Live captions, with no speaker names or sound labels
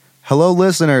Hello,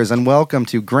 listeners, and welcome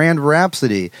to Grand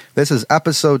Rhapsody. This is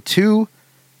episode 2.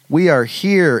 We are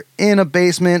here in a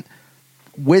basement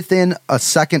within a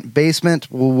second basement,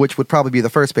 which would probably be the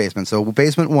first basement. So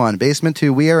basement 1, basement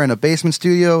 2, we are in a basement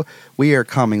studio. We are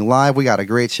coming live. We got a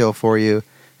great show for you.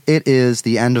 It is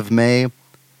the end of May.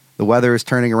 The weather is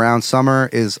turning around. Summer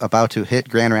is about to hit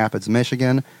Grand Rapids,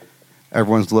 Michigan.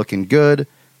 Everyone's looking good.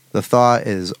 The thaw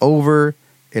is over.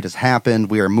 It has happened.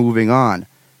 We are moving on.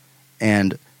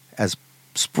 And as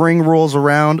spring rolls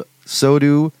around, so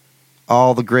do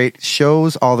all the great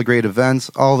shows, all the great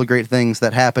events, all the great things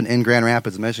that happen in Grand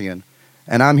Rapids, Michigan.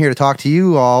 And I'm here to talk to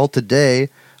you all today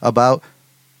about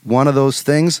one of those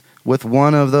things with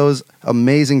one of those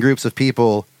amazing groups of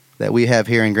people that we have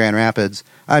here in Grand Rapids.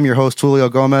 I'm your host, Julio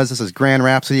Gomez. This is Grand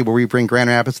Rhapsody, where we bring Grand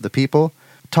Rapids to the people.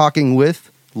 Talking with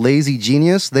Lazy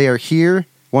Genius. They are here,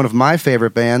 one of my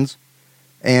favorite bands,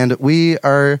 and we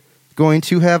are going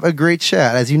to have a great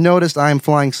chat. As you noticed, I am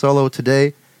flying solo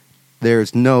today.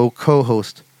 There's no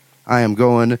co-host. I am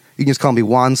going, you can just call me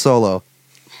Juan Solo.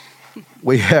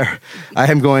 I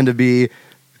am going to be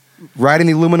riding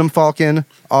the Aluminum Falcon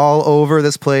all over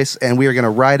this place, and we are going to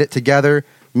ride it together,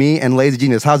 me and Lazy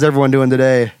Genius. How's everyone doing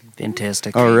today?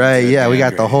 Fantastic. All right, Good, yeah, we got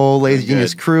great. the whole Lazy Doing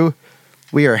Genius good. crew.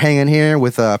 We are hanging here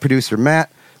with producer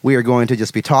Matt. We are going to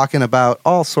just be talking about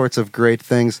all sorts of great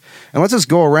things. And let's just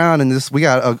go around and we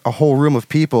got a whole room of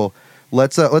people.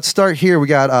 Let's start here. We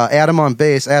got Adam on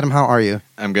bass. Adam, how are you?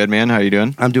 I'm good, man. How you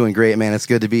doing? I'm doing great, man. It's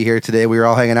good to be here today. We were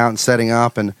all hanging out and setting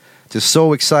up and just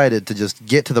so excited to just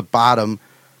get to the bottom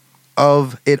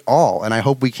of it all. And I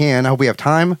hope we can. I hope we have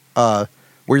time.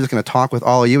 We're just going to talk with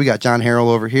all of you. We got John Harrell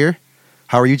over here.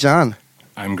 How are you, John?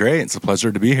 I'm great. It's a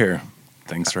pleasure to be here.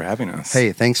 Thanks for having us.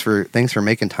 Hey, thanks for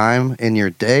making time in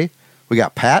your day. We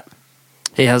got Pat.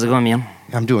 Hey, how's it going, man?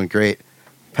 I'm doing great.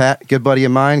 Pat, good buddy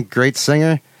of mine, great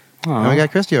singer. And we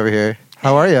got Christy over here.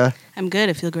 How are you? I'm good.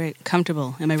 I feel great.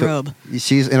 Comfortable in my robe.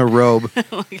 She's in a robe.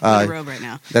 I'm in a robe right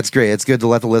now. That's great. It's good to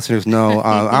let the listeners know.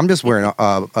 I'm just wearing an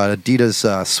Adidas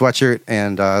sweatshirt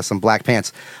and some black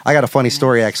pants. I got a funny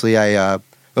story, actually. There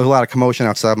was a lot of commotion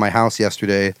outside my house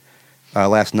yesterday,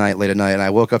 last night, late at night, and I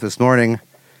woke up this morning,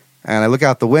 and I look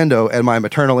out the window, and my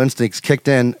maternal instincts kicked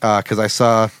in because I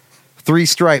saw 3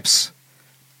 stripes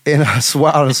in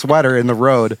on a sweater in the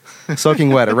road, soaking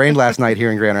wet. It rained last night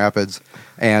here in Grand Rapids,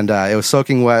 and it was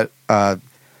soaking wet.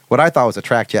 What I thought was a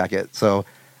track jacket. So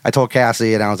I told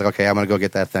Cassie, and I was like, okay, I'm going to go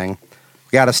get that thing.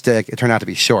 Got a stick. It turned out to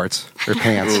be shorts or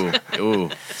pants. Ooh.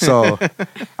 So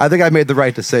I think I made the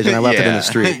right decision. I left it in the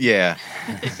street. Yeah.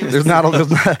 There's not There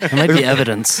might be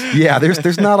evidence. yeah,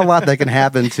 there's not a lot that can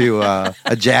happen to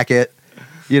a jacket.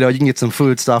 You know, you can get some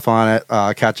food stuff on it,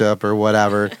 ketchup or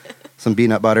whatever, some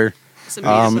peanut butter. Some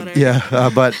peanut butter. Yeah,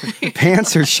 but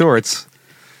pants or shorts,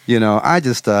 you know, I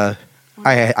just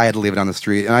I had to leave it on the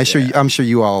street, and I'm sure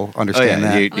you all understand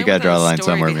that. You got to draw a line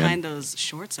somewhere, behind man. those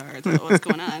shorts are. What's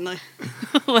going on?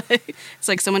 It's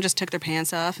like someone just took their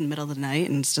pants off in the middle of the night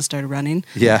and just started running.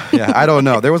 Yeah, I don't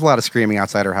know. There was a lot of screaming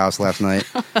outside her house last night,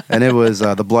 and it was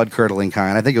the blood-curdling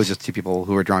kind. I think it was just 2 people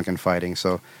who were drunk and fighting.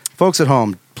 So, folks at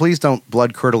home, please don't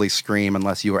blood-curdly scream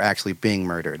unless you are actually being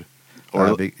murdered.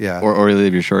 Or leave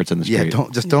your shorts in the street. Yeah,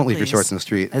 don't leave your Please. shorts in the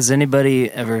street. Has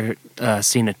anybody ever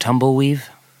seen a tumbleweave?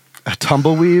 A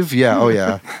tumbleweave? Yeah, oh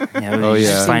yeah. Yeah, Oh, you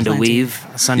yeah. just find a Plenty. weave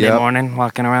a Sunday Yep. morning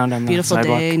walking around on the Beautiful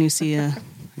sidewalk. day, and you see a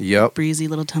Yep. breezy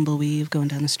little tumbleweave going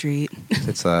down the street.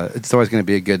 It's always going to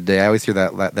be a good day. I always hear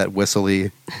that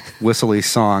whistly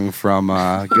song from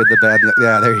Good, the Bad.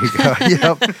 Yeah, there you go.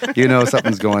 Yep, you know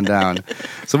something's going down.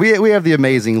 So we have the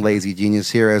amazing Lazy Genius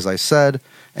here, as I said,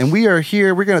 and we are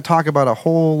here. We're going to talk about a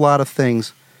whole lot of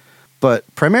things, but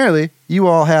primarily, you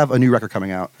all have a new record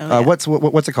coming out. Oh, yeah.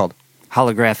 What's it called?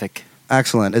 Holographic.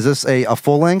 Excellent. Is this a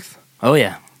full length? Oh,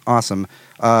 yeah. Awesome.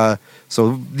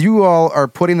 So you all are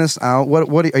putting this out.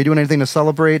 What are you doing? Anything to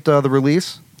celebrate the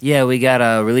release? Yeah, we got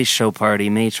a release show party,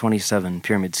 May 27,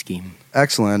 Pyramid Scheme.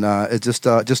 Excellent. It's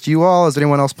just you all. Is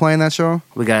anyone else playing that show?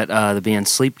 We got the band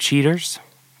Sleep Cheaters,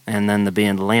 and then the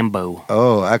band Lambo.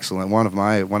 Oh, excellent. One of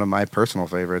my personal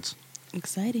favorites.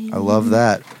 Exciting. I love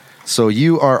that. So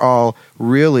you are all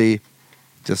really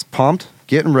just pumped,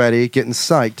 getting ready, getting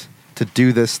psyched to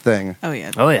do this thing. Oh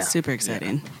yeah. Oh, yeah. Super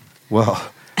exciting. Well,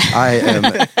 I am.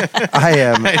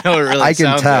 I know it really I can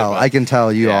sounds tell. like I can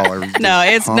tell you all are.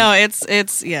 It's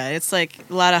like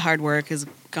a lot of hard work has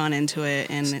gone into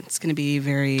it, and it's going to be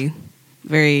very,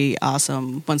 very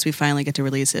awesome once we finally get to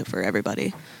release it for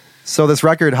everybody. So this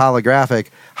record, Holographic,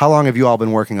 how long have you all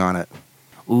been working on it?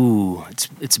 Ooh,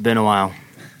 it's been a while.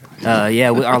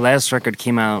 Our last record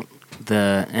came out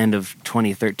the end of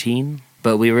 2013,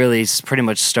 But we really pretty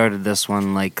much started this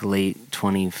one like late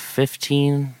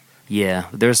 2015. Yeah,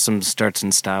 there's some starts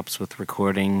and stops with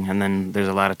recording, and then there's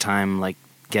a lot of time like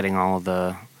getting all of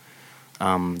the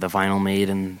vinyl made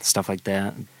and stuff like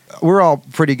that. We're all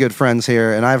pretty good friends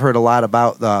here, and I've heard a lot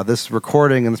about this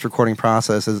recording and this recording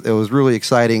process. It was really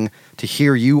exciting to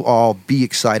hear you all be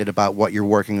excited about what you're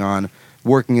working on,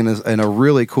 working in a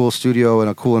really cool studio in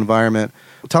a cool environment.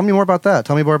 Tell me more about that.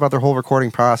 Tell me more about their whole recording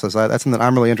process. That's something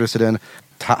I'm really interested in.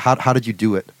 How did you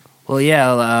do it? Well,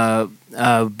 yeah,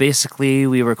 basically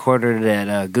we recorded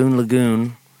at Goon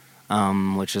Lagoon,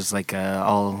 which is like a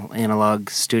all analog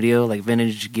studio, like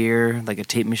vintage gear, like a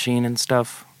tape machine and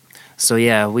stuff. So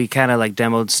yeah, we kind of like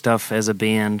demoed stuff as a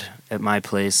band at my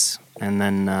place, and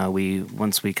then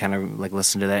once we kind of like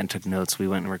listened to that and took notes, we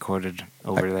went and recorded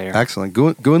over there. Excellent.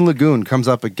 Goon Lagoon comes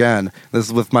up again. This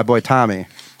is with my boy Tommy.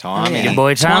 Tommy. Your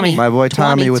boy Tommy. My boy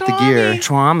Tommy with the gear.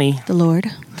 Tommy. The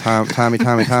Lord. Tommy.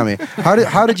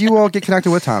 How did you all get connected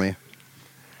with Tommy?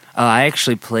 I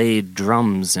actually played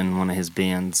drums in one of his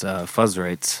bands,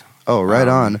 Fuzzrights. Oh, right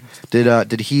on.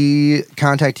 Did he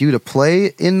contact you to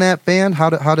play in that band? How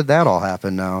did that all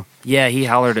happen now? Yeah, he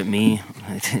hollered at me.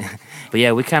 But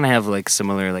yeah, we kind of have like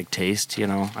similar like taste, you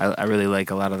know. I really like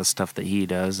a lot of the stuff that he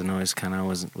does, and always kind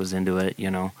of was into it,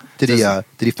 you know. Did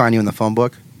he find you in the phone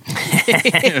book?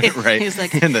 Right. He's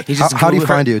like, how did he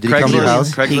find you? Did he come to your house?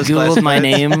 He Googled my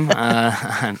name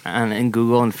in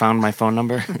Google and found my phone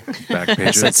number. Back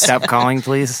pages. Said, "Stop calling,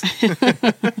 please."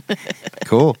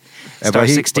 Cool. Star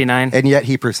 69. And yet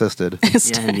he persisted.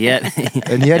 Yeah,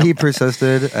 and yet he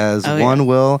persisted as one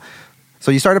will.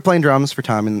 So you started playing drums for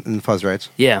Tom in Fuzzrights.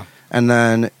 Yeah. And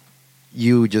then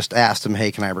you just asked him,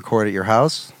 "Hey, can I record at your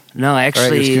house?" No,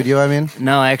 actually, or at your studio. I mean,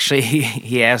 no, actually,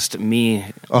 he asked me.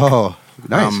 Oh,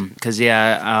 nice. Because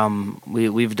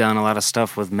we've done a lot of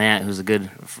stuff with Matt, who's a good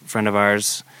friend of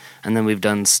ours, and then we've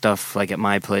done stuff like at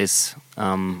my place.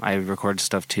 I record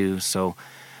stuff too, so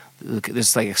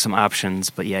there's like some options.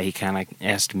 But yeah, he kind of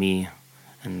asked me,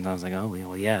 and I was like, oh,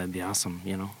 well, yeah, it'd be awesome,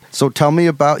 you know. So tell me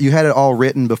about, you had it all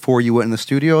written before you went in the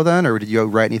studio then, or did you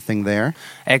write anything there?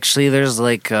 Actually, there's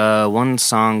like one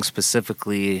song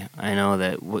specifically I know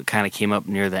that kind of came up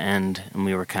near the end, and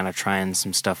we were kind of trying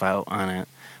some stuff out on it.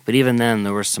 But even then,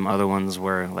 there were some other ones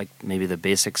where like maybe the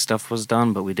basic stuff was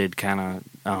done, but we did kind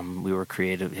of, we were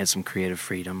creative, had some creative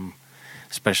freedom,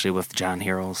 especially with John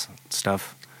Harrell's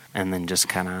stuff. And then just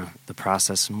kind of the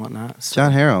process and whatnot. So.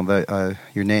 John Harrell,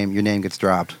 your name gets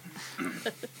dropped.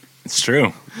 It's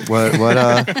true. What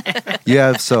you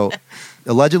have? So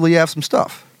allegedly you have some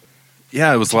stuff.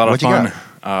 Yeah, it was a lot of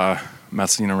fun.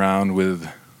 Messing around with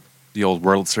the old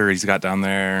Wurlitzer he's got down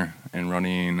there and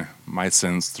running my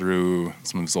synths through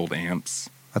some of his old amps.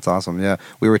 That's awesome. Yeah,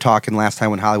 we were talking last time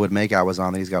when Hollywood Makeout was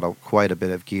on. That he's got quite a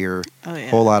bit of gear. Oh yeah,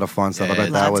 whole lot of fun stuff. I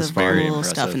bet that was fun. Very cool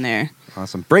stuff in there.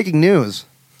 Awesome. Breaking news.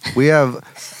 We have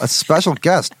a special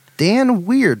guest. Dan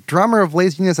Weird, drummer of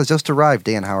Lazy Genius, has just arrived.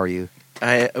 Dan, how are you?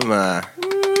 I am.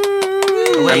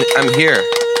 I'm here.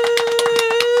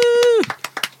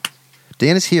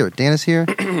 Dan is here.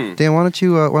 Dan, why don't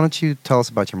you tell us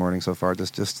about your morning so far?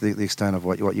 Just the extent of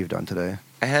what you've done today.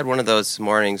 I had one of those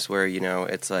mornings where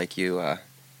it's like you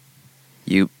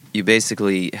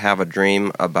basically have a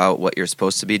dream about what you're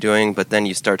supposed to be doing, but then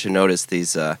you start to notice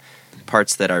these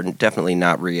parts that are definitely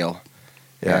not real.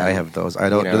 Yeah, I have those. I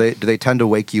don't. Do they tend to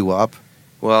wake you up?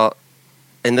 Well,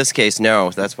 in this case, no.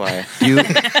 That's why.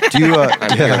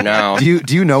 I'm here now. Do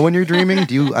you know when you're dreaming?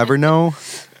 Do you ever know?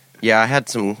 Yeah, I had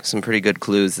some pretty good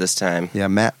clues this time.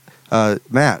 Yeah,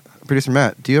 producer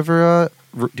Matt. Do you ever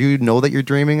do you know that you're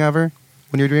dreaming ever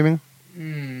when you're dreaming?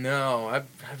 No, I've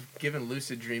given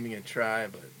lucid dreaming a try,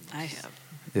 but I have.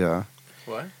 Yeah.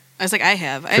 What? I was like, I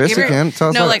have. Chris, you can tell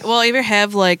us. No, like, well, you ever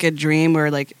have like a dream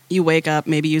where like you wake up,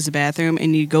 maybe use the bathroom,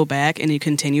 and you go back and you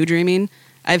continue dreaming?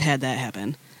 I've had that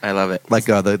happen. I love it. Like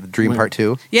the dream part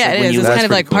 2? Yeah, like it is. It's kind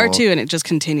of like cool. part 2, and it just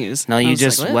continues. No, you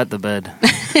just wet the bed.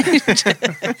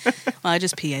 Well, I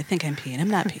just pee. I think I'm peeing. I'm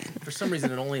not peeing. For some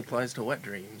reason, it only applies to wet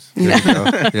dreams. Yeah.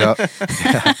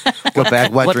 Go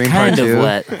back, wet what dream kind part 2. of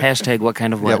wet? Hashtag what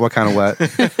kind of wet? Yeah, what kind of wet?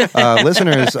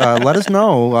 Listeners, let us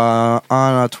know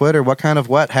on Twitter what kind of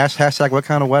wet. Hashtag what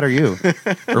kind of wet are you?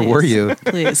 Or were you?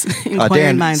 Please.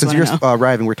 Dan, since you're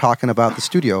arriving, we're talking about the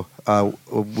studio.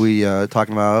 We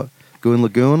talking about Goon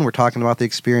Lagoon. We're talking about the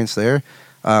experience there.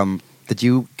 Did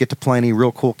you get to play any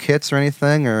real cool kits or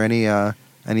anything, or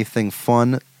anything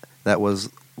fun that was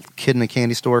kid in a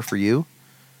candy store for you?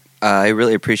 I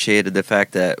really appreciated the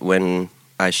fact that when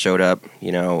I showed up,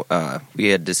 we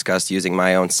had discussed using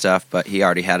my own stuff, but he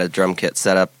already had a drum kit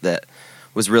set up that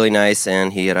was really nice,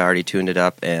 and he had already tuned it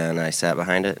up, and I sat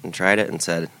behind it and tried it and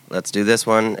said, let's do this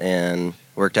one, and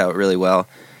worked out really well.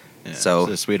 Yeah, So- it's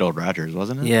the sweet old Rogers,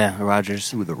 wasn't it? Yeah,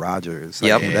 Rogers. Ooh, the Rogers.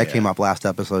 Yep. That came up last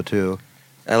episode too.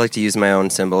 I like to use my own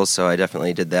cymbals, so I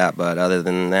definitely did that. But other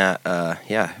than that,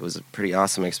 it was a pretty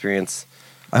awesome experience.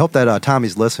 I hope that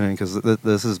Tommy's listening because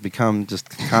this has become just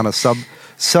kind of sub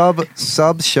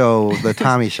show, the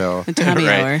Tommy show. The Tommy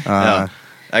Right. Hour. No.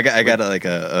 I got like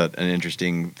an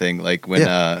interesting thing. Like when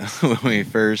when we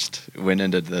first went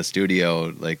into the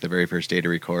studio, like the very first day to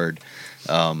record,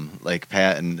 like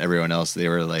Pat and everyone else,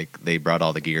 they brought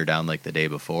all the gear down like the day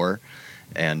before,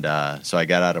 and so I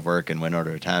got out of work and went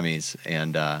over to Tommy's,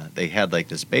 and they had like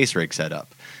this bass rig set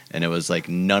up, and it was like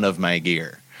none of my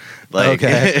gear. Like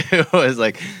it was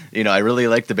like, I really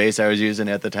liked the bass I was using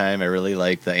at the time. I really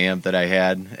liked the amp that I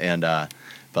had, and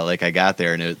but like I got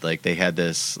there and it like they had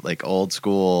this like old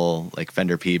school like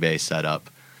Fender P bass set up.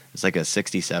 It's like a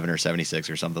 67 or 76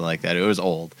 or something like that. It was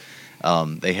old.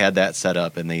 They had that set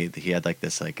up, and he had like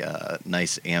this like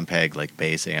nice Ampeg like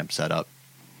bass amp set up.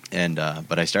 And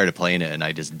but I started playing it, and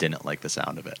I just didn't like the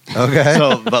sound of it. Okay.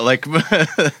 So, but like,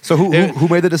 So who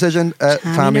made the decision?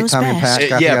 Tommy knows Tommy and Pat best.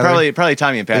 got yeah, together? probably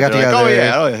Tommy and Pat. They got They're like,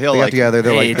 together. oh yeah, he'll They got like. together.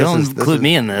 They're Hey, like, don't this include is,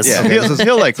 me in this. Yeah, Okay,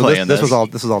 he'll like so playing this was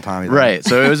all Tommy. Then. Right,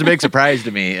 so it was a big surprise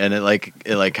to me, and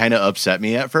it kind of upset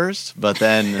me at first, but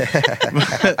then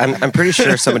I'm pretty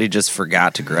sure somebody just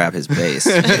forgot to grab his bass.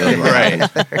 Right.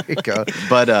 There you go.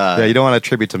 but Yeah, you don't want to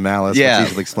attribute to malice. Yeah.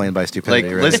 It's easily explained by like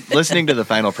stupidity. Right? listening to the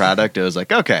final product, it was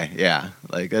like, okay, yeah,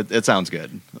 like it sounds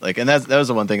good. Like, and that was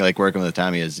the one thing, like working with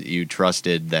Tommy, is you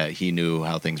trusted that he knew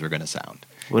how things were going to sound.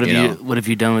 What have know? what have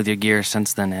you done with your gear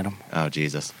since then, Adam? Oh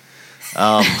Jesus.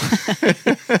 A lot.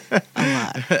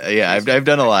 Yeah, I've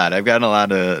done a lot. I've gotten a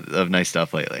lot of nice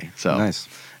stuff lately. So Nice.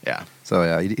 yeah, So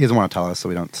yeah, he doesn't want to tell us, so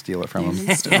we don't steal it from him.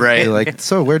 right. You're like,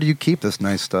 so where do you keep this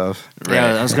nice stuff?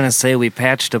 Yeah, I was gonna say we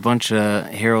patched a bunch of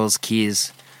Harold's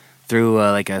keys through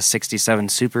like a '67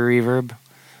 Super Reverb,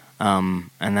 and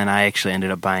then I actually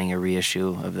ended up buying a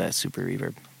reissue of that Super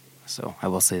Reverb. So I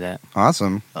will say that.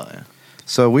 Awesome. Oh yeah.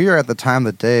 So we are at the time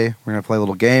of the day. We're going to play a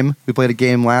little game. We played a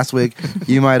game last week.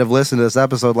 You might have listened to this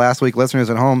episode last week, listeners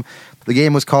at home. The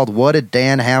game was called What Did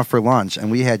Dan Have for Lunch? And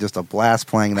we had just a blast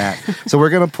playing that. So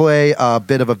we're going to play a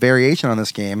bit of a variation on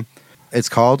this game. It's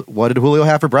called What Did Julio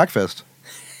Have for Breakfast?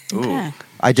 Okay.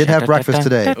 I did have breakfast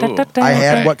today. Ooh. I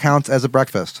had Okay. what counts as a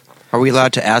breakfast. Are we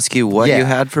allowed to ask you what Yeah. you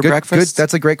had for Good- breakfast? Good.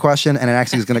 That's a great question, and it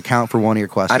actually is going to count for one of your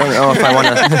questions. I don't know if I want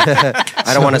to.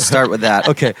 I don't want to start with that.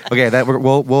 Okay. That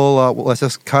we'll let's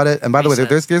just cut it. And by the way,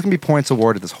 there's going to be points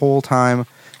awarded this whole time.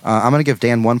 I'm going to give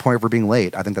Dan 1 point for being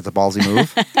late. I think that's a ballsy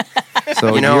move.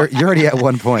 So you're already at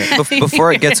 1 point.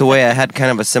 Before it gets away, I had kind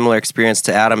of a similar experience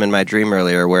to Adam in my dream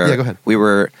earlier, where Yeah, go ahead. we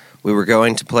were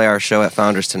going to play our show at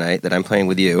Founders tonight that I'm playing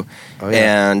with you, Oh,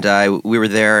 yeah. and we were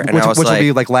there, and which I was will like,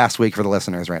 be like last week for the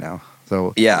listeners right now.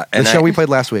 So yeah, the and show we played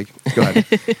last week. Go ahead.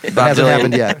 That Bob hasn't Dylan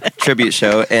happened yet. tribute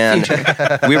show, and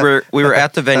we were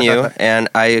at the venue, and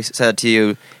I said to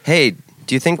you, "Hey,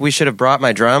 do you think we should have brought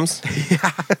my drums?"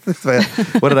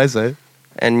 What did I say?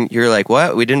 And you're like,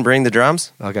 "What? We didn't bring the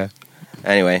drums?" Okay.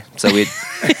 Anyway, so we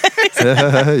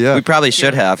Yeah. probably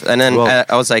should have, and then Well-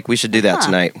 I was like, "We should do that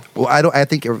tonight." Well, I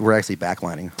think we're actually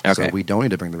backlining. So Okay. we don't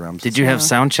need to bring the drums. Did you have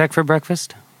sound check for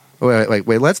breakfast?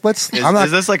 Wait. Let's.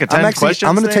 Is this like a 10 questions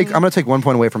I'm gonna thing? take 1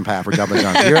 point away from Pat for jumping the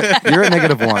gun. You're at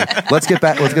 -1. Let's get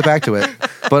back to it.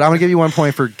 But I'm gonna give you 1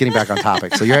 point for getting back on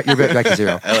topic. So you're back to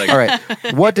 0. I like All right.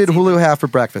 What did Julio have for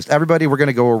breakfast? Everybody, we're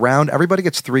gonna go around. Everybody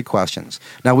gets 3 questions.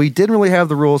 Now we didn't really have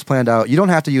the rules planned out. You don't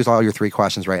have to use all your 3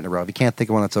 questions right in a row. If you can't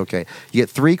think of one, that's okay. You get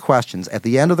 3 questions. At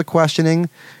the end of the questioning,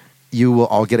 you will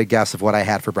all get a guess of what I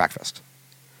had for breakfast.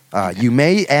 You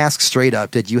may ask straight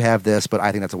up, did you have this? But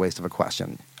I think that's a waste of a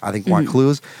question. I think want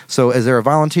clues. So is there a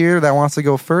volunteer that wants to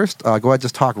go first? Go ahead,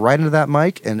 just talk right into that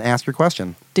mic and ask your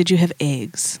question. Did you have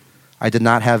eggs? I did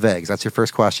not have eggs. That's your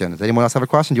first question. Does anyone else have a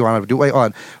question? Do you want to do? Wait, hold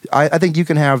on. I think you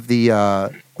can have the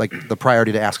the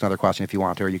priority to ask another question if you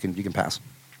want to, or you can pass.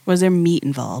 Was there meat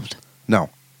involved? No.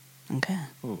 Okay.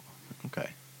 Okay.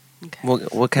 Okay. Well,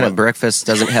 what kind of breakfast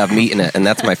doesn't have meat in it? And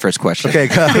that's my first question. Okay,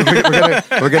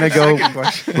 we're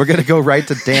gonna go right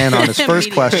to Dan on his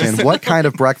first question. What kind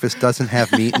of breakfast doesn't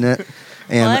have meat in it?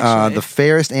 And Well, actually- the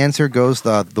fairest answer goes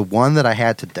the one that I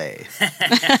had today,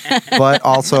 but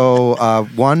also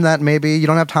one that maybe you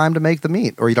don't have time to make the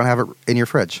meat or you don't have it in your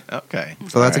fridge. Okay.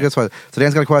 So that's a good one. So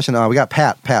Dan's got a question. We got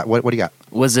Pat. Pat, what do you got?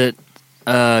 Was it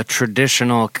a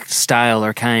traditional style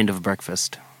or kind of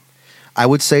breakfast? I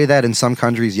would say that in some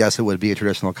countries, yes, it would be a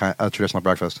traditional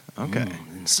breakfast. Okay.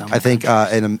 In some I think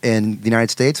countries. in the United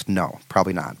States, no,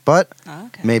 probably not. But Oh,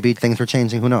 okay. maybe things are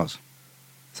changing. Who knows?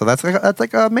 So that's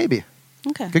like a maybe.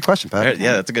 Okay. Good question, Pat.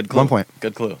 Yeah, that's a good clue. 1 point.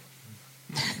 Good clue.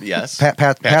 Yes.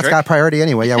 Pat's Patrick? got priority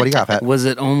anyway. Yeah, what do you got, Pat? Was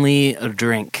it only a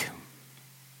drink?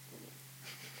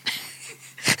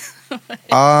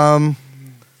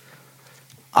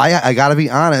 I got to be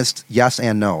honest. Yes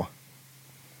and no.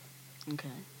 Okay.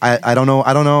 I don't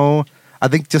know. I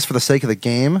think just for the sake of the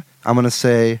game, I'm going to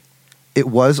say it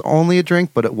was only a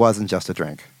drink, but it wasn't just a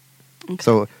drink. Okay.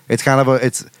 So it's kind of I'm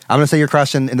going to say your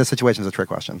question in this situation is a trick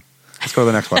question. Let's go to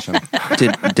the next question.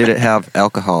 Did it have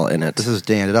alcohol in it? This is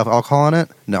Dan. Did it have alcohol in it?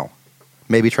 No.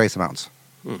 Maybe trace amounts.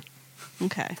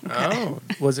 Okay. Oh,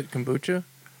 was it kombucha?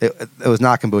 It was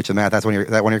not kombucha, Matt. That's one of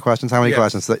your questions. How many Yes.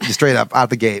 questions? You straight up out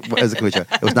the gate. What is it kombucha?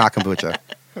 It was not kombucha.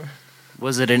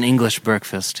 Was it an English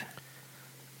breakfast?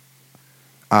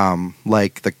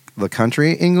 Like the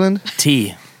country, England.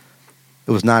 Tea.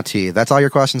 It was not tea. That's all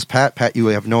your questions, Pat. Pat, you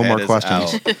have no Pat more is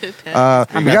questions.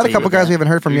 out. We got a couple guys we haven't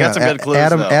heard from We yet. got some good clues,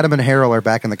 Adam, though. Adam and Harold are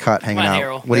back in the cut, hanging Come on, out.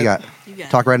 Harold. What do you got? You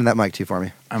got Talk right in that mic too for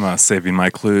me. I'm saving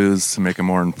my clues to make a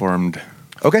more informed.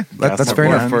 Okay, that's Yes, fair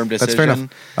more enough. informed That's fair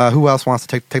enough. Who else wants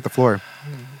to take the floor?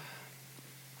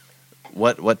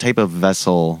 What type of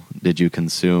vessel did you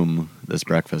consume this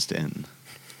breakfast in?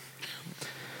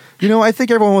 You know, I think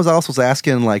everyone was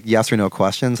asking like yes or no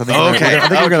questions. I think we're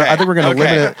going to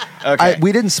limit it. Okay.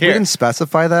 We didn't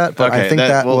specify that, but I think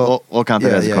that we'll count that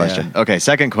yeah, as a yeah, question. yeah. Okay,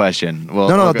 second question. Well,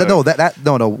 No. we'll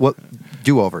go- What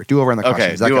do over on the question?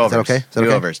 Okay, Is that do-overs. okay? Is that okay?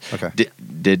 Do-overs. Okay.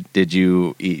 Did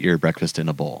you eat your breakfast in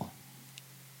a bowl?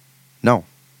 No.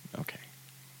 Okay.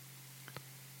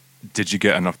 Did you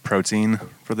get enough protein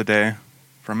for the day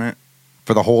from it?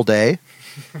 For the whole day?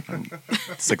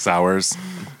 6 hours.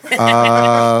 Okay.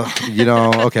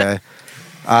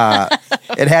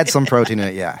 It had some protein in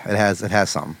it. Yeah, it has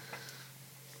some.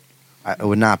 It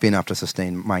would not be enough to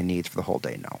sustain my needs for the whole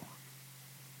day. No.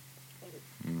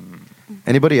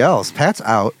 Anybody else? Pat's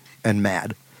out and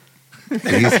mad.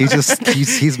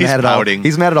 He's mad at all. pouting.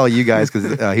 He's mad at all you guys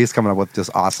because he's coming up with just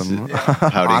awesome,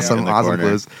 pouting awesome in the corner.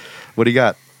 clues. What do you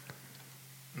got?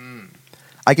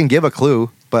 I can give a clue,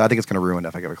 but I think it's going to ruin it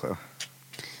if I give a clue.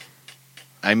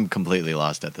 I'm completely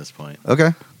lost at this point.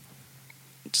 Okay.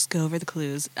 Just go over the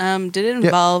clues. Did it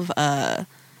involve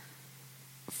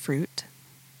fruit?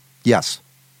 Yes.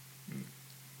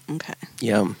 Okay.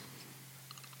 Yum.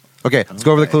 Okay, let's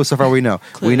go over the clues so far we know.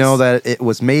 We Clues. know that it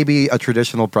was maybe a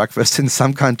traditional breakfast in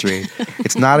some country.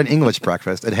 It's not an English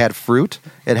breakfast. It had fruit,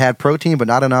 it had protein, but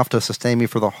not enough to sustain me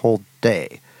for the whole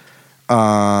day. It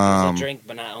was a drink,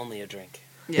 but not only a drink.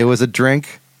 It was a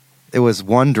drink. It was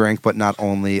one drink, but not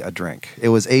only a drink. It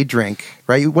was a drink,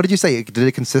 right? What did you say? Did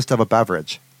it consist of a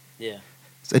beverage? Yeah.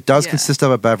 It does Yeah. consist of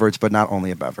a beverage, but not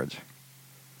only a beverage.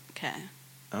 Okay.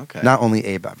 Okay. Not only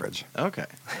a beverage. Okay.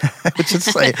 Which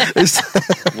is like,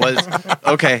 Was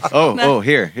okay. Oh,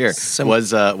 here. Some-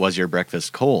 Was your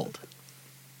breakfast cold?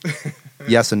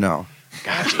 yes and no.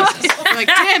 Like,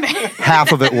 damn it.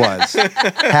 Half of it was.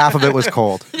 Half of it was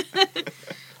cold.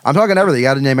 I'm talking everything. You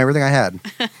got to name everything I had.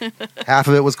 Half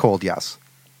of it was cold. Yes.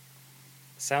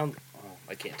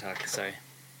 I can't talk. Sorry.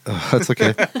 That's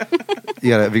okay.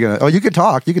 You can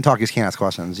talk. You can talk. You just can't ask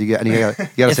questions. You got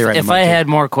to say right. If I had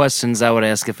more questions, I would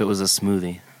ask if it was a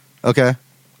smoothie. Okay.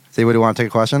 So, what do you want to take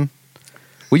a question?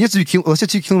 Let's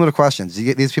just do cumulative questions. You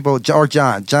get these people, or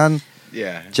John.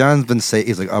 Yeah. John's been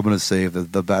he's like, I'm going to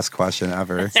save the best question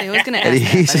ever. So I was going to And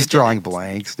ask. he's just drawing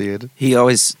blanks, dude. He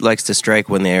always likes to strike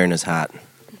when the iron is hot.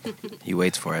 He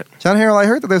waits for it. John Harold, I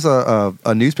heard that there's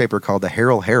a newspaper called the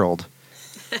Herald,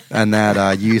 and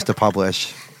that you used to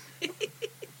publish.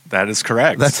 That is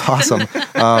correct. That's awesome.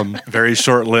 Very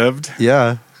short-lived.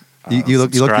 Yeah, you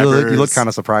look subscribers. kind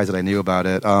of surprised that I knew about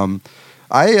it.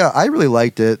 I really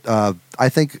liked it. I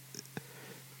think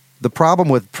the problem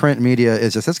with print media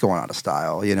is just it's going out of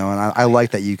style, and I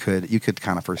like that you could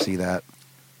kind of foresee that.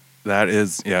 That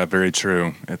is, very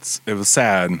true. It was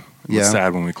sad. It was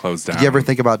sad when we closed down. Did you ever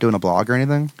think about doing a blog or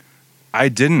anything? I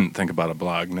didn't think about a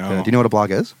blog. No. Do you know what a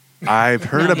blog is? I've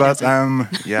heard about them.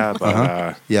 Yeah,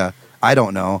 but Yeah, I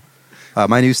don't know.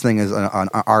 My news thing is an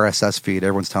RSS feed.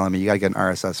 Everyone's telling me you got to get an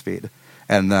RSS feed.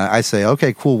 And I say,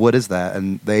 okay, cool, what is that?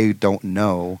 And they don't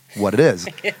know what it is.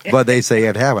 But they say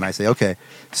it have. And I say, okay,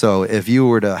 so if you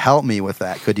were to help me with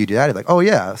that, could you do that? They're like, oh,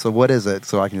 yeah, so what is it?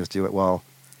 So I can just do it. Well,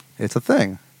 it's a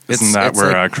thing. isn't that it's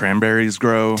where like- cranberries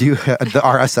grow? Do you the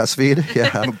RSS feed? Yeah.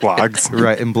 Blogs.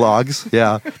 Right, in blogs.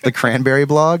 Yeah. The cranberry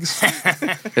blogs.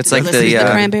 It's like Listen to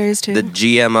the cranberries too. the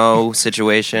GMO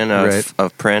situation Right.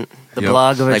 of print. The Yep.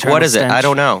 blog of Like, Eternal what is it? Stench. I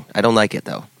don't know. I don't like it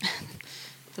though.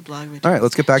 the blog. All right,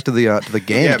 let's get back to the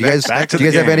game. Yeah, do you guys, back to do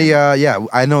you the guys have game. any?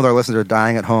 I know our listeners are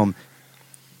dying at home.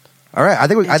 All right, I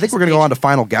think we're gonna go on to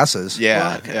final guesses.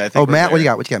 Yeah. okay. yeah, I think Oh, we're Matt, what do there. you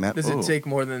got? What you got, Matt? Does Ooh. it take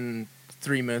more than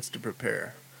 3 minutes to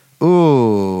prepare?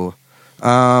 Ooh.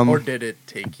 Or did it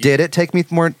take you? Did it take me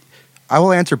more? I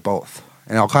will answer both,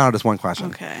 and I'll count it as one question.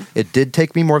 Okay. It did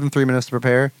take me more than 3 minutes to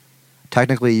prepare.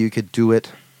 Technically, you could do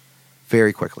it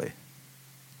very quickly.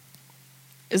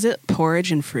 Is it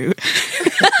porridge and fruit?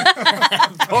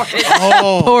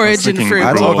 Oh, Porridge and thinking fruit.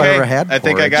 I don't know if I Okay. ever had. I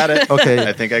think I porridge. got it. Okay,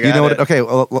 I think I You got know what? it. Okay,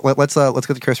 well, let's get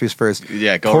the Krispies first.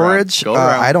 Yeah, go Porridge. around. Go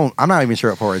around. I don't. I'm not even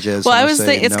sure what porridge is. Well, so I I'm was gonna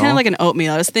thinking say it's no. kind of like an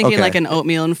oatmeal. I was thinking Okay. like an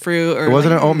oatmeal and fruit. Or It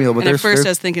wasn't like, an oatmeal, but and at there's first I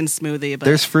was thinking smoothie, but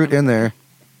there's fruit in there.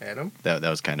 Adam? That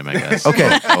was kind of my guess.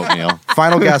 Okay. Oatmeal.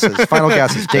 Final guesses. Final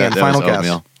guesses. Dan, That final was guess.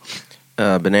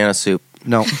 oatmeal. Banana soup.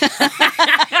 No.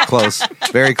 Close.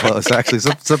 Very close. Actually,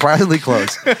 surprisingly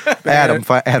close. Adam,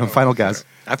 final guess.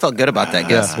 I felt good about that Yeah,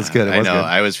 guess. it's good. It I was know. good.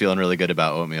 I was feeling really good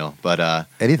about oatmeal, but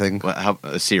Anything? how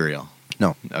cereal?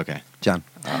 No. Okay. John.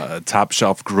 Top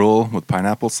shelf gruel with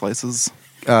pineapple slices.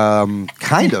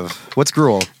 Kind of. What's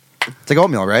gruel? It's like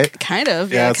oatmeal, right? kind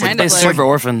of. Yeah, Yeah, it's like kind They of serve like.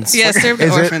 orphans. Yeah, served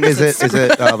Is it orphans. is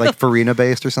it like farina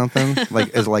based or something?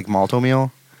 Like is it like malto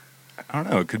meal? I don't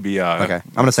know. It could be. Okay,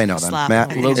 I'm gonna say no then. Slop.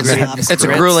 Matt, Low It's grade. slop. It's a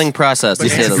Grits. grueling process, to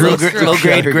say the Low, least. low grade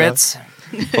There you go. grits.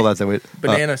 hold on a second. Wait.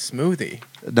 Banana smoothie.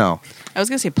 No. I was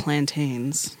gonna say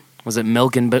plantains. Was it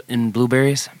milk and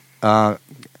blueberries?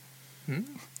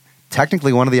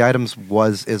 Technically, one of the items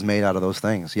is made out of those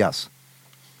things. Yes.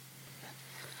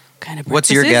 What kind of What's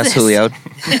your breakfast guess, is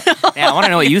this? Julio? Yeah, I want to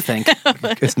know what you think.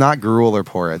 It's not gruel or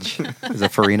porridge. Is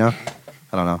it farina?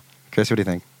 I don't know. Chris, what do you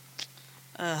think?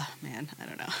 Man, I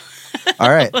don't know. All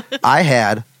right. I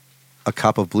had a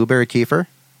cup of blueberry kefir,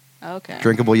 Okay.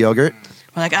 drinkable yogurt,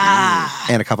 We're like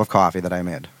and a cup of coffee that I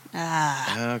made.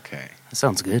 Okay. That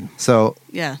sounds good. So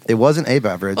yeah. it wasn't a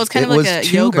beverage. Well, it's kind it of like was a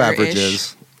 2 yogurt-ish.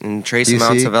 beverages. And trace Do you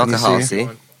amounts see? of Can you alcohol, see? see?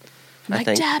 I'm I like,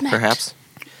 think, damn it. perhaps.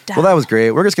 Well, that was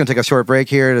great. We're just going to take a short break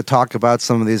here to talk about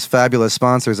some of these fabulous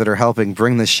sponsors that are helping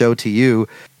bring this show to you.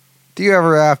 Do you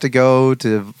ever have to go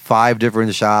to 5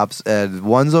 different shops, and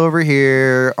one's over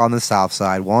here on the south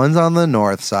side, one's on the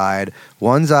north side,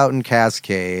 one's out in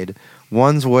Cascade,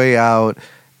 one's way out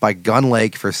by Gun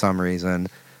Lake for some reason?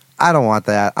 I don't want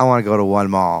that. I want to go to one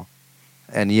mall.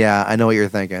 And yeah, I know what you're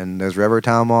thinking. There's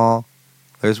Rivertown Mall,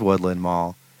 there's Woodland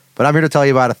Mall. But I'm here to tell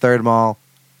you about a third mall,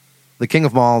 the king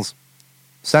of malls,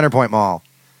 Centerpoint Mall.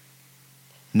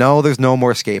 No, there's no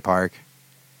more skate park.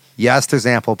 Yes, there's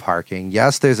ample parking.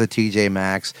 Yes, there's a TJ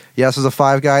Maxx. Yes, there's a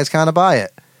Five Guys kind of by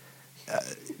it.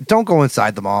 Don't go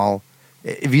inside the mall.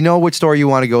 If you know which store you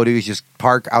want to go to, you just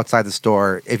park outside the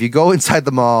store. If you go inside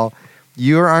the mall,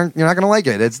 you're not going to like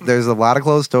it. There's a lot of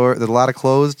closed stores. There's a lot of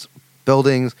closed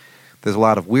buildings. There's a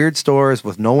lot of weird stores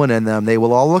with no one in them. They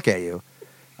will all look at you.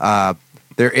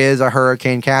 There is a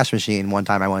Hurricane cash machine. One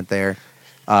time I went there.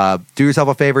 Do yourself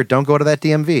a favor. Don't go to that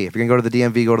DMV. If you're going to go to the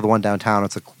DMV, go to the one downtown.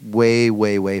 It's a way,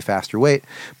 way, way faster wait.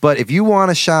 But if you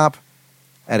want to shop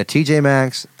at a TJ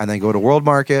Maxx and then go to World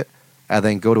Market and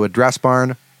then go to a Dress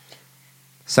Barn,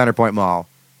 Centerpoint Mall,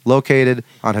 located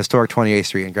on historic 28th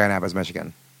Street in Grand Rapids,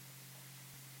 Michigan.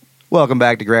 Welcome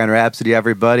back to Grand Rhapsody,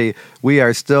 everybody. We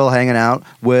are still hanging out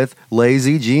with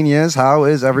Lazy Genius. How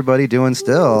is everybody doing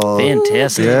still?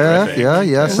 Fantastic.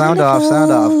 Yeah. Sound off.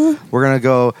 We're going to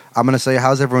go, I'm going to say,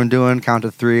 how's everyone doing? Count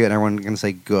to 3, and everyone's going to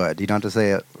say good. You don't have to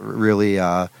say it really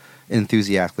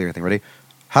enthusiastically or anything. Ready?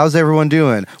 How's everyone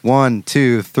doing? 1,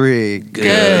 2, 3.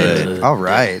 Good. All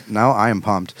right. Now I am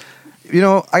pumped. You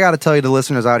know, I got to tell you, the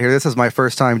listeners out here, this is my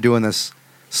first time doing this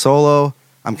solo.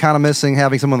 I'm kind of missing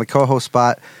having someone in the co-host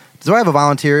spot. Do I have a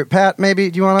volunteer? Pat,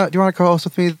 maybe? Do you want to co-host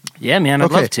with me? Yeah, man,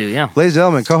 I'd love to, yeah. Ladies and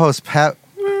gentlemen, co-host Pat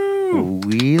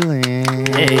Wheeling.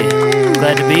 Hey,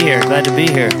 glad to be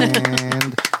here.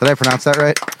 And did I pronounce that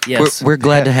right? Yes. We're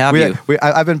glad to have you.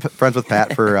 I've been friends with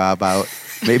Pat for about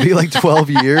maybe like 12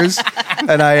 years.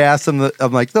 And I asked him,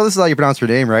 I'm like, no, this is how you pronounce your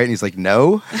name, right? And he's like,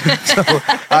 no. So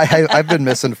I've been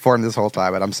misinformed this whole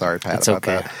time, but I'm sorry, Pat, It's about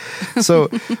okay. that. So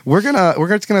we're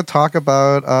just gonna talk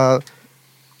about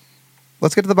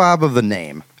let's get to the bottom of the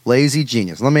name. Lazy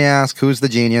Genius. Let me ask, who's the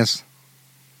genius?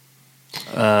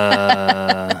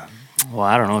 Well,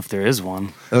 I don't know if there is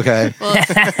one. Okay. Well,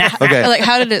 Okay. like,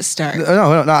 how did it start?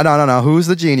 No. Who's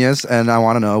the genius? And I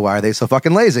want to know, why are they so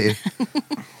fucking lazy?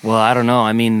 Well, I don't know.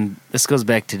 I mean, this goes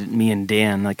back to me and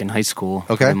Dan, like in high school,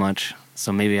 Okay. pretty much.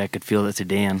 So maybe I could feel it to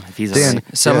Dan if he's Dan.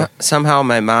 alright. Somehow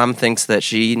my mom thinks that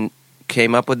she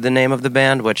came up with the name of the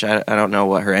band, which I don't know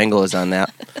what her angle is on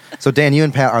that. So Dan, you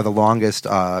and Pat are the longest.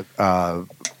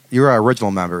 You're our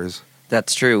original members.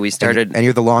 That's true. We started and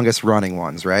you're the longest running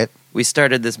ones, right? we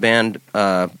started this band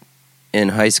in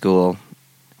high school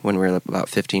when we were about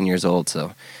 15 years old.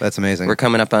 So That's amazing. we're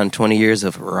coming up on 20 years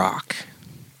of rock.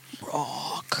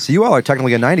 So you all are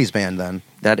technically a 90s band then.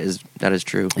 That is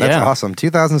true. That's Yeah. awesome.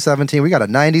 2017, we got a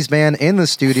 90s band in the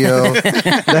studio.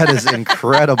 That is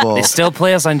incredible. They still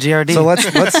play us on GRD. So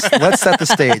let's set the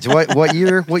stage. What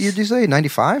year did you say?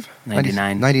 95?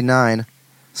 99. 99.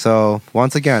 So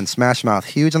once again, Smash Mouth,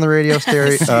 huge on the radio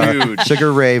stereo. Huge.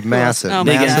 Sugar Ray, massive. Oh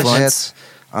my massive gosh. hits.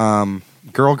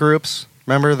 Girl groups.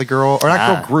 Remember the girl, or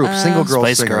not girl groups, single girl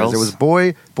Spice singers. Girls. It was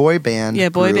boy band. Yeah,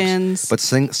 boy groups, bands. but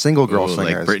single girl Ooh,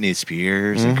 singers. like Britney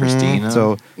Spears and Mhm. Christina.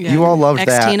 So Yeah. you all loved that.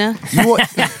 Ex-Tina.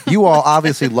 You all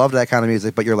obviously loved that kind of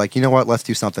music, but you're like, you know what? Let's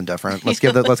do something different. Let's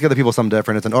give the people something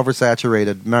different. It's an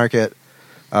oversaturated market.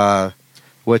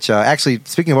 Which actually,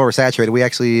 speaking of oversaturated, we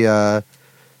actually,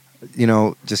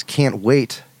 just can't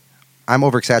wait. I'm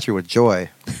oversaturated with joy.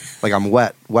 Like I'm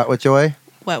wet with joy.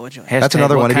 What would you? That's Hashtag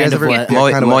another what one. Have you kind guys of ever what?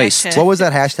 yeah, kind of Moist. wet. What was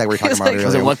that hashtag we were talking It's about like- earlier?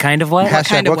 Was it what kind of what?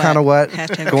 Hashtag what kind of what?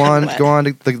 Hashtag Go what on, kind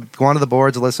of wet. go on to the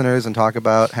boards, listeners, and talk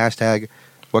about hashtag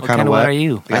what kind of what what are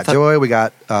you? We got joy. We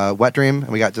got wet dream,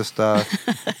 and we got just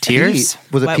Tears? P.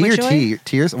 Was it Wet P or with joy? T?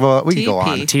 Tears. Well, we can go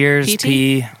TP. on. Tears, PT?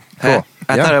 P. Cool.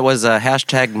 I Yeah. thought it was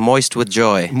hashtag moist with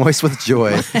joy. Moist with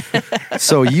joy.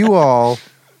 So you all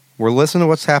were listening to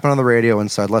what's happening on the radio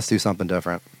and said, let's do something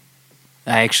different.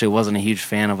 I actually wasn't a huge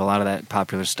fan of a lot of that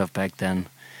popular stuff back then.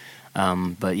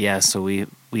 But yeah, so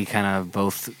we kind of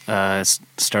both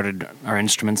started our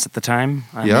instruments at the time.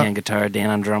 Yeah. Me on guitar, Dan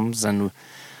on drums, and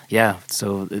yeah,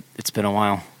 so it's been a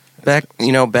while. Back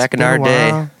in our Been a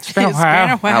day. while. It's been a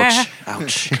while. Ouch.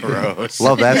 Ouch. gross.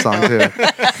 Love that song too.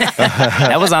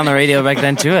 That was on the radio back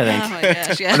then too, I think. Oh my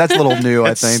gosh! Yeah. That's a little new,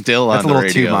 I It's think. still That's on a the little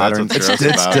too radio. That's modern. what's It's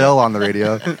gross about still on the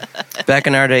radio. Back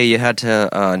in our day, you had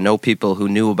to know people who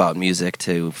knew about music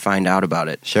to find out about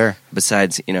it. Sure.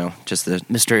 Besides, just the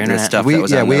Mr. Internet. stuff we that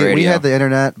was on the radio. we had the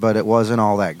internet, but it wasn't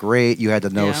all that great. You had to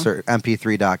know Yeah. certain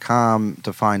mp3.com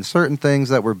to find certain things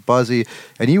that were buzzy,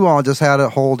 and you all just had a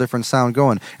whole different sound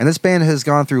going. And this band has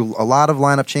gone through a lot of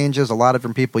lineup changes, a lot of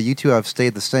different people. You two have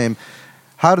stayed the same.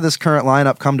 How did this current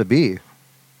lineup come to be?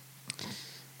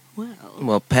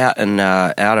 Well, Pat and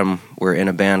Adam were in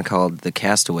a band called the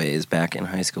Castaways back in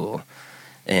high school,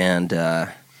 and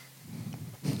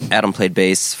Adam played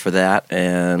bass for that,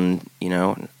 and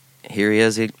here he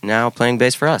is now playing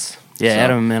bass for us. Yeah, So-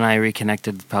 Adam and I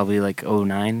reconnected probably like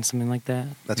 09, something like that.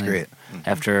 That's Like, great.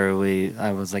 After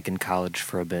I was like in college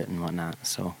for a bit and whatnot.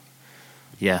 So,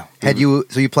 yeah. So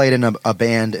you played in a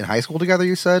band in high school together?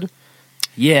 You said.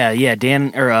 Yeah.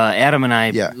 Dan or Adam and I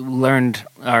Yeah. learned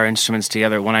our instruments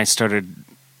together when I started.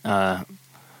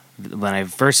 When I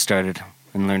first started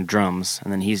and learned drums,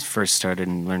 and then he first started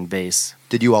and learned bass.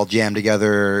 Did you all jam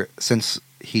together since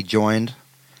he joined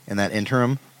in that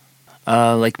interim?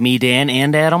 Like me, Dan,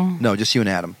 and Adam. No, just you and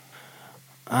Adam.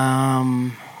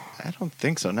 I don't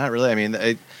think so. Not really. I mean,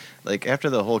 like after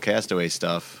the whole Castaway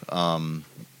stuff,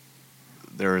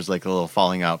 there was like a little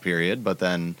falling out period, but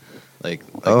then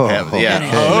Oh. yeah, Okay. Pat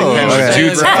Okay.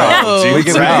 was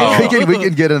Oh. We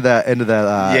can get into that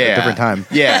Yeah. a different time.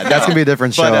 Yeah, That's gonna be a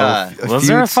different show. But, Was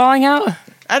there a falling out?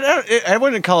 I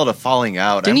wouldn't call it a falling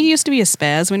out. Didn't you used to be a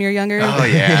spaz when you were younger? Oh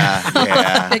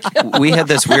yeah. We had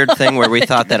this weird thing where we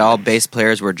thought that all bass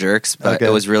players were jerks, but Okay. it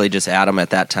was really just Adam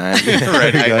at that time.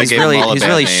 Right. I He's gave him all a he's bad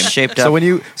really name. shaped up.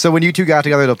 So when you two got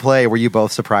together to play, were you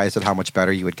both surprised at how much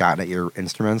better you had gotten at your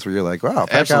instruments? Were you like, wow,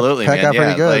 Pat Absolutely, got man.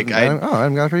 pretty Yeah, good. like,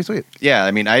 Adam got pretty sweet. Yeah,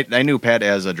 I mean, I knew Pat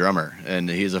as a drummer, and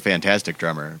he's a fantastic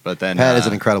drummer. But then Pat is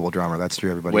an incredible drummer. That's true.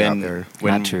 Everybody out there.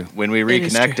 Not true. When we It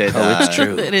is true. reconnected, Oh, it's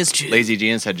true. It is true. Lazy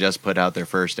Genius had just put out their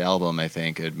first album. I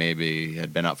think it maybe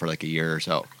had been out for like a year or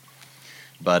so.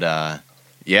 But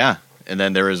yeah, and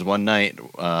then there was one night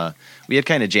we had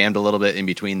kind of jammed a little bit in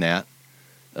between that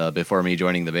before me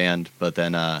joining the band. But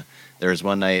then there was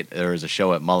one night there was a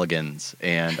show at Mulligan's,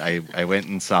 and I went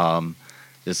and saw him.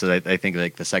 This is I think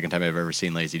like the second time I've ever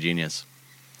seen Lazy Genius,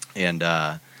 and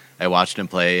I watched him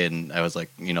play, and I was like,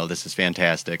 this is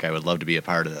fantastic. I would love to be a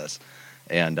part of this.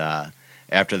 And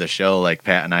after the show, like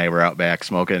Pat and I were out back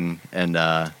smoking, and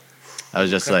I was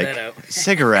just Cut that like, out.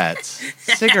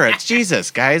 cigarettes.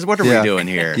 Jesus, guys, what are Yeah. we doing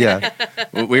here? Yeah,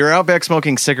 We were out back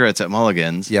smoking cigarettes at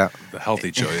Mulligan's. yeah, The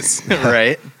healthy choice.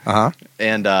 Right? uh huh,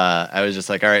 And I was just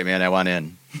like, all right, man, I want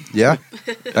in. yeah.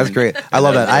 That's great. I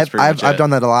love that. That's pretty I've much it. done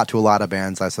that a lot to a lot of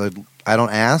bands. I said I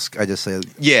don't ask. I just say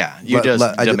Yeah, you let-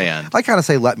 just I demand. I kind of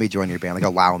say let me join your band. Like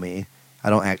allow me. I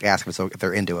don't ask them if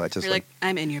they're into it. Just You're like,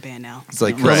 I'm in your band now. it's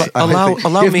like So- Right.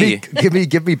 Allow me.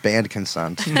 give me band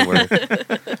consent.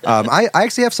 I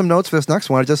actually have some notes for this next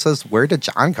one. It just says, "Where did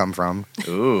John come from?"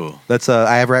 Ooh. That's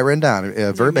I have right written down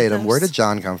verbatim. mythos. Where did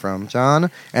John come from?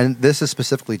 John, and this is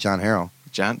specifically John Harrell.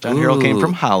 John Harrell came Ooh.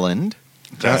 from Holland.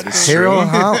 That is Harold,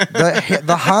 true.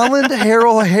 the Holland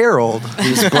Harold.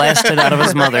 He was blasted out of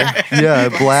his mother. Yeah,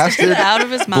 blasted out of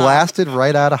his mouth. blasted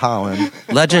right out of Holland.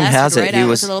 Legend Blasted has it right he out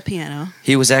was with a little piano.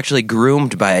 he was actually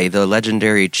groomed by the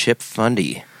legendary Chip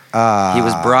Fundy. He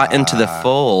was brought into the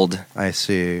fold I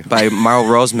see. by Marl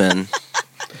Roseman.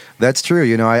 That's true.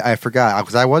 You know, I forgot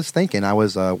because I was thinking. I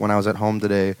was when I was at home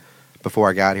today before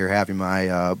I got here having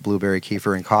my blueberry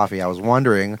kefir and coffee. I was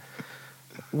wondering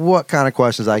what kind of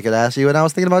questions I could ask you, and I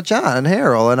was thinking about John and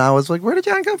Harold, and I was like, where did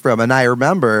John come from? And I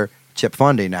remember Chip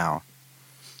Fundy now.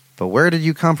 But where did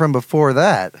you come from before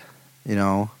that? You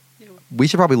know, we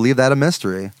should probably leave that a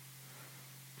mystery.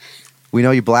 We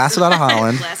know you blasted out of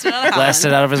Holland. Blasted out of Holland.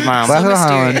 Blasted out of his mom. Blasted out of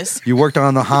Holland. mysterious. You worked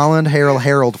on the Holland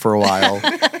Herald for a while.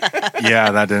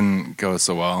 Yeah, that didn't go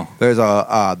so well. There's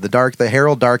the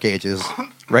Herald Dark Ages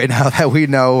right now that we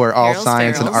know where all Harold's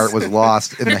science and Ferals. art was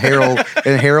lost in the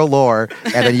Herald lore,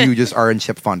 and then you just are in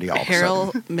Chip Fundy all of a sudden.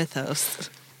 Harold mythos.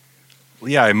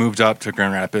 Yeah, I moved up to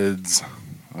Grand Rapids.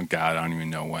 Oh God, I don't even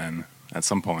know when. At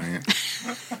some point.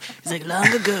 He's like, long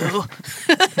ago.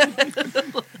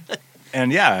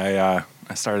 And yeah,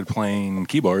 I started playing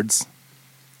keyboards.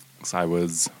 So I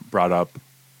was brought up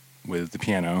with the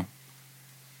piano,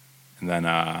 and then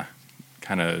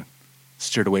kind of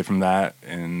steered away from that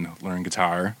and learned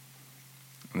guitar.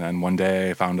 And then one day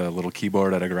I found a little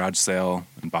keyboard at a garage sale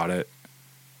and bought it,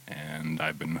 and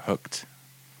I've been hooked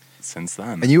since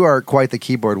then. And you are quite the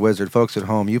keyboard wizard, folks at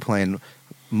home. You play in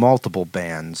multiple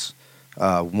bands.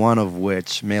 One of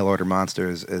which, Mail Order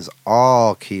Monsters, is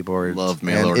all keyboards. Love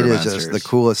Mail and Order it is Monsters. just the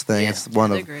coolest thing. Yeah, It's one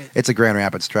they're of great. it's a Grand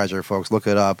Rapids treasure, folks. Look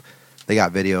it up. They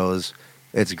got videos.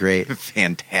 It's great.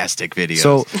 Fantastic videos.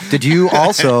 So, did you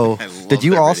also I love did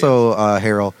you their also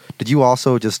Harold? Did you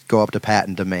also just go up to Pat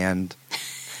and demand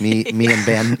me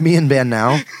and band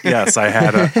now Yes, I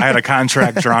had a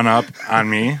contract drawn up on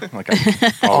me, like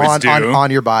I always do.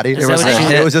 on your body? Is that what you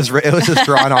did? It was just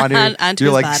drawn on you. Onto You're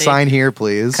his like, body. sign here,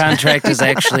 please. Contract is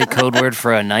actually code word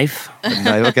for a knife.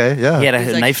 Okay, yeah. He had a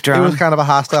He's like- knife It drawn. was kind of a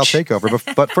hostile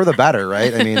takeover, but for the better,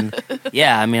 right? I mean,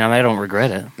 Yeah, I mean, I don't regret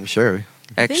it. sure.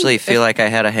 I actually feel like I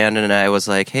had a hand in it. I was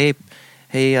like, hey,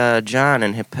 John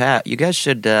and Pat, you guys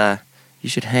should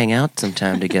hang out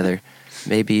sometime together.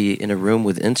 Maybe in a room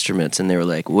with instruments. And they were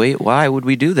like, wait, why would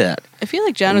we do that? I feel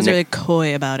like John was Ne- really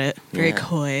coy about it. Very Yeah.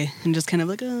 coy. And just kind of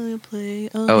like, oh, I'll play.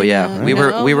 Oh, yeah. We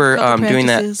were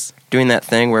doing that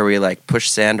thing where we like push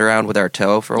sand around with our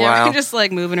toe for a Yeah, while. we're just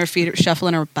like moving our feet,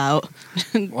 shuffling her about.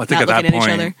 Well, I think not at that looking at each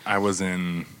point other. I was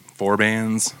in 4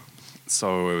 bands,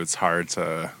 so it was hard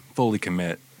to fully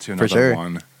commit to For another sure.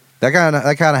 one. That kind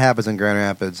of happens in Grand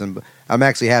Rapids, and I'm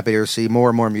actually happy to see more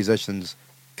and more musicians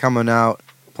coming out,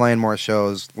 playing more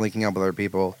shows, linking up with other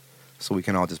people, so we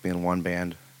can all just be in one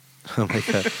band. it'll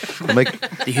make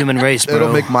The human race, bro.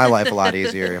 it'll make my life a lot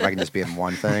easier if I can just be in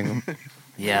one thing,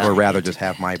 yeah. or rather just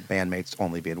have my bandmates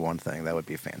only be in one thing. That would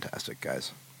be fantastic,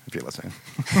 guys. If you're listening,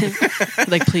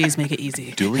 Like, please make it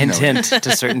easy. Duly Hint, noted. hint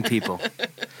to certain people.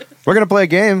 we're gonna play a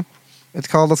game. It's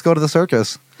called "Let's Go to the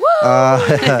Circus."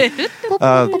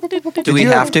 Do we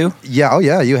have to? Yeah, oh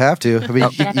yeah, you have to. I mean,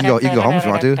 you can go home if you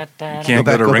want to. You can't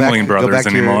go to Ringling Brothers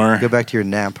anymore. Go back to your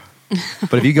nap.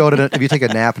 But if you take a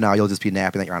nap now, you'll just be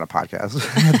napping that you're on a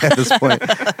podcast at this point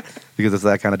because it's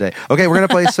that kind of day. Okay, we're gonna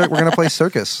play. We're gonna play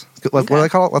circus. What do they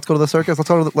call it? Let's go to the circus. Let's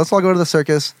all go to the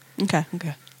circus. Okay.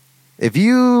 If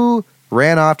you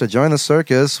ran off to join the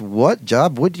circus, what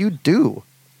job would you do?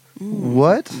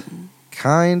 What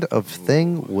kind of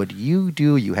thing would you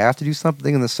do? You have to do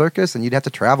something in the circus, and you'd have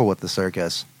to travel with the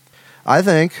circus. I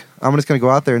think I'm just going to go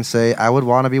out there and say I would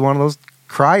want to be one of those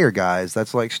crier guys.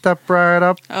 That's like step right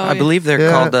up. Oh, I believe they're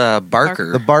Yeah. called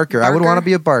Barker. The barker. I would Barker? want to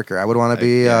be a barker. I would want to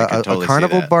be I could totally a see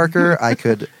carnival that. barker. I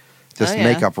could just Oh, yeah.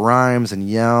 make up rhymes and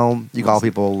yell. You call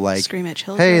people like, Scream at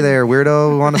children. "Hey there,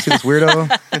 weirdo! Want to see this weirdo?"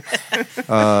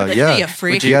 Yeah, "Hey, you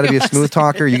freak." you got to be a smooth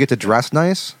talker. You get to dress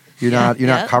nice. You're not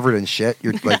Yeah. covered in shit.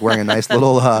 You're like wearing a nice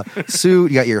little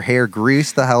suit. You got your hair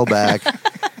greased the hell back.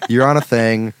 You're on a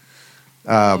thing.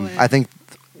 I think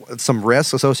some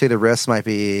risks, associated risks, might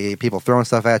be people throwing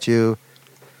stuff at you,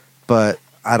 but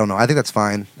I don't know. I think that's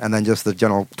fine. And then just the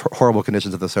general horrible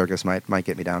conditions of the circus might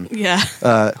get me down. Yeah.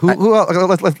 Who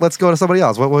else? Let's go to somebody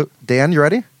else. What? Dan, you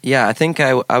ready? Yeah, I think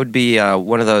I would be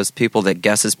one of those people that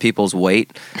guesses people's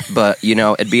weight, but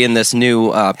it'd be in this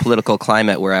new political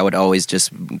climate where I would always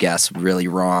just guess really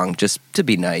wrong, just to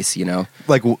be nice.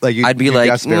 Like I'd be you like,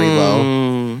 guess very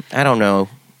low. I don't know,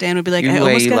 Dan would be like, You I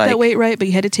almost weigh, got that like- weight right, but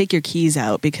you had to take your keys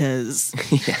out because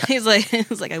he's like,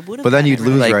 I would have. But then you'd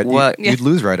lose Like right. what? You'd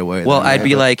lose right away. Well, then, I'd right?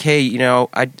 be But- like, hey,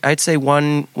 I'd say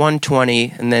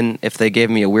 120, and then if they gave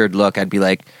me a weird look, I'd be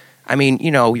like, I mean,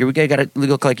 you gotta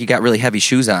look like you got really heavy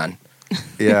shoes on.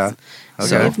 yeah. Okay,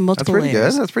 So we have that's multiple pretty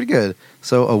layers. good. That's pretty good.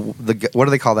 So, what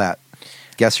do they call that?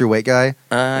 Guess your weight guy.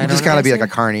 I Just don't kind know. of be like a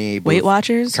carny booth, Weight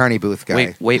Watchers. carny booth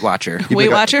guy. Weight watcher. You'd be Weight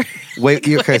like a-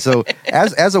 Watcher. Okay, so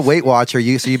as a Weight Watcher,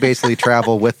 you basically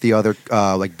travel with the other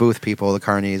like booth people, the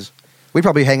carnies. We'd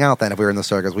probably hang out then if we were in the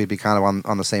circus. We'd be kind of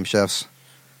on the same shifts.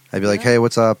 I'd be like, hey,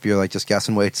 what's up? You're like just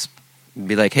guessing weights.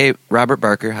 Be like, hey, Robert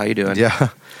Barker, how you doing? Yeah.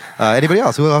 Anybody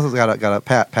else? Who else has got a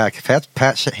Pat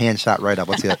hand shot right up?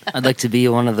 Let's see it. I'd like to be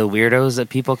one of the weirdos that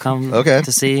people come Okay.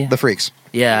 to see. The freaks.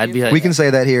 Yeah, I'd be like, We can say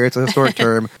that here. It's a historic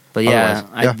term. but yeah,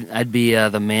 Otherwise, I'd be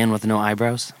the man with no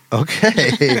eyebrows.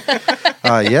 Okay.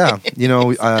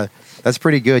 Yeah. That's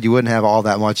pretty good. You wouldn't have all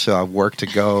that much work to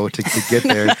go to get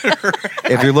there.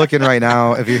 If you're looking right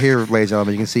now, if you're here, ladies and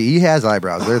gentlemen, you can see he has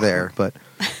eyebrows. They're there, but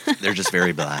They're just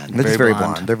very blonde. they're just very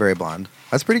blonde. They're very blonde.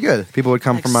 That's pretty good. People would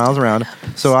come from miles around.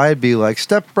 So I'd be like,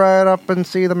 step right up and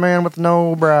see the man with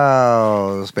no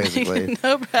brows, basically.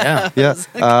 No problem. Yeah,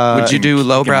 Yeah. Would you do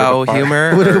lowbrow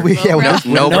humor? Would or- we- yeah,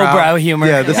 no brow humor.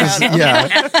 Yeah, this is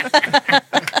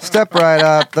Step right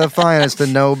up, the finest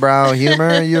in no brow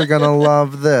humor. You're gonna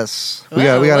love this. We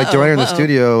got a joiner in the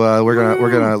studio. We're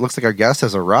gonna. Looks like our guest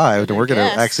has arrived, and we're gonna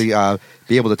Yes. actually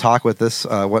be able to talk with this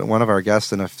one of our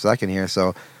guests in a second here.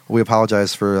 So we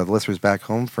apologize for the listeners back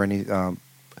home for any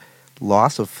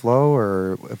loss of flow,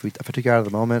 or if I took you out of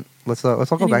the moment. Let's all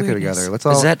go Any back there weirdness. together. Let's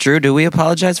all. Is that true? Do we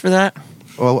apologize for that?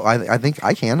 Well, I think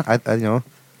I can. I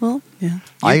Well, yeah.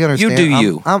 I understand. You do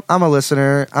you. I'm a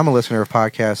listener. I'm a listener of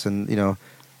podcasts, and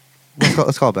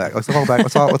let's call it back. Let's call it back.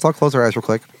 Let's all close our eyes real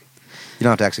quick. You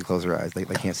don't have to actually close your eyes. They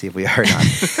can't see if we are or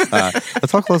not.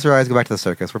 Let's all close our eyes. Go back to the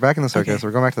circus. We're back in the circus. Okay.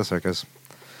 We're going back to the circus.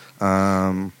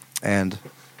 And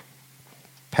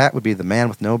Pat would be the man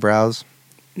with no brows.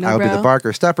 No I would be brow. the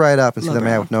Barker. Step right up and see Low the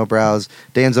man brow. with no brows.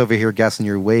 Dan's over here guessing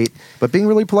your weight, but being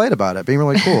really polite about it, being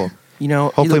really cool.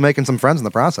 Hopefully making some friends in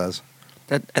the process.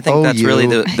 I think that's really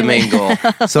the main goal.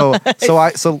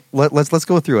 Let's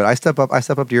go through it. I step up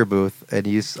to your booth, and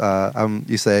you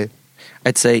say,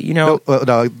 I'd say, no,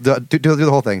 do the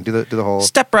whole thing. Do the whole.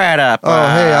 step right up. Oh,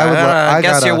 hey, I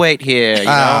guess gotta- your weight here. You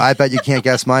know? I bet you can't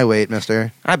guess my weight,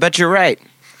 Mister. I bet you're right.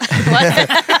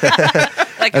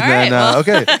 Like, And all right, then well,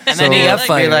 okay, And so then he got Be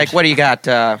fired. like, what do you got?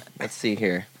 Let's see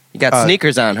here. You got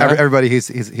sneakers on, huh? everybody,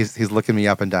 he's looking me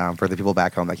up and down for the people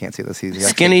back home that can't see this. He's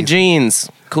Skinny actually- jeans.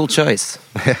 Cool choice.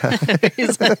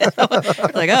 he's like,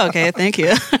 oh, okay, thank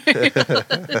you.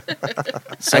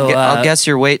 So, I'll guess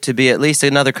your weight to be at least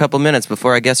another couple minutes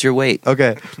before I guess your weight.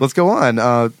 Okay, let's go on.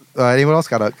 Anyone else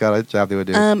got a job they would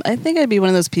do? I think I'd be one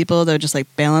of those people that would just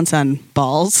like balance on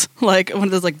balls, like one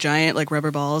of those like giant like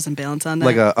rubber balls and balance on them.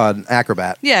 Like an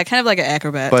acrobat, yeah, kind of like an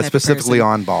acrobat, but type of specifically person.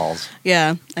 on balls.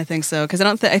 Yeah, I think so because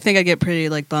I think I get pretty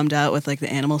like bummed out with like the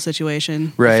animal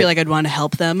situation. Right. I feel like I'd want to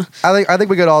help them. I think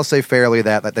we could all say fairly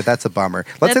that's a bummer.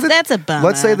 That's a bummer.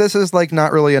 Let's say this is like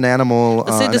not really an animal.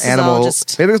 Let's say this is all animal.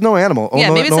 just- Maybe there's no animal.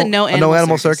 Yeah, maybe it's a no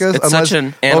animal circus. It's unless such an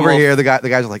over animal- here the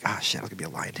guys are like, shit, I was gonna be a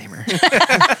lion tamer.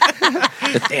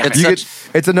 It's You such,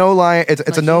 it's a no lion. It's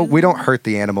a Like no. you? We don't hurt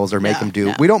the animals or make No, them do.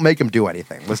 no. We don't make them do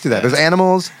anything. Let's do that. There's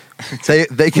animals. Say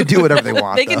they can do whatever they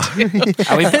want. They can though. do.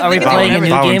 Are we playing a new game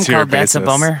Volunteer called That's a basis.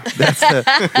 Bummer?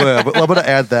 Well, I'm gonna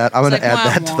add that. I'm gonna It's add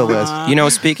like, that to the wah,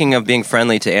 list. speaking of being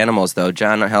friendly to animals, though,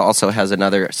 John also has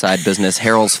another side business,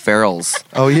 Harold's Ferals.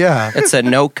 Oh yeah. It's a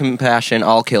no compassion,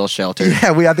 all kill shelter.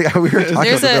 Yeah, I think we were talking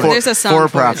There's about a song for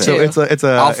for it, profit. too. So it's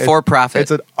a All for profit.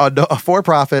 It's a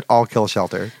for-profit all-kill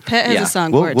shelter. Pet has Yeah. a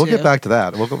song We'll for it we'll too. get back to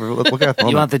that. We'll get at the You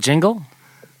moment. want the jingle?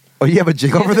 Oh, you have a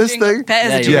jingle for this thing? Pet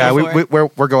has a Yeah, jingle Yeah, for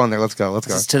it. we're going there. Let's go.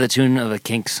 This is to the tune of a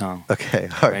Kink song. Okay,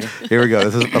 all right. Here we go.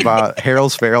 This is about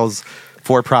Harold's Ferals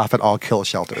for-profit all-kill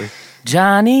shelter.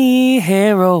 Johnny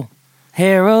Harrow,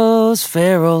 Harrow's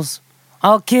Ferals,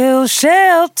 I'll kill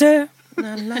shelter.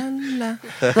 La la la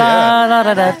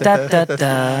da da da da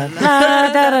da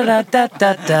la da da da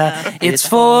da da. It's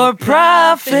for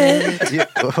profit. Yeah,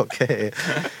 okay.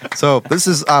 So this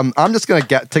is I'm just gonna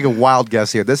take a wild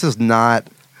guess here. This is not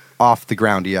off the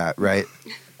ground yet, right?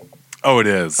 Oh, it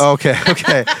is. Okay.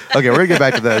 We're gonna get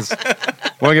back to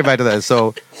this.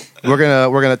 So we're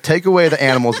gonna take away the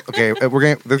animals. Okay, there's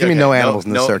gonna be no Okay, animals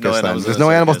in the no circus. Then animals in there's the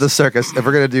no animals in the circus. circus. If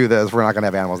we're gonna do this, we're not gonna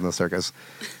have animals in the circus.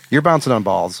 You're bouncing on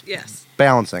balls, Yes.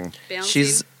 balancing.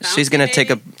 She's going to take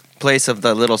a place of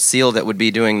the little seal that would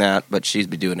be doing that, but she'd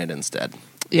be doing it instead.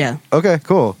 Yeah. Okay,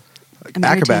 cool. I'm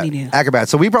Acrobat. entertaining you. Acrobat.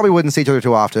 So we probably wouldn't see each other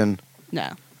too often.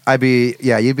 No.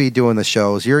 you'd be doing the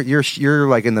shows. You're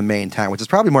like in the main tent, which is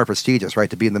probably more prestigious, right?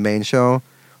 To be in the main show.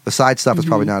 The side stuff is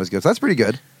probably not as good. So that's pretty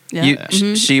good. Yeah.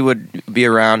 She would be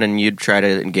around, and you'd try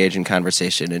to engage in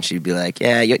conversation, and she'd be like,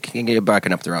 "Yeah, you're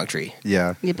barking up the wrong tree."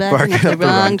 Yeah. You're barking up the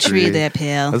wrong tree there,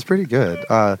 pal. That's pretty good.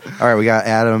 All right, we got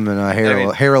Adam and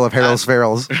Harold of Harold's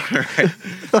Ferals.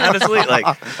 Honestly,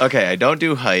 like, okay, I don't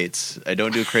do heights. I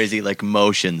don't do crazy like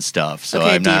motion stuff. So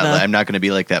Okay, I'm diva. not going to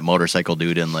be like that motorcycle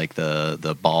dude in like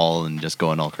the ball and just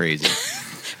going all crazy.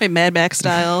 Right, Mad Max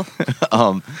style.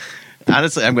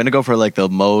 Honestly, I'm going to go for like the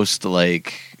most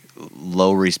like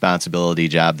low responsibility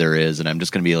job there is, and I'm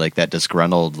just going to be like that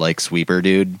disgruntled like sweeper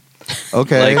dude.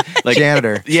 Okay. Like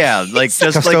janitor. Yeah, like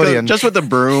just Custodian. just with the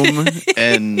broom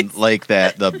and like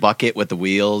the bucket with the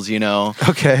wheels, you know.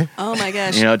 Okay. Oh my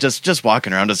gosh. You know, just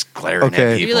walking around, just glaring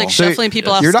Okay. at people. You're like So shuffling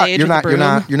people off You're not. stage You're with not. a You're broom.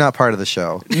 not. You're not part of the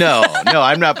show. No,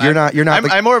 I'm not. You're not- you're not the-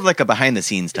 I'm more of like a behind the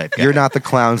scenes type guy. You're not the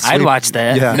clown. I'd watch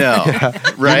that. Yeah.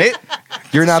 No, right?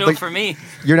 You're not Show the. for me.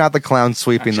 You're not the clown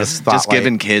sweeping the spotlight. Just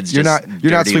giving kids. You're just not.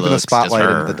 You're not dirty sweeping the looks, just spotlight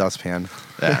her. into the dustpan.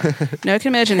 Yeah. No, I can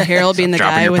imagine Harold being the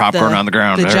Dropping guy your with popcorn on the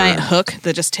ground. the There. giant hook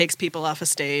that just takes people off a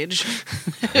stage.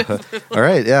 All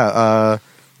right. Yeah.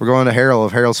 We're going to Harold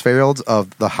of Harold's Ferals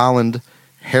of the Holland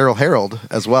Harold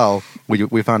as well.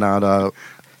 We found out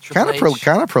kind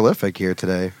of prolific here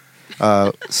today.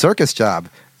 Circus job.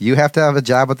 You have to have a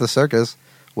job with the circus.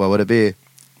 What would it be?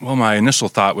 Well, my initial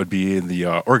thought would be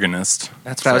the organist.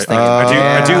 That's what I was Right. thinking.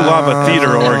 I do love a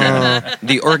theater organ.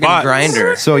 The organ But-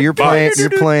 grinder. So you're playing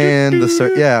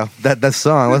the yeah that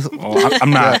song. Well,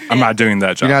 I'm not doing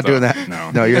that job. You're not though. doing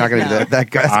that. No, You're not going to do that.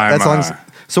 That I'm, song's.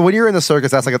 So when you're in the circus,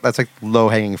 that's like low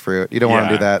hanging fruit. You don't want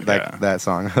to Yeah, do yeah. that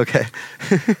song. Okay.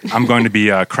 I'm going to be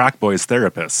a Crack Boys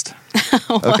therapist.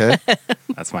 Okay.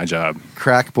 That's my job.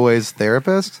 Crack Boys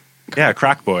therapist. Yeah,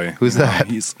 Crack Boy. Who's that?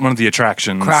 He's one of the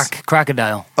attractions.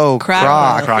 Crocodile. Oh, Croc.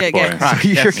 Croc. Croc Yeah, Boy. yeah. So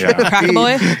you're Yeah. gonna Croc be-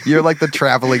 boy? You're like the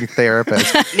traveling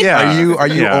therapist. Yeah. Are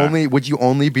you Yeah. only? Would you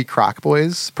only be Croc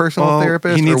Boy's personal Well,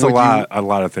 therapist? He needs or a would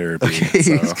lot of therapy. You, okay.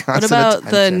 so. He's What constant about the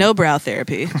attention. no brow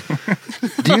therapy?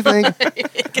 Do you think?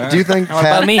 Do you think How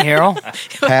about Pat, me, Harold?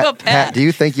 Pat? Do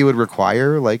you think you would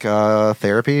require like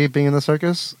therapy being in the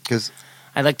circus? Because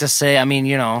I'd like to say, I mean,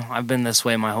 you know, I've been this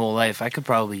way my whole life. I could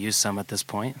probably use some at this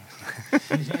point.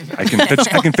 I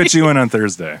can fit you in on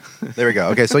Thursday. there we go.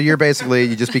 Okay, so you're basically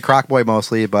you just be Croc Boy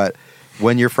mostly, but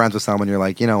when you're friends with someone, you're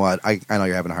like, you know what? I know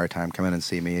you're having a hard time. Come in and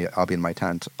see me. I'll be in my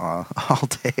tent all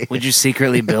day. Would you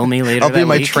secretly bill me later? I'll be that in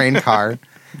my week? train car.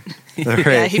 All right.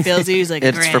 Yeah, he bills you. He's like,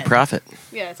 It's for grand. profit.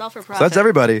 Yeah, it's all for profit. So that's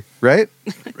everybody, right?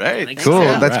 Right. Like- Cool.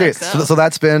 Yeah, That's right. great. So- So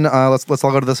that's been. Let's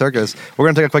all go to the circus. We're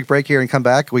gonna take a quick break here and come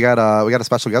back. We got a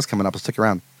special guest coming up. Let's stick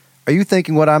around. Are you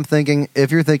thinking what I'm thinking?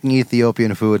 If you're thinking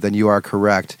Ethiopian food, then you are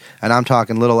correct. And I'm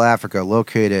talking Little Africa,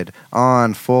 located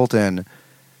on Fulton.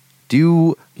 Do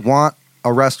you want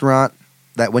a restaurant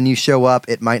that when you show up,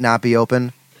 it might not be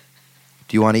open?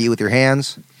 Do you want to eat with your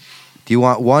hands? Do you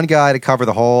want one guy to cover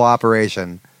the whole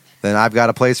operation? Then I've got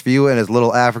a place for you, and it's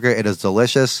Little Africa. It is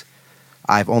delicious.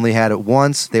 I've only had it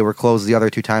once. They were closed the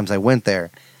other 2 times I went there.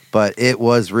 But it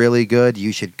was really good.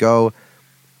 You should go.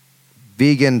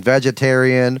 Vegan,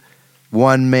 vegetarian,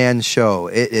 one-man show.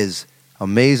 It is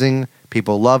amazing.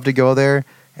 People love to go there.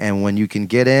 And when you can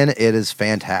get in, it is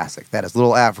fantastic. That is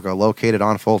Little Africa, located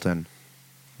on Fulton.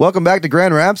 Welcome back to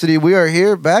Grand Rhapsody. We are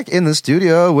here back in the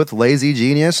studio with Lazy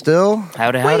Genius still.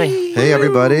 Howdy, howdy. Hey,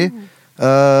 everybody.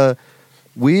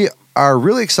 We are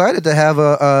really excited to have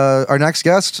our next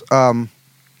guest.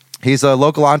 He's a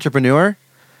local entrepreneur,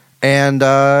 and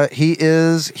he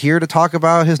is here to talk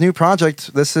about his new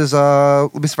project. This is,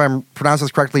 let me see if I'm pronouncing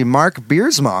this correctly, Mark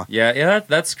Biersma. Yeah,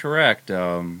 that's correct.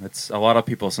 It's a lot of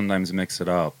people sometimes mix it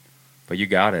up, but you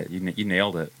got it. You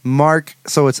nailed it. Mark,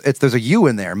 so it's there's a U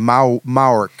in there,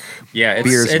 Mark. Yeah,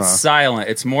 Biersma. it's silent.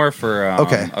 It's more for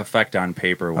Okay. effect on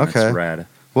paper when Okay. it's read.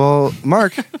 Well,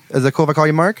 Mark, is it cool if I call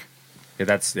you Mark? Yeah,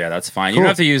 that's fine. You Cool. don't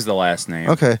have to use the last name.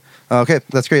 Okay,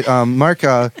 that's great. Mark,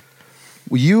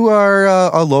 you are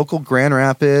a local Grand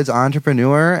Rapids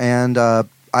entrepreneur, and I'm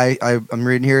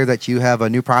reading here that you have a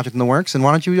new project in the works. And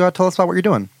why don't you tell us about what you're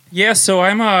doing? Yeah, so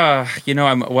I'm I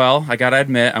gotta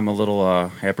admit, I'm a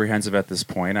little apprehensive at this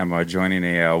point. I'm joining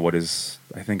what is,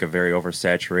 I think, a very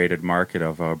oversaturated market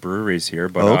of breweries here.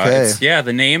 But Okay.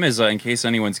 the name is, in case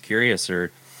anyone's curious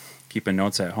or keeping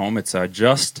notes at home, it's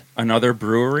Just Another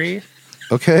Brewery.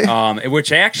 Okay.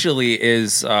 Which actually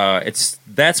is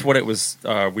that's what it was.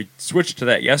 We switched to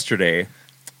that yesterday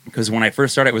because when I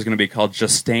first started, it was going to be called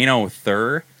Justano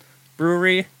Thur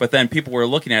Brewery, but then people were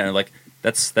looking at it like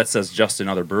that says just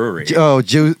another brewery.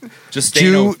 Justano.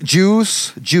 Justano,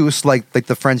 Juice, like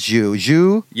the French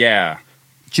jus. yeah.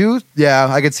 Juice? Yeah,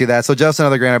 I could see that. So just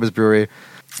another Grand Rapids brewery.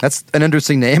 That's an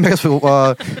interesting name. I guess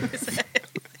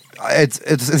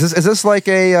is this like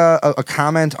a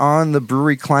comment on the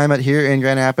brewery climate here in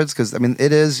Grand Rapids? Because I mean,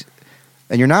 it is,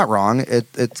 and you're not wrong.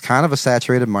 It's kind of a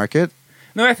saturated market.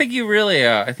 No, I think you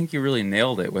really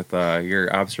nailed it with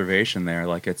your observation there.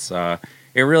 Like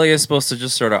it really is supposed to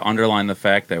just sort of underline the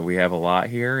fact that we have a lot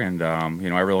here, and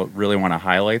I really want to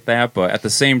highlight that. But at the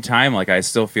same time, like I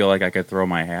still feel like I could throw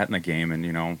my hat in the game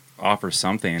and offer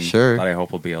something Sure. that I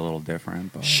hope will be a little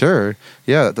different. But. Sure.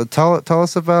 Yeah. Tell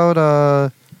us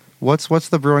about what's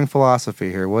the brewing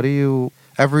philosophy here. What do you?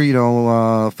 Every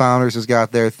Founders has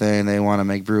got their thing. They want to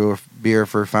make beer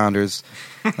for Founders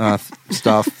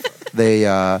stuff. They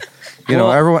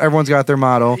everyone's got their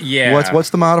motto. Yeah. What's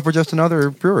the motto for Just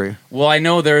Another Brewery? Well, I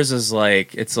know theirs is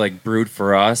it's brewed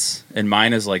for us, and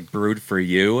mine is brewed for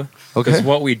you. Okay. Because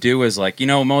what we do is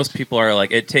most people are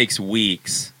it takes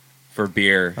weeks for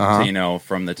beer,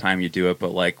 from the time you do it.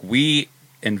 But we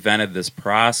invented this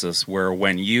process where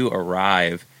when you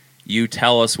arrive, you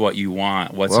tell us what you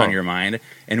want, what's on your mind,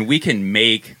 and we can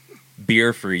make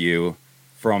beer for you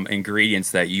from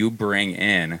ingredients that you bring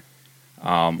in.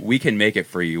 We can make it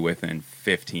for you within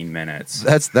 15 minutes.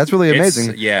 That's really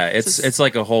amazing. It's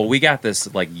like a whole. We got this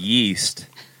yeast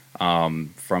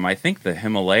from I think the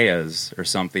Himalayas or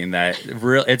something that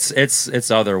it's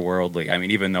otherworldly. I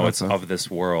mean, even though it's of this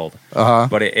world,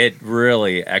 but it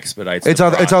really expedites. It's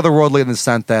otherworldly in the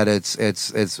sense that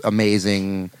it's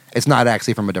amazing. It's not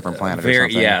actually from a different planet. Or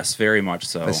something. Yes, very much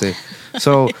so. I see.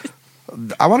 So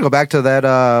I want to go back to that.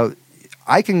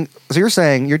 So you're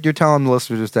saying you're telling the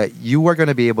listeners that you are going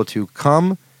to be able to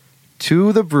come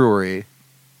to the brewery,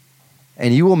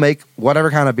 and you will make whatever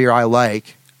kind of beer I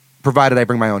like, provided I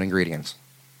bring my own ingredients.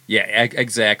 Yeah,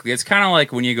 exactly. It's kind of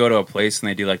like when you go to a place and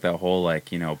they do that whole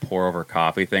pour over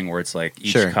coffee thing where it's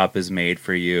each cup is made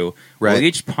for you. Right. Well,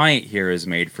 each pint here is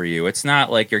made for you. It's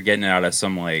not like you're getting it out of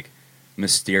some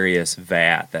mysterious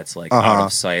vat that's out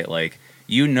of sight.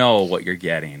 You know what you're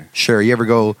getting. Sure. You ever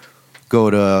go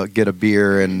to get a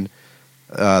beer and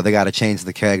they got to change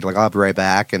the keg? I'll be right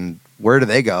back. And where do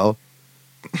they go?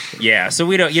 Yeah, so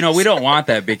we don't want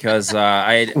that because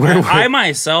I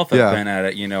myself have been at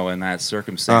it, in that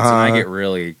circumstance, and I get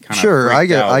really kind of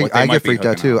freaked out. I get freaked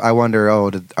out too. I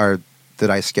wonder, did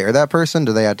I scare that person?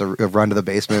 Do they have to run to the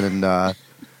basement and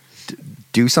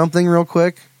do something real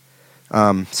quick?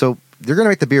 So you're going to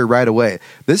make the beer right away.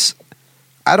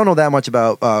 I don't know that much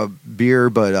about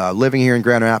beer, but living here in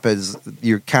Grand Rapids,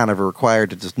 you're kind of required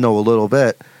to just know a little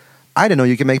bit. I didn't know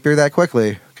you can make beer that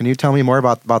quickly. Can you tell me more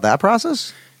about that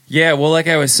process? Yeah, well, like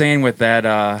I was saying with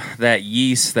that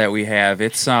yeast that we have,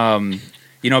 it's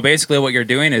basically what you're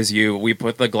doing is we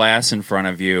put the glass in front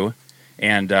of you,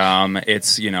 and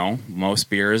it's most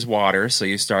beer is water, so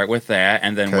you start with that,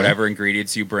 and then whatever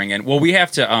ingredients you bring in. Well, we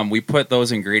have to we put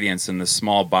those ingredients in the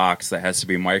small box that has to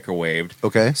be microwaved.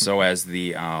 Okay. So as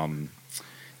the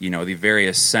the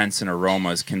various scents and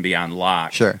aromas can be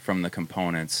unlocked from the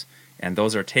components. And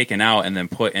those are taken out and then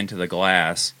put into the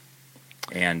glass.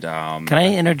 And can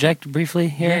I interject briefly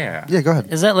here? Yeah, go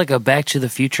ahead. Is that like a Back to the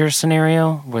Future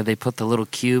scenario where they put the little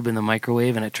cube in the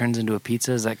microwave and it turns into a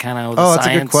pizza? Is that kind of the that's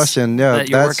a good question. Yeah, that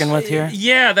you're working with here?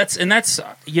 Yeah, that's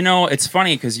it's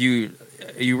funny because you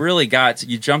really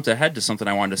you jumped ahead to something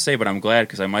I wanted to say, but I'm glad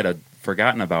because I might have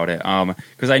forgotten about it.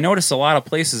 Because I noticed a lot of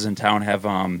places in town have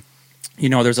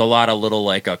there's a lot of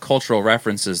little cultural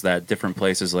references that different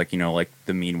places like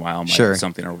the Meanwhile might have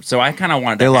something. So I kind of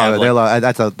wanted to. They love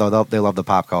it. They love the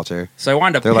pop culture. So I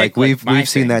wanted to. They're pick, we've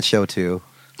seen that show too.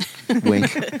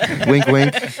 Wink, wink,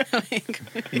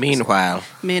 wink. Meanwhile,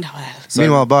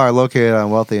 Meanwhile bar located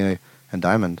on Wealthy and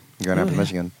Diamond in Grand Rapids,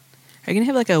 Michigan. Are you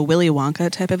gonna have a Willy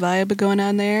Wonka type of vibe going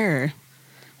on there, or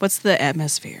what's the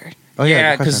atmosphere? Oh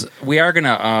yeah, because we are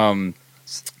gonna.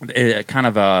 Kind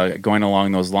of going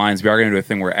along those lines, we are going to do a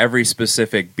thing where every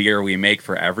specific beer we make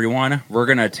for everyone, we're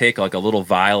going to take a little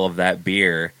vial of that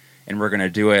beer and we're going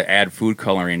to add food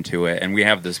coloring to it. And we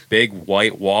have this big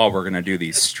white wall. We're going to do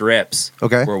these strips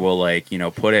where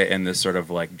we'll put it in this sort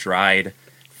of dried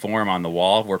form on the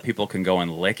wall where people can go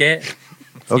and lick it.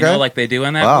 Like they do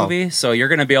in that movie. So you're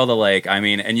going to be able to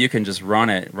and you can just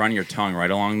run your tongue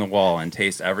right along the wall and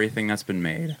taste everything that's been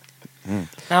made.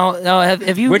 Now,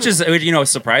 have you? Which is,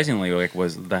 surprisingly,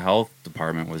 was the health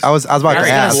department was. I was about to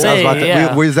ask.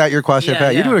 Was that your question, Yeah,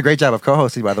 Pat? yeah. You're doing a great job of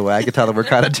co-hosting, by the way. I can tell that we're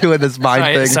kind of doing this mind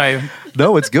thing. Sorry.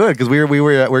 No, it's good because we're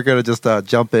going to just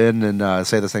jump in and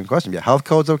say the same question. Yeah, health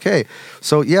code's okay.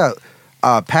 So yeah,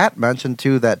 Pat mentioned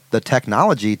too that the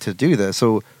technology to do this.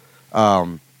 So,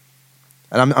 and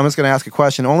I'm just going to ask a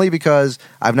question only because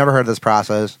I've never heard of this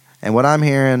process, and what I'm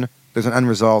hearing there's an end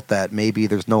result that maybe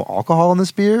there's no alcohol in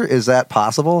this beer? Is that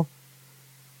possible?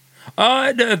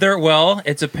 Well,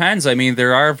 it depends. I mean,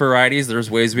 there are varieties. There's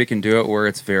ways we can do it where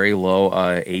it's very low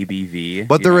ABV.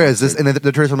 But there is this, in the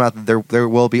traditional method, there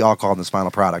will be alcohol in this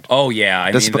final product. Oh yeah,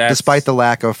 I mean, despite the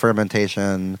lack of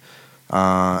fermentation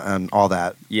and all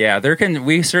that. Yeah,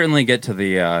 we certainly get to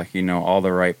the all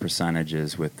the right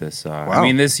percentages with this. Wow. I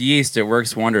mean, this yeast, it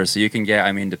works wonders. So you can get,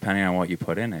 I mean, depending on what you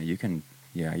put in it, you can.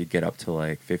 Yeah, you get up to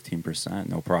like 15%,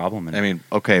 no problem. And I mean,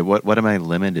 okay, what am I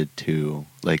limited to?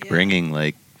 Like bringing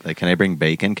like can I bring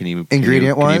bacon? Can you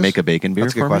make a bacon beer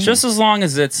That's a good for me? question. just as long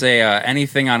as it's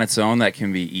anything on its own that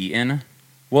can be eaten.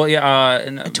 Well, yeah,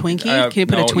 A Twinkie? Can you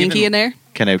put a Twinkie in there?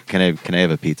 Can I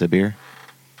have a pizza beer?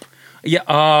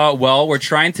 Yeah. Well, we're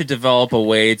trying to develop a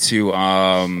way to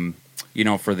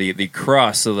for the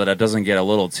crust so that it doesn't get a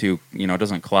little too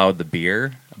doesn't cloud the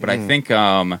beer. But I think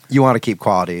You want to keep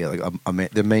quality. Like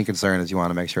the main concern is you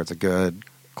want to make sure it's a good,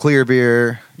 clear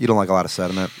beer. You don't like a lot of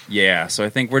sediment. yeah. So I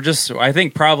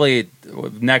think probably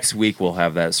next week we'll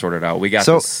have that sorted out. We got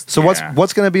So this, so yeah.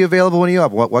 what's going to be available when you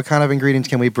up? What kind of ingredients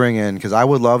can we bring in? Because I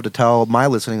would love to tell my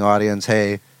listening audience,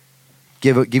 hey,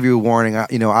 give you a warning. I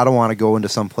don't want to go into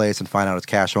some place and find out it's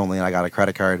cash only and I got a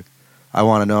credit card. I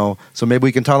want to know. So maybe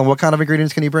we can tell them what kind of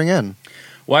ingredients can you bring in?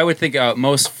 Well, I would think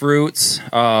most fruits.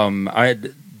 I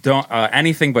don't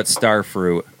anything but star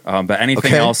fruit, but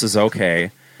anything Okay. else is okay.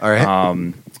 All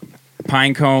right.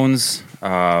 Pine cones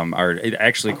are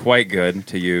actually quite good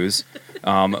to use.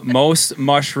 Most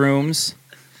mushrooms.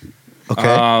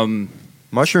 Okay.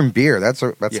 Mushroom beer. That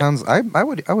Yeah. sounds. I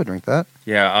would drink that.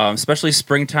 Yeah, especially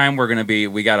springtime.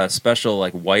 We got a special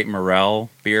like white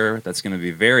morel beer that's going to be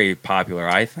very popular.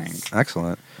 I think.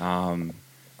 Excellent. Go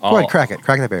All- ahead, crack it.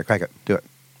 Crack that beer. Crack it. Do it.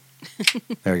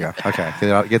 There you go. Okay.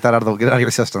 Get that out of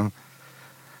your system.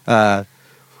 Let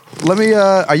me.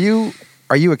 Are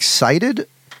you excited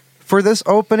for this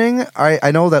opening?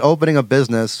 I know that opening a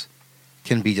business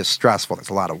can be just stressful. There's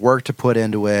a lot of work to put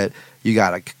into it. You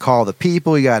got to call the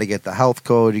people. You got to get the health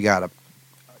code. You got to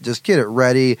just get it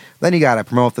ready. Then you got to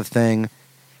promote the thing.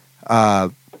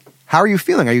 How are you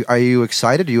feeling? Are you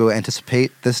excited? Do you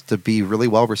anticipate this to be really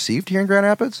well received here in Grand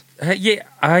Rapids? Yeah,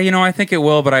 I think it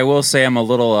will, but I will say I'm a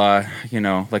little,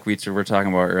 like we were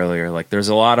talking about earlier. Like, there's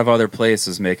a lot of other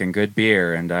places making good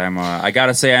beer, and I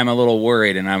gotta say I'm a little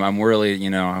worried, and I'm really,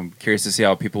 I'm curious to see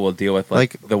how people will deal with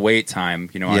like the wait time,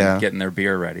 Yeah. on getting their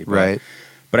beer ready. Right.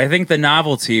 But I think the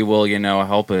novelty will,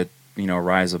 help it,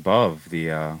 rise above the,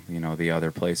 the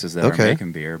other places that Okay. are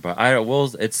making beer. But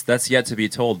that's yet to be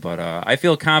told. But I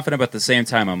feel confident, but at the same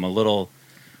time, I'm a little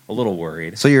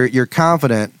worried. So you're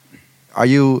confident. Are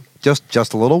you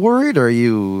just a little worried, or are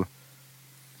you?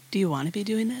 Do you want to be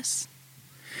doing this?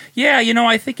 Yeah,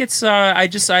 I think it's. I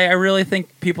really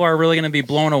think people are really going to be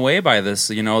blown away by this.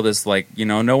 This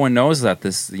no one knows that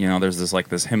this. There's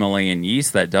this Himalayan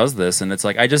yeast that does this, and it's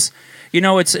like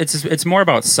it's more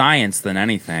about science than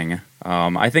anything.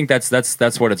 I think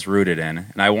that's what it's rooted in,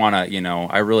 and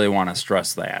I really want to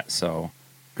stress that. So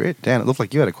Great, Dan. It looked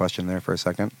like you had a question there for a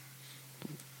second.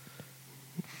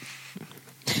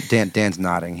 Dan's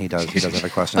nodding. He does have a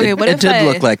question. Okay, what It if did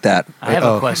look like that. I have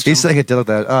a question. He's saying it did look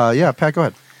that. Yeah, Pat, go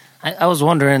ahead. I was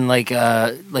wondering, like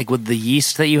with the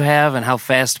yeast that you have and how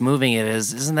fast moving it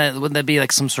is, wouldn't that be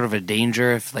like some sort of a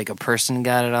danger if like a person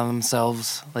got it on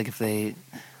themselves? Like if they,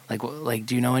 like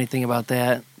do you know anything about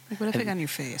that? Like, what if it got on your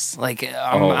face? Like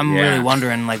I'm yeah. really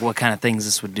wondering like what kind of things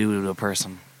this would do to a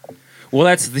person. well,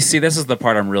 this is the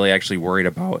part I'm really actually worried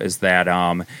about is that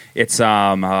it's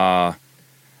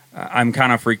I'm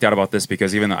kind of freaked out about this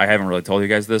because even though I haven't really told you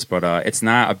guys this, but it's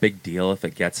not a big deal if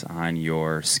it gets on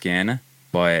your skin.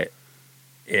 But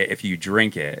if you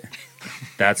drink it,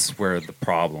 that's where the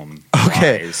problem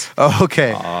Okay. lies.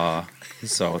 Okay.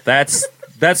 So that's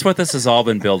what this has all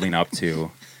been building up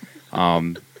to.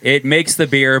 It makes the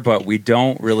beer, but we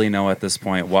don't really know at this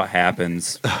point what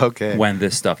happens Okay. when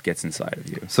this stuff gets inside of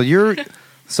you.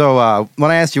 So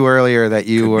when I asked you earlier that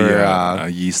you Could be were a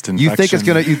yeast infection. you think it's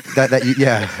gonna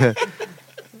yeah.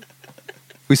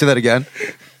 We say that again.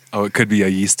 Oh, it could be a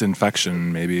yeast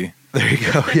infection, maybe. There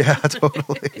you go. Yeah,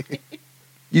 totally.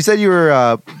 You said you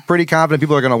were pretty confident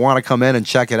people are going to want to come in and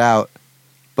check it out,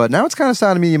 but now it's kind of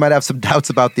sounding to me you might have some doubts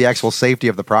about the actual safety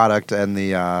of the product and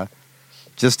the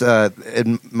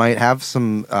it might have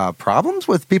some problems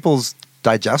with people's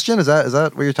digestion. Is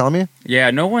that what you're telling me? Yeah,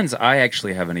 I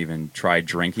actually haven't even tried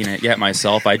drinking it yet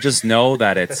myself. I just know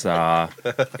that it's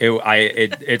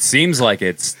it seems like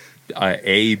it's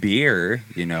a beer,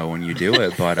 when you do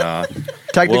it, but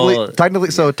technically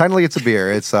it's a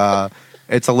beer. It's a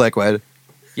liquid.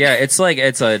 yeah,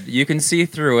 you can see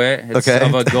through it. It's Okay.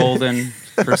 of a golden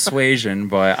Persuasion,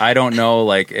 but I don't know,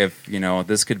 like, if,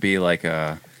 this could be like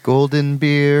a... Golden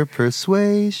beer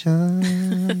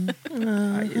persuasion.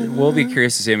 We'll be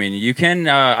curious to see. I mean, you can.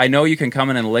 I know you can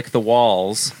come in and lick the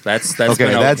walls. That's Okay,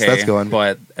 been that's going.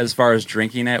 But as far as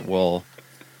drinking it, we'll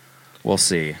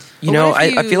see. You But know, what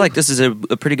if I feel like this is a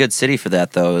pretty good city for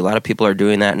that, though. A lot of people are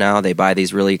doing that now. They buy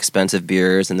these really expensive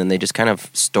beers, and then they just kind of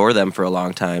store them for a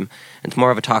long time. It's more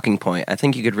of a talking point. I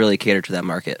think you could really cater to that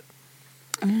market.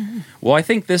 Well, I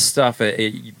think this stuff,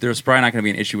 there's probably not going to be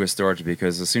an issue with storage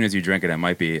because as soon as you drink it,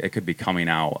 it could be coming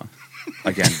out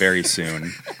again very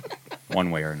soon, one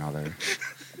way or another.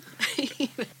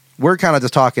 We're kind of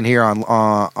just talking here on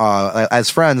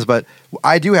as friends, but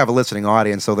I do have a listening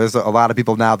audience, so there's a lot of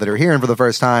people now that are hearing for the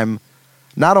first time,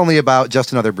 not only about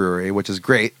Just Another Brewery, which is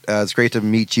great. It's great to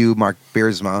meet you, Mark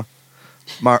Biersma.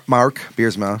 Mark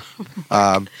Biersma.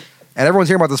 And everyone's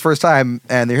hearing about this first time,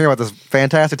 and they're hearing about this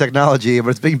fantastic technology,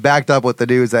 but it's being backed up with the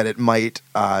news that it might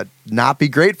not be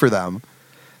great for them.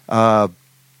 Are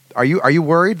you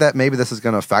worried that maybe this is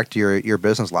going to affect your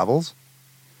business levels?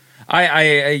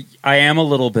 I am a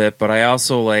little bit, but I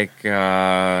also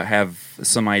have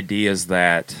some ideas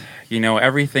that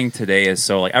everything today is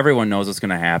so everyone knows what's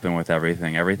going to happen with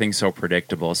everything. Everything's so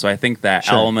predictable. So I think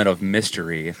that element of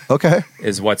mystery,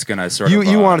 is what's going to sort of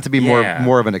you want it to be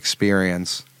more of an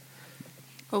experience.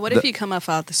 Well, what if you come off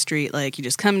the street, like you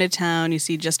just come into town, you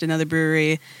see Just Another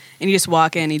Brewery, and you just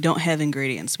walk in and you don't have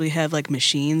ingredients? We have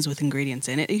machines with ingredients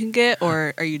in it you can get,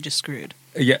 or are you just screwed?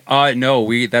 Yeah, no,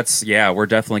 we're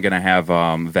definitely going to have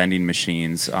vending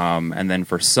machines, and then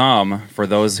for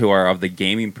those who are of the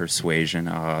gaming persuasion,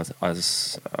 a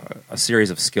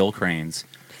series of skill cranes.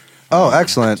 Oh,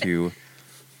 excellent! You're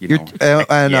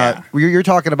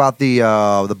talking about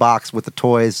the box with the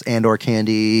toys and/or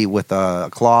candy with a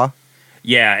claw.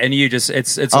 Yeah, and you just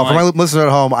for my listeners at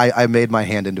home, I made my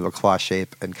hand into a claw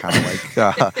shape and kind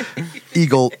of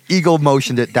eagle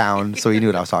motioned it down, so he knew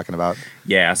what I was talking about.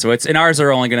 Yeah, so and ours are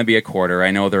only going to be a quarter.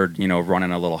 I know they're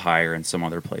running a little higher in some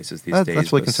other places these days.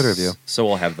 That's really considerate of you. So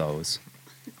we'll have those.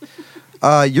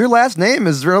 Your last name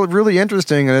is really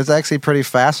interesting, and it's actually pretty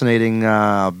fascinating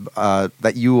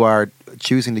that you are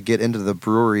choosing to get into the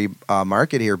brewery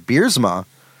market here, Biersma.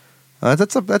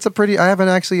 That's a pretty. I haven't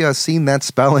actually seen that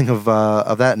spelling of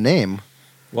that name.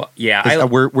 Well, yeah.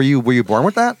 Were you born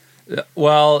with that?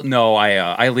 Well, no.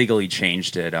 I legally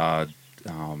changed it 5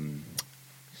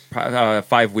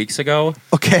 weeks ago.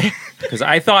 Okay. Because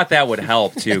I thought that would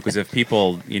help too. Because if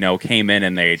people came in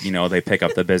and they pick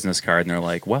up the business card and they're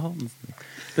like, well,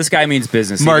 this guy means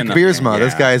business. Mark Biersma. Yeah.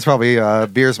 This guy is probably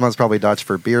Biersma's probably Dutch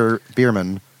for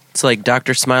beerman. It's like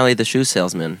Dr. Smiley, the shoe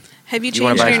salesman. Have you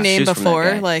changed your name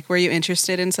before? Were you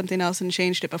interested in something else and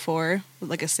changed it before?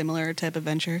 A similar type of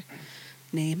venture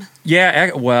name?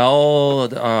 Yeah,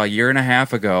 well, a year and a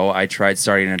half ago, I tried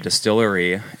starting a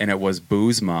distillery, and it was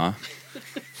Boozma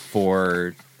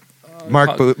for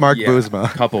Mark Boozma. A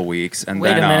couple weeks. And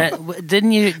Wait a minute.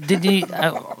 Didn't you,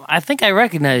 I think I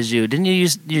recognize you. Didn't you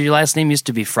your last name used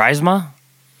to be Friesma?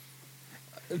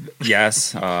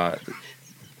 Yes.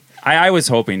 I was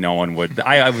hoping no one would.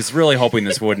 I was really hoping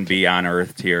this wouldn't be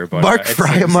unearthed here. But Mark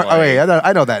Friesma.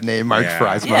 I know that name, Mark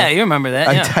Friesma. Yeah, you remember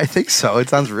that. Yeah. I think so. It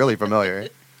sounds really familiar.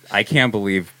 I can't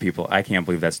believe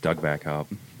that's dug back up.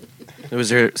 Was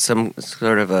there some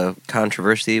sort of a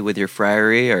controversy with your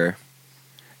friary, or?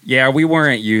 Yeah, we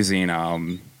weren't using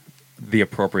the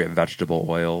appropriate vegetable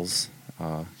oils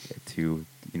to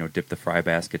dip the fry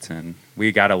baskets in.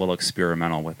 We got a little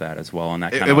experimental with that as well, and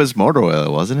that it was motor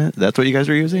oil, wasn't it? That's what you guys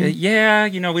were using? Yeah,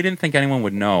 we didn't think anyone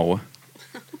would know.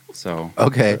 So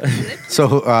okay,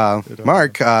 so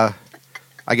Mark, I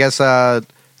guess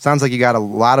sounds like you got a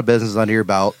lot of business under your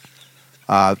belt.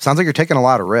 Sounds like you're taking a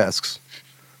lot of risks,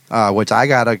 which I'm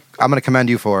going to commend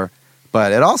you for.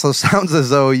 But it also sounds as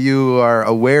though you are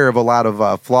aware of a lot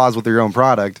of flaws with your own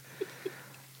product.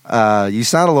 You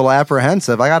sound a little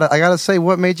apprehensive. I gotta say,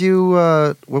 what made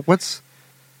you?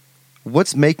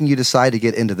 What's making you decide to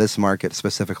get into this market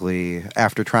specifically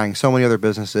after trying so many other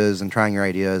businesses and trying your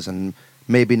ideas and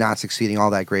maybe not succeeding all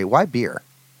that great? Why beer?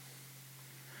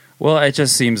 Well, it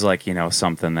just seems like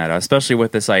something that, especially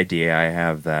with this idea I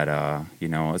have, that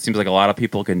it seems like a lot of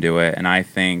people can do it, and I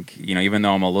think even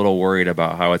though I'm a little worried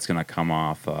about how it's going to come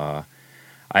off.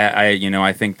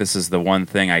 I think this is the one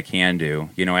thing I can do.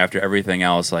 After everything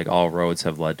else, all roads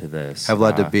have led to this. Have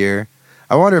led to beer.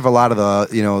 I wonder if a lot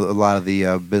of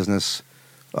the business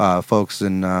folks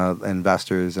and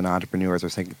investors and entrepreneurs are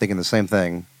thinking the same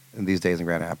thing in these days in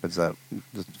Grand Rapids. That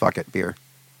just fuck it, beer.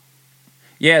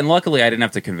 Yeah, and luckily I didn't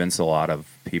have to convince a lot of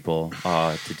people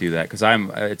to do that because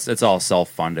it's all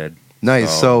self-funded.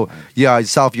 Nice. So yeah,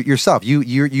 yourself.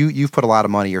 You've put a lot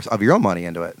of money of your own money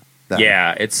into it. Then.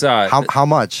 Yeah, it's How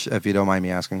much, if you don't mind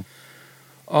me asking?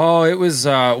 Oh, it was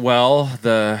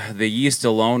the yeast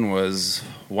alone was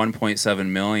 1.7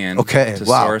 million. Okay, to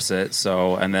wow. source it.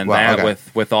 So and then Wow, that okay.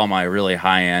 with all my really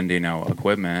high end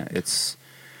equipment, it's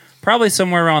probably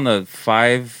somewhere around the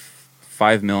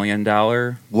 $5 million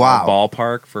Wow.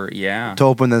 ballpark for To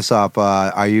open this up,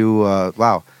 are you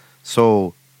wow?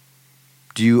 So,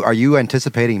 are you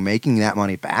anticipating making that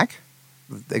money back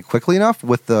quickly enough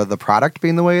with the product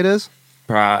being the way it is?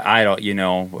 I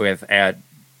don't with at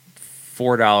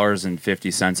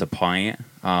 $4.50 a pint.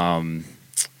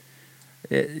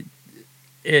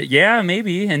 Yeah,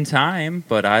 maybe in time,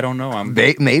 but I don't know.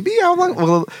 Maybe how long?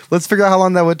 Well, let's figure out how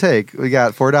long that would take. We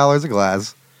got $4 a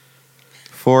glass,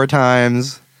 4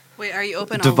 times. Wait, are you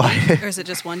open all Divide- week, or is it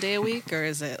just one day a week, or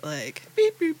is it like?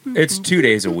 It's 2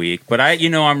 days a week, but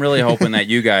I'm really hoping that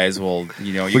you guys will,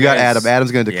 We got Adam.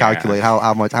 Adam's going to Yeah. calculate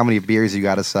how many beers you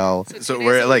got to sell. So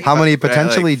we're at like How many we're at,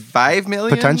 potentially- like 5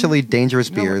 million? Potentially dangerous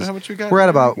How- beers. how much we got? We're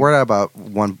at about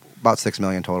 6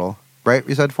 million total, right?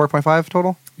 You said 4.5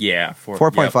 total. Yeah,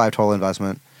 4.5 total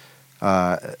investment.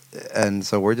 And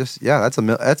so we're just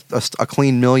that's a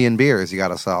clean million beers you got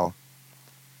to sell.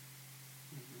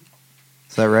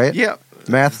 Is that right? Yeah.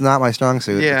 Math's not my strong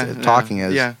suit. Yeah. Talking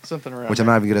is. Yeah, something around. Which I'm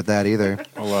not even good at that either.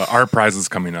 Well, our prize is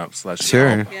coming up, so that should Sure.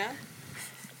 help. Yeah.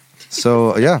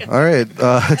 So yeah, all right.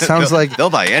 It sounds like they'll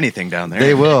buy anything down there.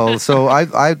 they will. So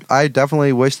I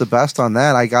definitely wish the best on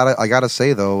that. I gotta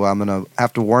say though, I'm gonna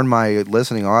have to warn my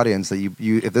listening audience that you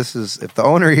if the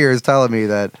owner here is telling me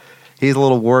that he's a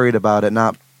little worried about it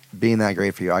not being that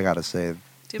great for you, I gotta say.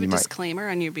 Do you have a disclaimer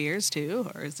on your beers too,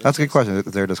 or is it That's a good just- question. Is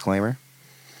there a disclaimer?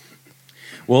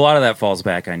 Well, a lot of that falls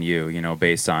back on you,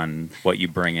 based on what you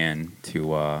bring in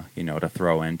to, to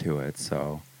throw into it.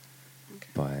 So,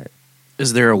 but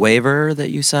Is there a waiver that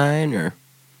you sign, or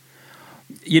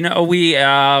we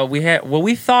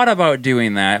thought about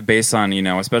doing that based on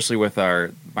especially with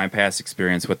my past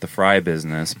experience with the fry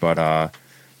business, but I'm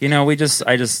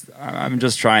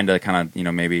just trying to kind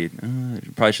of maybe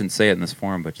probably shouldn't say it in this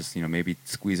forum, but just maybe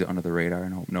squeeze it under the radar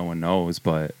and hope no one knows,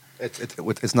 but.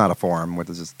 It's not a forum.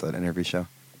 It's just an interview show.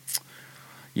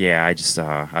 Yeah, I just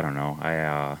I don't know.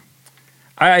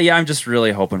 I'm just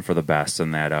really hoping for the best,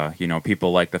 and that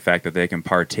people like the fact that they can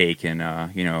partake in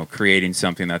creating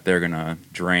something that they're gonna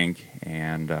drink,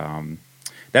 and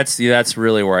that's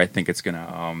really where I think it's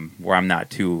gonna where I'm not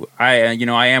too I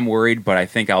am worried, but I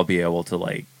think I'll be able to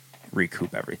like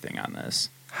recoup everything on this.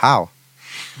 How?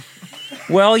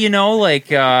 Well,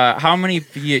 how many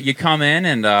you come in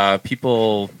and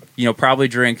people probably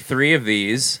drink 3 of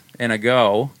these in a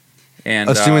go, and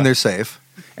Assuming they're safe.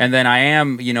 and then I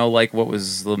am like what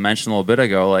was mentioned a little bit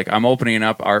ago, like I'm opening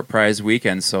up Art Prize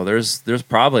weekend, so there's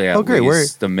probably at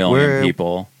least a million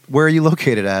people. Where are you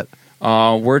located at?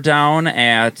 We're down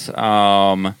at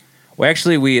the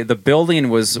building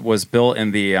was built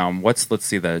in the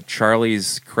the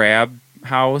Charlie's Crab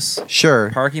House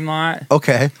Sure. parking lot.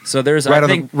 Okay. So there's Right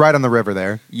I on the river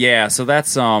there. Yeah, so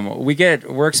that's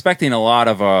we're expecting a lot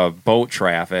of boat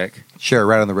traffic. Sure,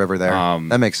 right on the river there. Um,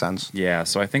 That makes sense. Yeah,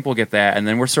 so I think we'll get that, and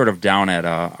then we're sort of down at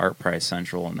Art Prize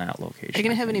Central in that location. Are you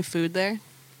gonna have any food there?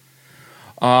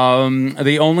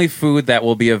 The only food that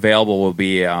will be available will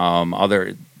be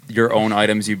your own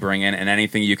items you bring in, and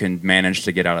anything you can manage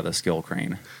to get out of the skill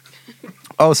crane.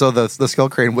 Oh, so the skill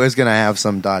crane was going to have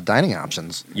some dining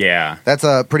options. Yeah, That's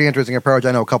a pretty interesting approach.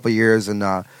 I know a couple of years in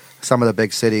some of the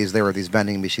big cities, there were these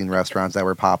vending machine restaurants that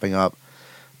were popping up,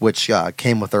 which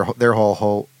came with their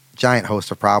whole giant host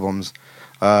of problems.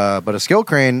 But a skill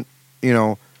crane,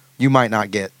 you might not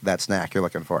get that snack you're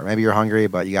looking for. Maybe you're hungry,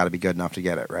 but you got to be good enough to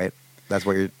get it, right? That's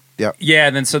what you're. Yep. yeah.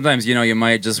 And then sometimes you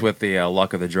might just with the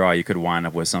luck of the draw, you could wind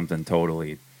up with something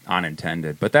totally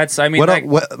unintended. But that's What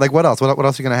else? What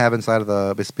else are you going to have inside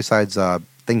of besides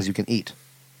things you can eat?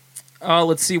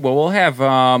 Let's see. Well, we'll have.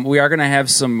 We are going to have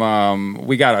some.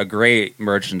 We got a great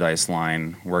merchandise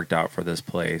line worked out for this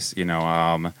place.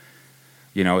 The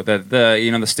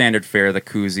standard fare, the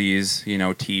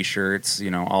koozies, T-shirts,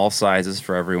 all sizes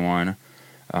for everyone.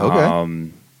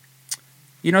 Okay.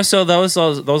 So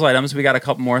those items. We got a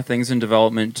couple more things in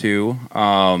development too.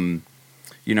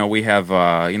 We have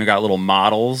got little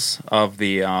models of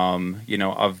the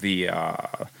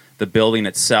the building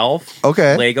itself.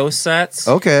 Okay. Lego sets.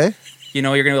 Okay. You're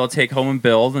gonna be able to take home and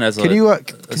build. And Can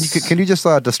you just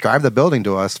describe the building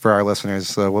to us for our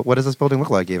listeners? What does this building look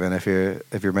like? Even if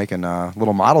you're making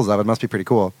little models of it, it must be pretty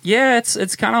cool. Yeah,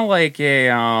 it's kind of like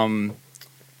a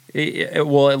it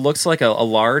looks like a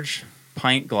large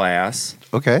pint glass.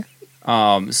 Okay.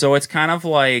 So it's kind of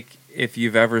like if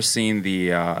you've ever seen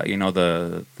the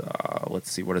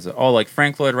let's see, what is it? Oh, like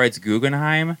Frank Lloyd Wright's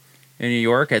Guggenheim in New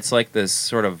York. It's like this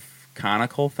sort of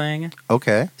conical thing.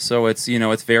 Okay. So it's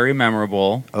it's very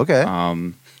memorable. Okay.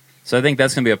 So I think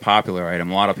that's going to be a popular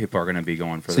item. A lot of people are going to be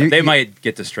going for So that. you- They you- might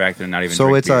get distracted and not even. So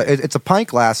drink it's beer. it's a pint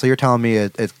glass. So you're telling me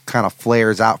it kind of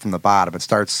flares out from the bottom. It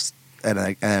starts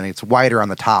and it's wider on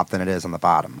the top than it is on the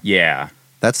bottom. yeah.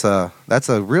 That's a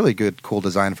really good, cool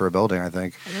design for a building, I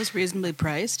think. Are those reasonably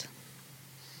priced?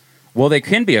 Well, they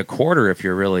can be a quarter if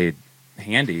you're really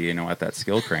handy, at that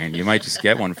skill crane. You might just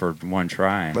get one for one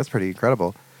try. That's pretty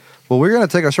incredible. Well, we're going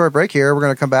to take a short break here. We're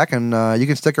going to come back, and you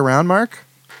can stick around, Mark.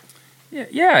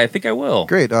 Yeah, I think I will.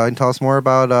 Great. You can tell us more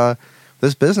about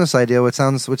this business idea, which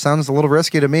sounds a little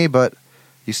risky to me, but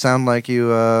you sound like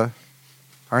you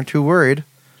aren't too worried.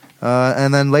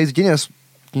 And then, Lazy Genius,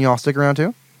 can you all stick around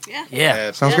too? Yeah.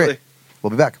 Yeah. Sounds great. We'll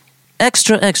be back.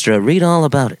 Extra, extra, read all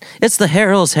about it. It's the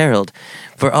Herald's Herald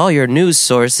for all your news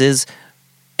sources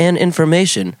and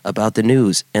information about the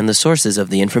news and the sources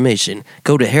of the information.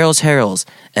 Go to Harold's Heralds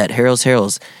at Harold's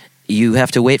Heralds. You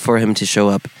have to wait for him to show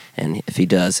up, and if he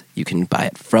does, you can buy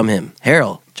it from him.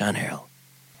 Harold, John Harold.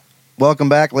 Welcome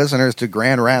back, listeners, to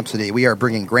Grand Rhapsody. We are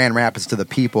bringing Grand Rapids to the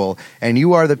people, and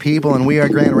you are the people, and we are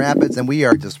Grand Rapids, and we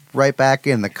are just right back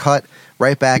in the cut,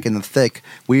 right back in the thick.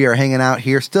 We are hanging out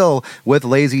here still with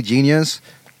Lazy Genius.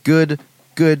 Good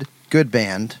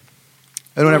band.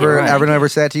 Everyone ever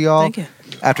say that to you all? Thank you.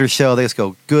 After a show, they just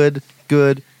go, good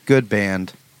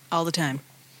band. All the time.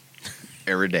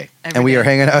 Every day. And we are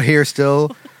hanging out here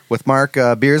still with Mark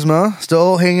Biersma,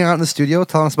 still hanging out in the studio,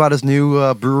 telling us about his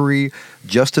new brewery,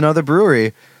 Just Another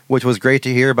Brewery, which was great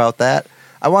to hear about that.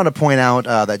 I want to point out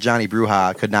that Johnny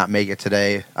Bruja could not make it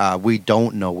today. We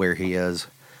don't know where he is.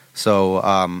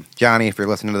 So, Johnny, if you're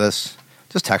listening to this,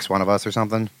 just text one of us or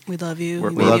something. We love you. We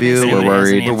We love you. Anybody We're has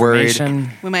worried. any We're worried. information?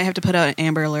 We might have to put out an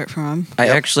Amber Alert for him. I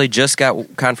actually just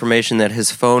got confirmation that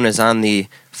his phone is on the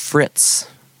Fritz,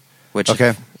 which Okay.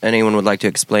 if anyone would like to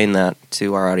explain that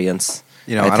to our audience.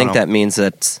 You know, I I think don't know. that means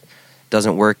that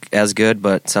doesn't work as good,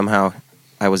 but somehow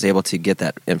I was able to get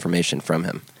that information from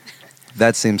him.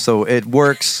 That seems so. It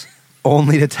works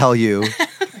only to tell you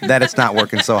that it's not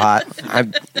working so hot.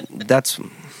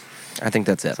 I think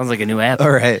that's it. Sounds like a new app. All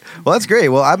right. Well, that's great.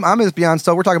 Well, I'm just beyond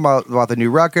stoked. We're talking about the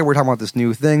new record. We're talking about this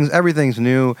new things. Everything's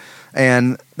new,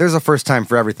 and there's a first time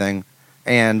for everything.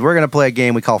 And we're gonna play a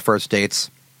game we call First Dates.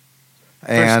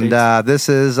 And this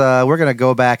is we're gonna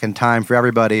go back in time for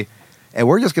everybody, and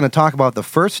we're just gonna talk about the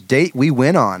first date we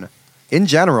went on, in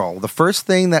general, the first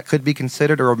thing that could be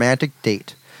considered a romantic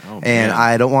date. Oh, And man.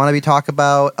 I don't want to be talking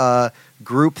about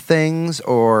group things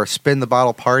or spin the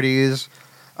bottle parties,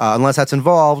 unless that's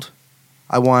involved.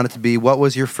 I want it to be, what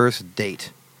was your first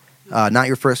date? Not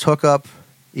your first hookup,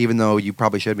 even though you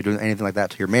probably shouldn't be doing anything like that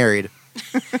till you're married.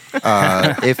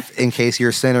 If in case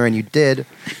you're a sinner and you did,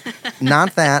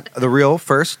 not that, the real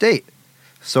first date.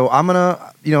 So I'm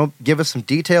gonna, give us some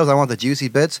details. I want the juicy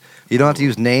bits. You don't have to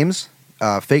use names.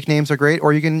 Fake names are great,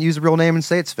 or you can use a real name and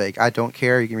say it's fake. I don't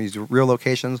care. You can use real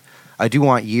locations. I do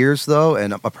want years though,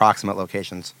 and approximate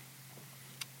locations.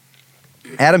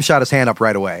 Adam shot his hand up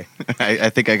right away. I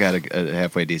think I got a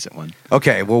halfway decent one.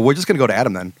 Okay, well, we're just gonna go to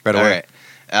Adam then, right All away. right.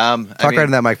 Talk right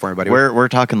in that mic for me, buddy. We're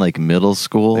talking like middle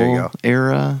school There you go.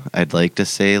 era. I'd like to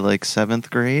say like 7th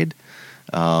grade.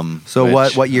 So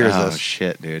what year is this? Oh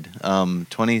shit, dude.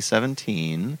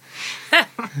 2017. So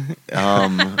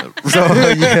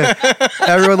yeah,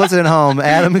 everyone listening at home,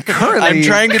 Adam currently I'm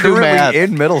trying to do currently math.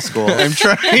 in middle school. I'm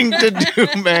trying to do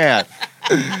math.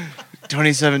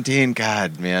 2017,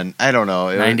 God, man, I don't know.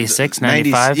 It was 96,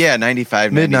 90 95? Yeah,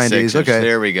 95, Mid 96. '90s. Okay,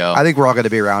 There we go. I think we're all going to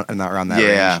be around that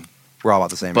Yeah. range. We're all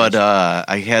about the same. But age.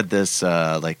 I had this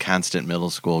like constant middle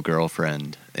school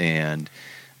girlfriend, and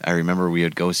I remember we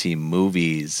would go see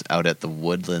movies out at the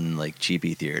Woodland like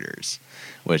cheapy theaters,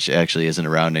 which actually isn't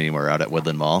around anymore out at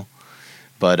Woodland Mall.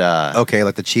 But okay,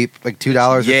 like the cheap, like $2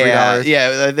 or yeah, $3.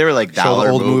 yeah, they were like Show the dollar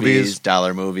old movies. movies,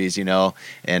 dollar movies,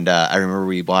 And I remember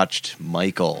we watched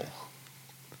Michael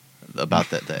about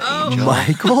the angel.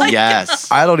 Michael?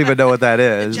 Yes. I don't even know what that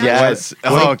is. John- Yes.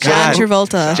 What- Oh John God.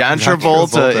 Travolta. John John Travolta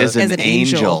Travolta. is As an an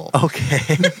angel. angel.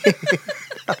 Okay.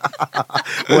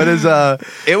 What is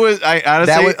It was. I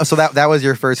honestly. that was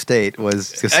your first date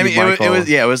was to see I mean, Michael.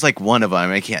 it was like one of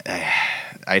them. I can't.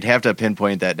 I'd have to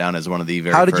pinpoint that down as one of the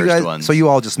very How did first you guys? ones. So you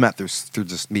all just met through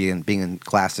just being in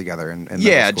class together in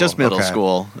yeah, middle just school. middle Okay.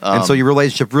 school. And so your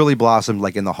relationship really blossomed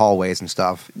like in the hallways and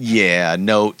stuff. yeah,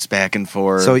 notes back and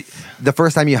forth. So the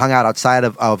first time you hung out outside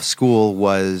of school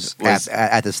was Was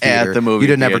at this theater. at the movie You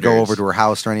didn't ever go theaters. over to her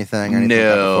house or anything. Or anything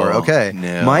No, like that before. Okay,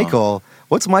 no. Michael.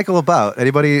 What's Michael about?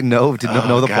 Anybody know the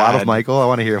plot of God. Michael? I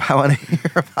want to hear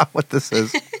about what this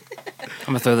is. I'm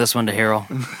gonna throw this one to Harold.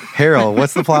 Harold,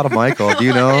 what's the plot of Michael? Do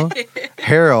you know?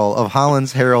 Harold of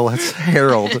Holland's Harold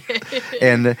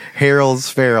and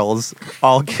Harold's Ferals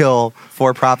all kill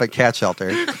for-profit cat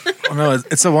shelter. Oh, no,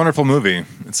 it's a wonderful movie.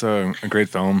 It's a great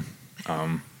film.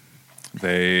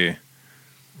 They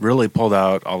really pulled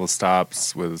out all the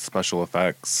stops with special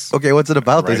effects. Okay, what's it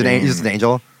about? He's Writing. just an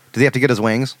angel. Does he have to get his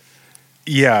wings?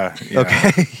 Yeah.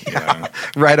 Okay. Yeah.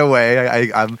 Right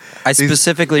away. I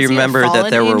specifically Is he a remember that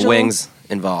fallen there were angel? wings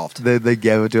involved. They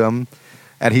gave it to him,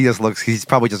 and he just looks. He's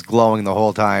probably just glowing the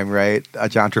whole time, right?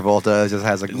 John Travolta just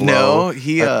has a glow. No,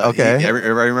 he. Okay. I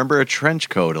remember a trench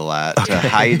coat a lot to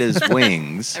hide his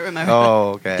wings. I remember. Oh,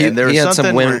 okay. And there He was had some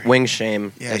something where- wing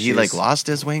shame. Yeah, he issues. like lost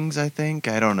his wings. I think.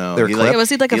 I don't know. They were He, clipped? Yeah, was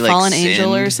he like a fallen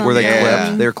angel or sinned. something? Were they Yeah.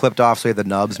 clipped? They were clipped off, so he had the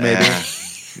nubs, maybe. Yeah.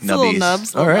 It's a little Nubbies.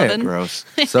 nubs. All right. Gross.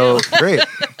 So great.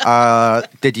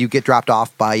 Did you get dropped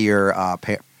off by your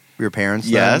parents?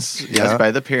 then? Yes, Yeah? yes,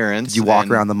 by the parents. Did you walk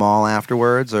and- around the mall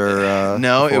afterwards, or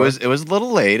No, before? it was a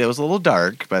little late. It was a little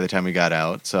dark by the time we got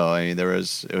out. So I mean, it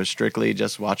was strictly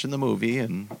just watching the movie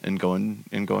and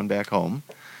going back home.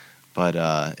 But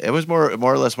it was more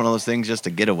or less one of those things just to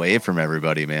get away from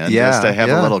everybody, man. Yeah, just to have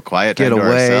yeah. a little quiet time Get to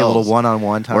away, a ourselves. little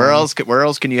one-on-one time. Where else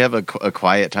can you have a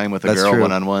quiet time with a That's girl true.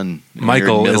 one-on-one? when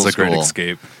Michael you're in is a middle great school?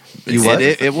 escape.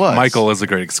 It was. Michael is a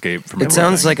great escape from It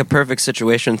sounds everything. like a perfect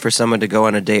situation for someone to go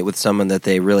on a date with someone that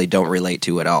they really don't relate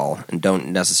to at all and don't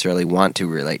necessarily want to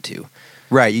relate to.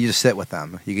 Right, you just sit with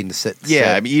them. You can just sit. Yeah,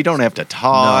 sit. I mean, you don't have to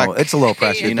talk. No, it's a low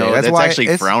pressure. You know, date. that's why actually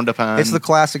it's- frowned upon. It's the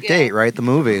classic Yeah. date, right? The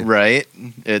movie. right.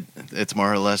 It's more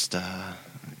or less.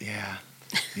 Yeah.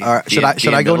 All right,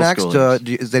 should I go next?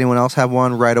 Does anyone else have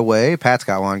one right away? Pat's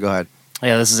got one. Go ahead.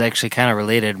 Yeah, this is actually kind of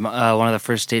related. One of the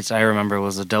first dates I remember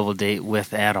was a double date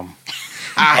with Adam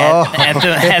at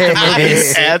the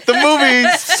movies. At the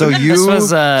movies. So you,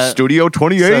 This was Studio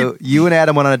 28. so you and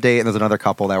Adam went on a date, and there's another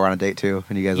couple that were on a date too,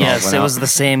 and you guys all yes, went it out. was the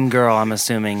same girl. I'm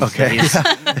assuming. Okay.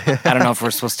 I don't know if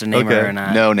we're supposed to name Okay. her or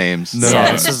not. no names. No. Yeah,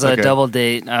 Sorry. this was a Okay. double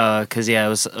date because it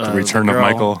was the return the of girl-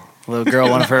 Michael. Little girl,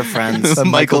 one of her friends.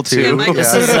 Michael too. Yeah, Michael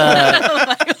This too. is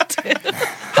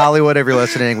Hollywood. If you're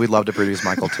listening, we'd love to produce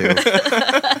Michael too.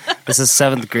 this is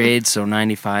 7th grade, so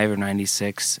 95 or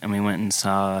 96, and we went and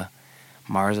saw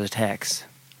Mars Attacks.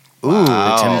 Ooh,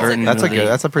 The Tim Burton that's a movie. good.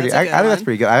 That's a pretty. That's a good I think that's one.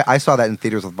 pretty good. I saw that in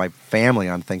theaters with my family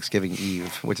on Thanksgiving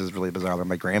Eve, which is really bizarre. With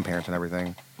my grandparents and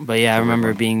everything. But yeah, I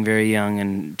remember being very young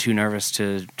and too nervous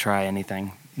to try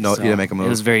anything. No, you didn't make a move. It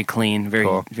was very clean, very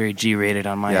Cool. very G-rated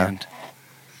on my Yeah. end.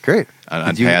 Great. On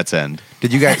Did you- Pat's end.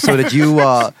 Did you guys? So did you?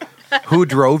 Who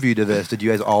drove you to this? Did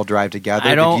you guys all drive together?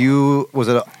 I don't- Did you? Was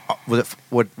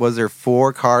there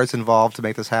 4 cars involved to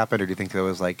make this happen, or do you think there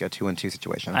was like a 2-and-2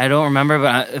 situation? I don't remember,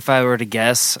 but if I were to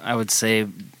guess, I would say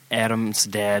Adam's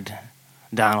dad,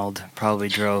 Donald, probably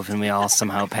drove, and we all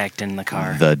somehow packed in the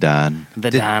car. The Don.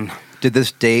 The Did- Don. Did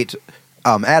this date?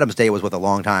 Adam's date was with a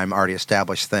long time already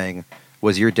established thing.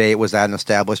 Was your date? Was that an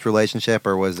established relationship,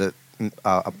 or was it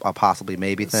a possibly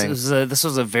maybe thing? This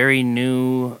was a very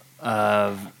new,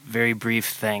 very brief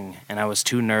thing, and I was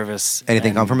too nervous. Anything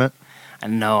and- come from it?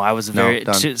 And no, I was No, very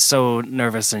done. so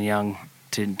nervous and young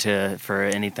to for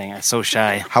anything. I was so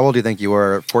shy. How old do you think you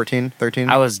were? 14, 13?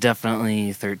 I was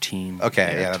definitely 13.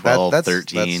 Okay, Yeah, yeah, 12, that's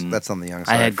 13. That's on the young I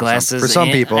side. had glasses for some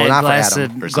and- people, I had not glasses, for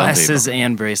Adam. For some glasses people.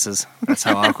 and braces. That's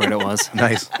how awkward it was.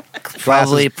 Nice.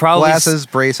 Probably glasses,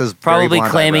 braces, very Probably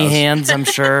blonde clammy eyebrows. hands. I'm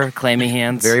sure clammy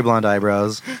hands. Very blonde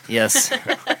eyebrows. Yes.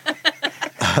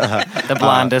 The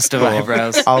blondest of cool.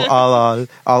 eyebrows.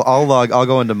 I'll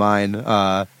go into mine.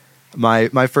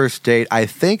 My first date, I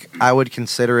think I would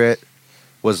consider it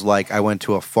was like I went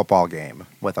to a football game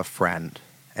with a friend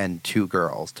and 2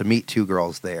 girls to meet 2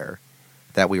 girls there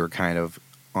that we were kind of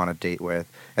on a date with,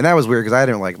 and that was weird because I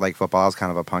didn't like football. I was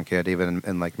kind of a punk kid even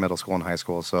in like middle school and high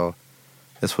school. So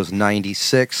this was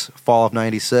 '96, fall of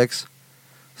 '96.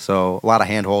 So a lot of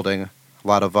hand holding, a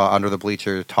lot of under the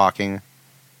bleachers talking.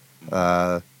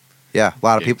 Yeah, a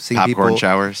lot of people seeing Popcorn people.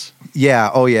 showers.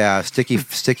 Yeah. Oh, yeah. Sticky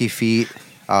feet.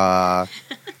 I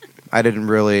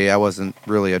wasn't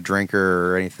really a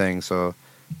drinker or anything, so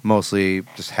mostly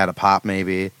just had a pop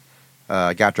maybe.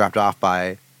 Got dropped off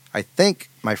by, I think,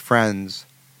 my friend's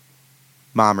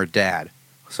mom or dad.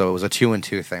 So it was a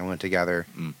 2-and-2 thing. We went together.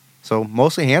 Mm. So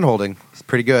mostly hand holding. It's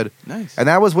pretty good. Nice. And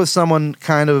that was with someone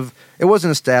kind of, it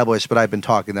wasn't established, but I'd been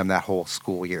talking to them that whole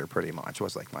school year pretty much. It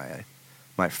was like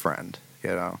my friend,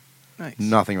 you know. Nice.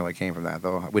 Nothing really came from that,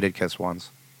 though. We did kiss once.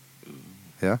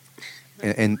 Yeah?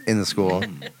 In the school.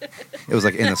 It was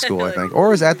like in the school, I think. Or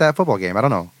it was at that football game. I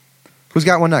don't know. Who's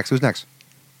got one next? Who's next?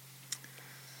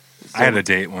 I had a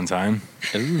date one time.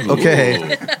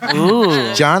 Okay.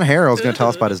 Ooh. John Harrell's going to tell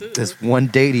us about his one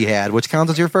date he had, which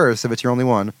counts as your first if it's your only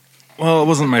one. Well, it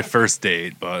wasn't my first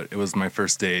date, but it was my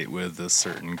first date with a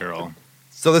certain girl.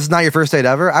 So this is not your first date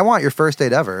ever? I want your first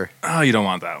date ever. Oh, you don't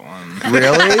want that one.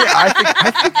 Really?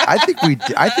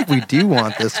 I think we do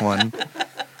want this one.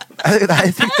 I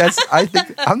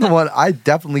think I'm the one. I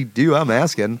definitely do. I'm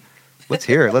asking. Let's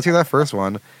hear it. Let's hear that first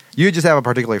one. You just have a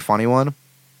particularly funny one.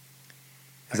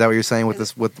 Is that what you're saying with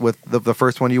this? With the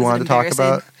first one you Is it wanted to talk embarrassing?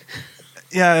 about?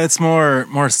 Yeah, it's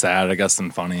more sad, I guess,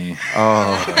 than funny.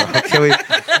 Oh,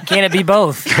 Can it be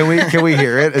both? can we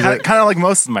hear it? Is it? Kind of like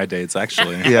most of my dates,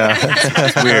 actually. Yeah.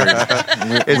 It's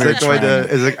weird. Is Weird it going to? trend.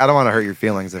 Is it? I don't want to hurt your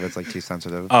feelings if it's like too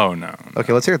sensitive. Oh no.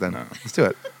 Okay, let's hear it then. No. Let's do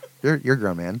it. You're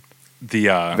grown, man. The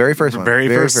Very first one. Very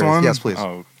Very first first. one. Yes, please.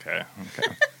 Oh, okay.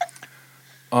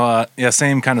 Yeah,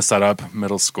 same kind of setup.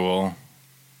 Middle school.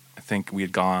 I think we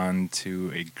had gone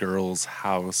to a girl's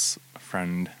house, a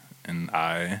friend and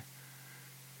I,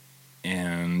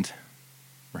 and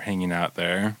we're hanging out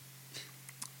there,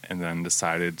 and then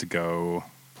decided to go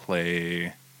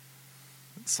play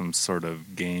some sort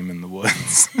of game in the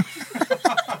woods.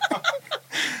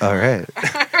 All right.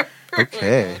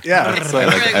 Okay. Yeah, it's like,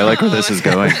 I like where this is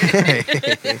going.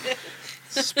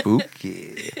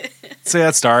 Spooky. so yeah,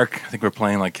 it's dark. I think we're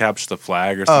playing like Capture the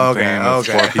Flag or Oh, something.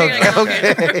 okay. with four people.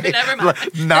 Okay. Never mind.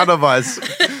 None of us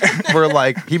were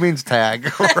like, he means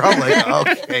tag. We're all like,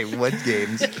 okay, what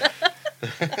games?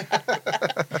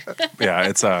 Yeah,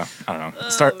 it's I don't know.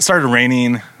 Started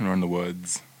raining and we're in the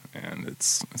woods and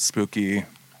it's spooky.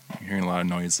 You're hearing a lot of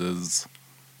noises.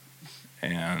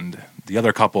 And the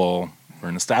other couple were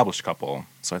an established couple,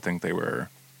 so I think they were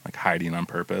like hiding on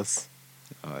purpose.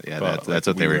 Yeah, But, that's like,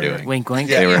 what they we were were- doing. Wink, wink.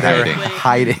 They were hiding.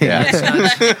 Hiding. Yeah.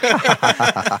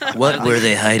 What were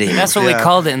they hiding? That's what Yeah. we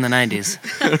called it in the 90s.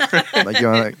 Like,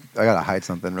 I gotta hide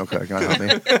something real quick. You want to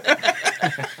help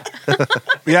me?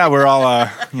 Yeah, we're all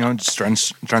just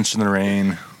drenched in the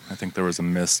rain. I think there was a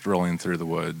mist rolling through the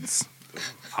woods,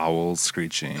 owls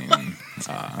screeching.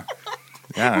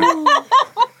 Yeah,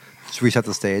 Just reset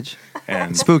the stage.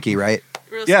 and Spooky, right?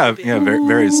 Real yeah, spooky. yeah, very,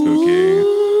 very spooky.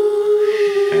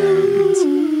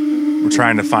 And we're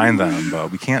trying to find them,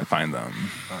 but we can't find them.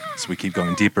 So we keep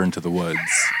going deeper into the woods.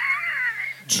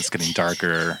 And it's getting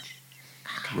darker.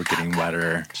 We're getting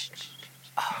wetter.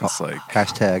 It's like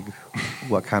Hashtag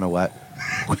what kind of wet?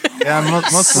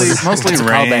 mostly It's a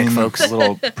rain, callback, folks. A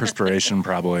little perspiration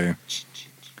probably.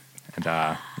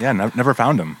 And never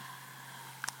found him.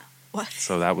 What?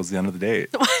 So that was the end of the date.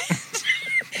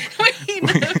 Wait, you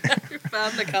never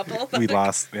found the couple? We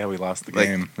lost the Like,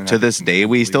 game. to this day,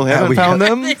 we still Yeah, haven't we found got-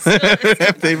 them.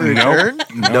 Have they returned?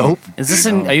 Nope. Is this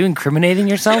are you incriminating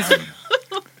yourself?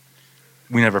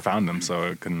 We never found them, so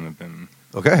it couldn't have been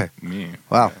Okay. me.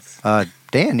 Wow.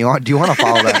 Dan, do you want to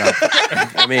follow that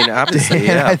up? I mean, obviously, Dan,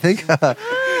 yeah. I think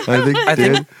I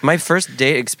think my first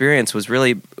date experience was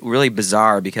really, really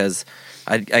bizarre because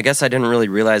I guess I didn't really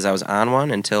realize I was on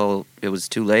one until it was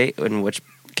too late. In which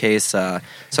case, so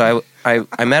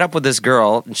I met up with this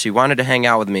girl and she wanted to hang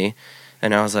out with me,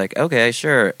 and I was like, okay,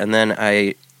 sure. And then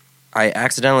I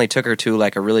accidentally took her to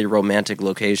like a really romantic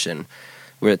location,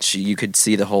 which you could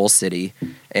see the whole city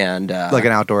and like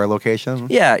an outdoor location.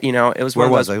 yeah, it was Where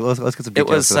one of was those, it? Let's get some it details.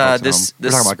 was for the folks at this home. We're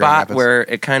talking about Grand spot Rapids. where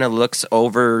it kind of looks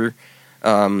over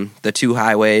the two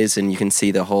highways and you can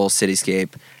see the whole cityscape.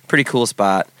 Pretty cool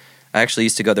spot. I actually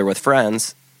used to go there with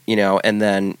friends, and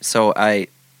then so I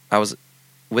was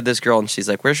with this girl and she's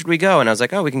like, "Where should we go?" And I was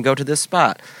like, "Oh, we can go to this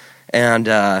spot." And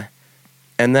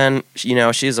then she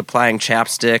was applying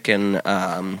chapstick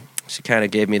and she kind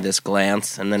of gave me this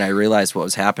glance and then I realized what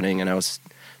was happening and I was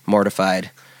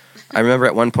mortified. I remember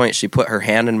at one point she put her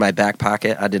hand in my back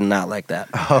pocket. I did not like that.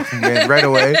 Oh man, right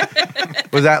away.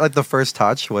 Was that like the first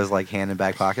touch? Was like hand in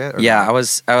back pocket? Or Yeah,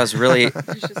 not? I was really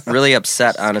really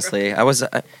upset. Honestly, I was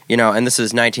and this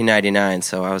is 1999,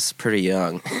 so I was pretty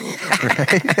young.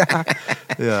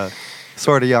 Yeah,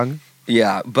 sort of young.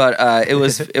 Yeah, but it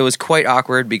was quite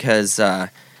awkward because I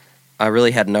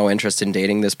really had no interest in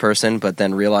dating this person, but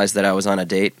then realized that I was on a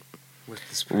date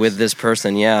with this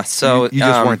person. Yeah, so you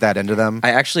just weren't that into them.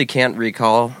 I actually can't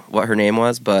recall what her name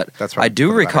was, but That's right. I do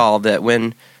Put it back. recall that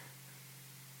when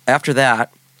after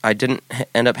that I didn't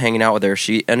end up hanging out with her.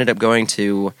 She ended up going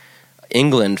to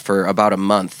England for about a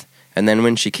month, and then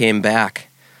when she came back,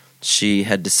 she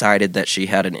had decided that she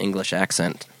had an English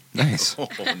accent. Nice. Oh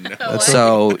no! What?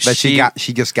 So But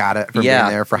she just got it from Yeah.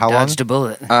 being there for how long? Dodged a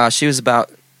bullet. she was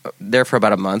there for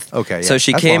about a month. Okay, yeah. So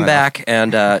she That's came long enough. back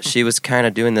and she was kind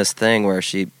of doing this thing where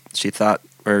she thought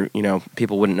or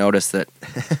people wouldn't notice that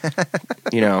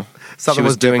Something she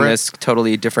was doing different? this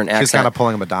totally different She's accent. kind of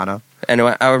pulling a Madonna. And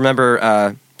I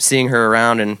remember seeing her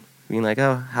around and being like,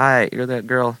 "Oh, hi, you're that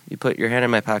girl. You put your hand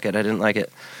in my pocket. I didn't like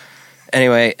it."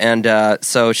 Anyway, and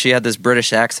so she had this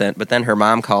British accent, but then her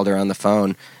mom called her on the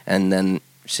phone, and then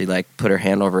she put her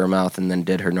hand over her mouth and then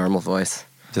did her normal voice.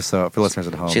 Just so for listeners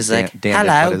at home, She's Dan- like, Dan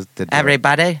 "Hello, did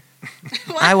everybody.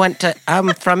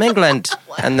 I'm from England."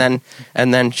 and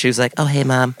then she was like, "Oh, hey,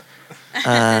 Mom.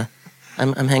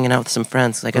 I'm hanging out with some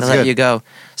friends. I gotta That's let good. you go.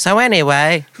 So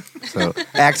anyway, So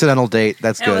accidental date.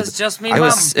 That's It good. was just me, it Mom.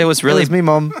 was really It was me,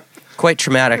 Mom. quite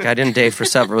traumatic. I didn't date for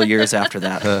several years after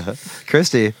that.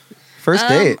 Christy, first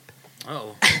date.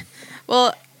 Oh.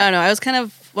 Well, I don't know. I was kind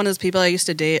of one of those people. I used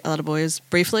to date a lot of boys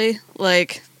briefly,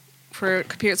 for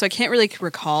computer. So I can't really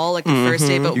recall the first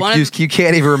date, but You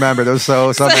can't even remember. There's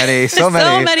so many, so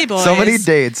many boys so many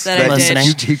dates that I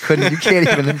did. you couldn't. You can't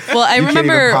even. Well, I you can't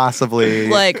remember even possibly.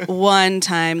 one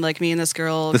time, me and this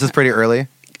girl. This is pretty early.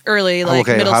 early,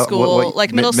 Okay, middle how- school,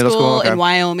 middle middle school, school okay. in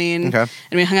Wyoming, Okay.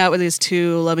 and we hung out with these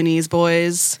two Lebanese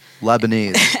boys,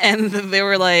 Lebanese. and they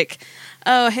were like,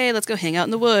 "Oh, hey, let's go hang out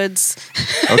in the woods."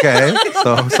 Okay,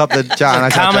 so something. John, I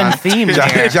thought Common theme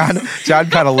here. John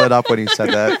kind of lit up when he said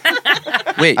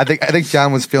that. Wait, I think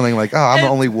John was feeling like, oh, I'm the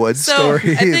only woods So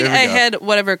story. I think There we I go. had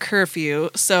whatever curfew.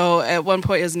 So at one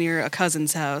point, it was near a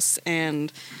cousin's house,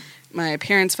 and my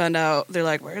parents found out. They're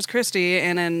like, "Where's Christy?"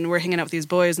 And then we're hanging out with these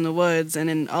boys in the woods, and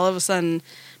then all of a sudden,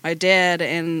 my dad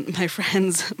and my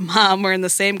friend's mom were in the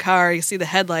same car. You see the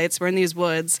headlights. We're in these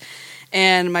woods,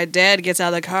 and my dad gets out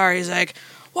of the car. He's like,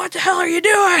 "What the hell are you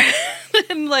doing?"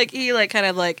 and he kind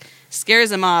of scares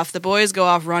them off. The boys go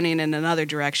off running in another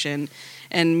direction.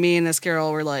 And me and this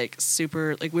girl were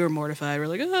super, we were mortified. We're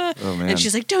like, ah. Oh, man. And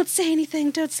she's like, don't say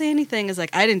anything. Don't say anything. It's I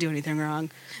didn't do anything wrong.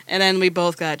 And then we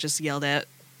both got just yelled at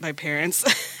by parents.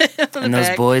 And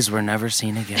those boys were never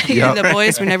seen again. Yep. The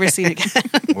boys were never seen again.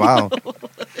 Wow.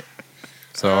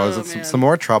 So Oh, it was man. some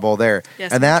more trouble there. Yeah,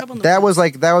 some and more that trouble in the that was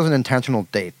woods. that was an intentional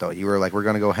date though. You were like, we're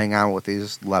gonna go hang out with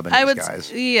these Lebanese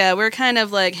guys. Yeah, we're kind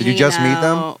of Did you just meet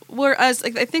them? out. We're us.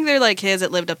 I think they're kids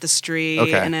that lived up the street,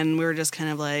 Okay. and then we were just kind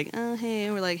of oh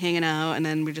hey, we're hanging out, and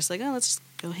then we're just oh let's just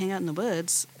go hang out in the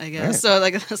woods, I guess. Right. So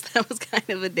that was kind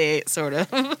of a date, sort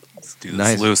of, Let's do this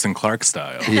Nice. Lewis and Clark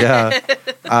style. Yeah.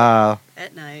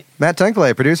 at night. Matt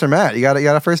Tenkley, producer Matt, you got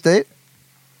a first date?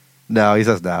 No, he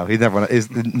says no. He's never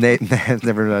Nate has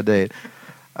never been on a date.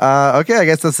 Okay, I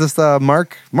guess that's just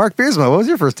Mark Biersma. What was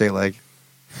your first date like?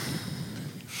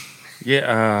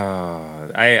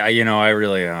 Yeah, I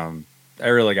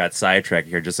really got sidetracked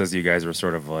here just as you guys were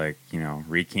sort of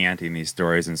recanting these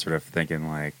stories and sort of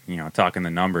thinking talking the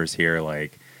numbers here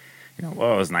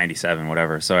well, it was 97,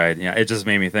 whatever. So it just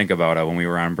made me think about when we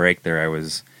were on break there. I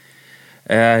was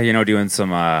doing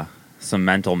some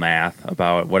mental math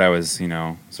about what I was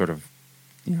sort of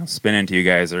spinning to you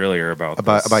guys earlier about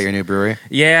your new brewery.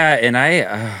 Yeah, and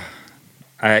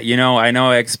I know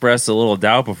I expressed a little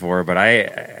doubt before, but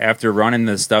after running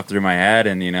this stuff through my head,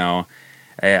 and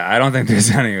I don't think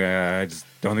there's any. I just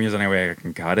don't think there's any way I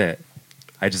can cut it.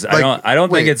 I just I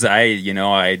don't think it's I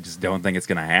just don't think it's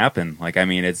gonna happen.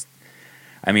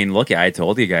 Look, I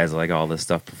told you guys all this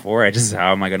stuff before.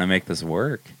 How am I gonna make this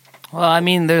work? Well, I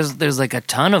mean, there's a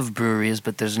ton of breweries,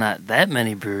 but there's not that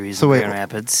many breweries So in wait- Grand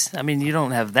Rapids. I mean, you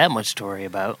don't have that much to worry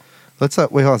about. Let's wait.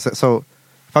 Hold on. So,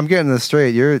 if I'm getting this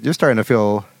straight, you're starting to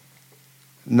feel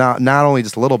not only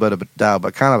just a little bit of doubt,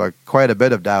 but kind of quite a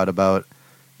bit of doubt about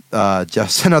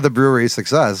just another brewery's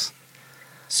success.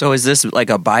 so is this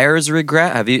a buyer's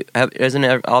regret?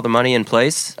 Isn't all the money in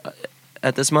place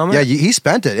at this moment? Yeah, he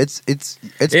spent it. It's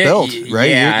built, right?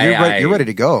 yeah, You're ready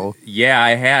to go. Yeah,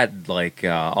 I had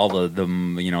all the the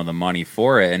money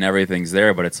for it and everything's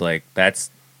there, but it's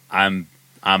I'm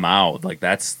out.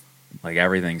 That's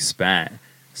everything's spent.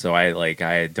 So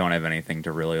I don't have anything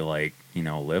to really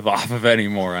live off of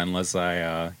anymore unless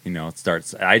I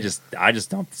start. I just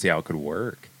don't see how it could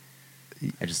work.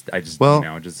 I just Well,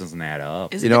 it just doesn't add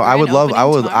up. Is it the I would grand love,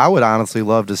 opening tomorrow? I would honestly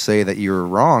love to say that you were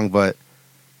wrong, but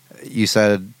you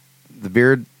said the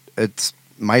beer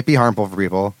might be harmful for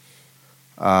people.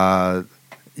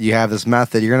 You have this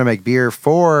method. You're going to make beer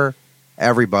for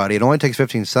everybody. It only takes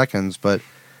 15 seconds, but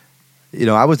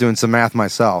I was doing some math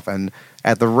myself, and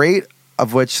at the rate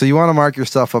of which, so you want to mark your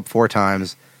stuff up 4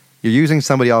 times. You're using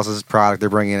somebody else's product they're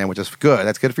bringing in, which is good.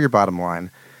 That's good for your bottom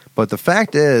line. But the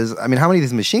fact is, how many of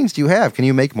these machines do you have? Can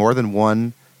you make more than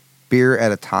one beer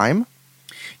at a time?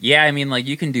 Yeah,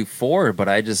 you can do 4, but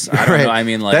I don't Right.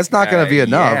 know. That's not going to be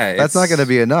enough. yeah, That's not going to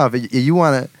be enough. You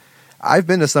want to. I've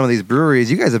been to some of these breweries.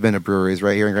 You guys have been to breweries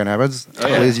right here in Grand Rapids. Oh,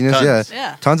 yeah. Ladies and gents, Tons.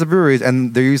 Yeah. tons of breweries,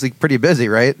 and they're usually pretty busy,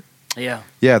 right? Yeah.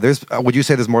 Yeah, there's. Would you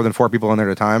say there's more than 4 people in there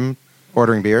at a time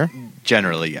ordering beer?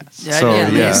 Generally, yes. Yeah, So, yeah.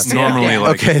 yeah. It's normally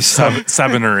like Okay, so-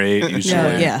 7 or 8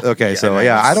 usually. Yeah. Okay, so and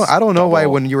yeah, it's I don't know why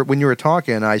double. when you were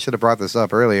talking, I should have brought this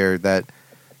up earlier that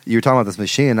you were talking about this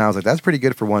machine. And I was like, that's pretty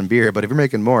good for one beer, but if you're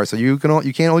making more, so you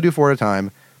can't only do 4 at a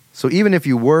time. So even if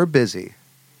you were busy,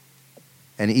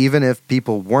 and even if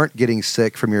people weren't getting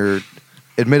sick from your,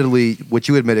 admittedly, which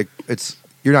you admitted,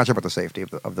 you're not sure about the safety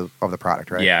of the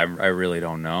product, right? Yeah, I really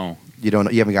don't know. You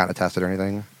haven't gotten it tested or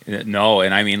anything. No,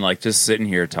 and I mean, like, just sitting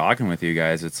here talking with you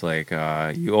guys, it's like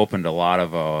you opened a lot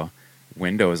of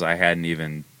windows I hadn't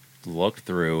even looked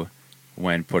through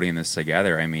when putting this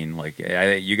together. I mean, like,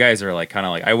 you guys are like kind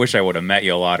of like, I wish I would have met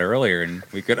you a lot earlier and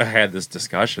we could have had this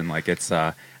discussion. Like, it's,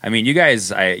 I mean, you guys,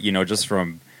 just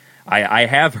from, I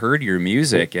have heard your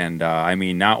music, and I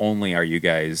mean, not only are you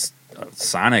guys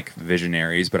sonic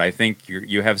visionaries, but I think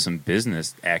you have some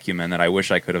business acumen that I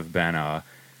wish I could have been,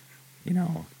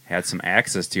 had some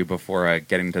access to before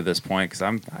getting to this point.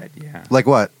 Because yeah. Like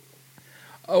what?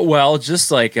 Oh, well,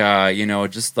 just like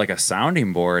just like a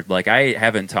sounding board. Like, I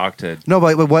haven't talked to. No,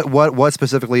 but what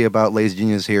specifically about Lazy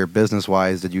Genius here, business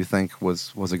wise, did you think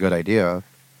was a good idea?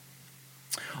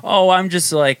 Oh, I'm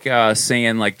just like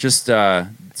saying like just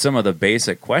some of the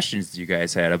basic questions you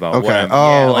guys had about Okay. what I'm,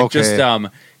 Oh, like okay.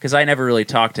 just because I never really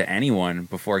talked to anyone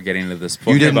before getting to this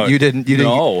point. You didn't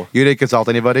No, you didn't consult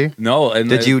anybody? no. And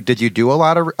Did you do a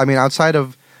lot of? I mean, outside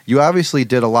of you, obviously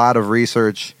did a lot of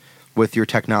research with your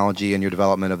technology and your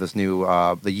development of this new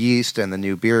the yeast and the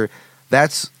new beer.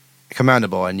 That's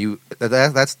commendable, and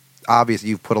that's obvious.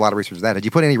 You've put a lot of research into that. Did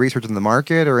you put any research in the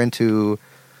market or into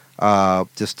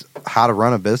just how to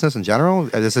run a business in general?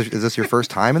 Is this your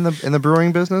first time in the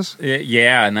brewing business?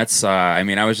 Yeah, and that's. I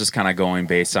mean, I was just kind of going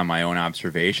based on my own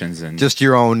observations and Just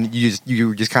your own.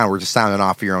 You just kind of were just sounding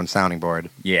off your own sounding board.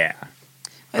 yeah.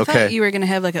 I Okay. thought you were going to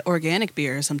have like an organic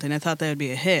beer or something. I thought that would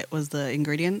be a hit. Was the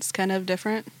ingredients kind of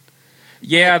different?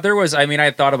 Yeah, there was. I mean,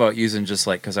 I thought about using just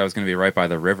like because I was going to be right by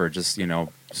the river, just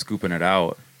scooping it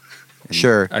out. And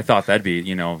Sure. I thought that'd be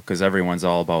because everyone's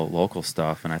all about local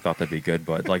stuff, and I thought that'd be good.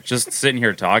 But like just sitting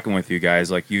here talking with you guys,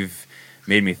 like you've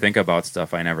made me think about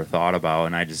stuff I never thought about,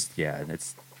 and I just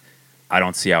I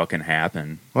don't see how it can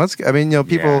happen. Well, I mean,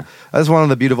 people. Yeah. That's one of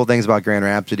the beautiful things about Grand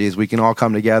Rapids is we can all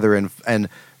come together and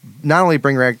not only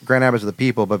bring Grand Rapids to the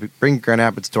people, but bring Grand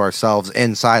Rapids to ourselves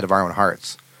inside of our own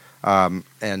hearts. I'm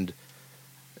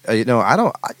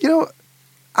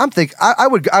thinking I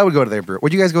would go to their brewery.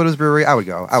 Would you guys go to this brewery? I would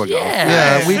go.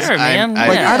 Yeah, sure, man.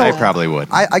 Like, Yeah. I I don't- probably would.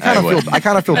 I kind of would.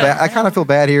 feel bad. I kind of feel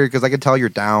bad here because I can tell you're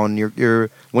down. You're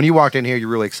when you walked in here, you're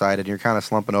really excited. And you're kind of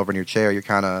slumping over in your chair. You're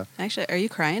kind of Actually, are you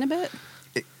crying a bit?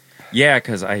 Yeah,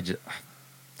 because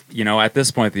at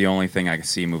this point, the only thing I can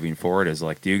see moving forward is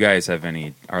like, do you guys have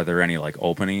are there any like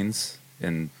openings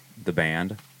in the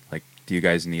band? Like, do you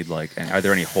guys need are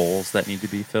there any holes that need to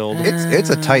be filled? it's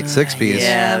a tight 6-piece.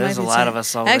 Yeah, it there's might a be lot so. of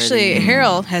us already. Actually,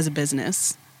 Harold has a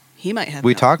business. He might have.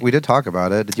 We that. did talk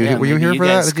about it. Did you? Yeah, Were you maybe here you for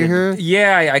that? guys Did you could-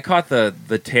 hear? Yeah, I caught the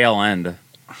tail end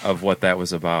of what that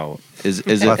was about. Is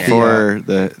it But for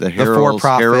the The Harold's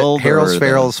for-profit Herald Harold's or the-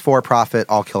 Farrell's for-profit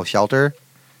All Kill Shelter.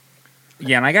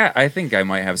 Yeah, and I think I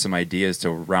might have some ideas to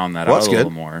round that Well, out that's a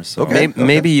little good. more. So Okay.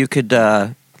 Maybe you could,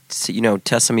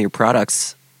 test some of your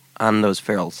products on those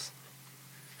ferals.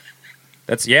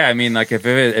 that's I mean, like if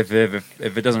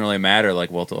it doesn't really matter,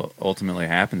 like what ultimately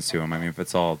happens to him. I mean, if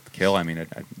it's all kill, I mean,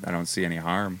 I don't see any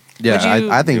harm. Yeah, Would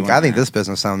you- I think doing that? this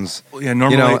business sounds. Yeah,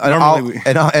 normally,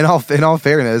 in all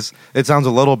fairness, it sounds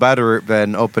a little better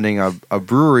than opening a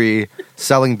brewery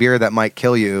selling beer that might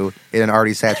kill you in an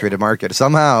already saturated market.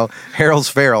 Somehow, Harold's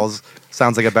Farrell's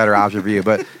sounds like a better option for you.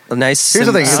 But A nice Here's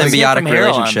the thing, symbiotic from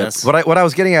Harold on relationship. this. what I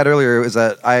was getting at earlier is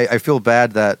that I feel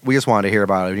bad that we just wanted to hear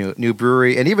about a new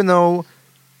brewery, and even though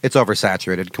it's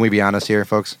oversaturated, can we be honest here,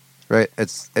 folks? Right?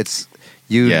 It's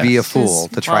you'd Yes. be a fool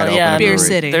to try to Well, yeah, open a Beer brewery.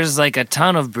 City. There's like a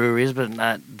ton of breweries, but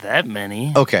not that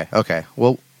many. Okay.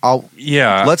 Well,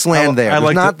 yeah. Let's land there. I There's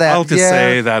like not to, that- I like to yeah.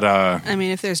 say that I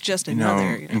mean, if there's just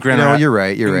another. in Grand No, Rapids, you're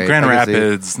right. You're in right. Grand I can see it.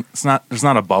 Rapids, there's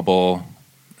not a bubble.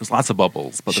 There's lots of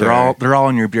bubbles, but Sure. they're all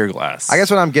in your beer glass. I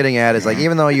guess what I'm getting at is like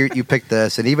even though you picked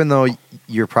this, and even though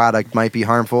your product might be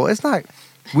harmful, it's not.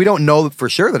 We don't know for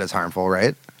sure that it's harmful,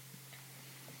 right?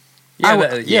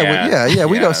 Yeah,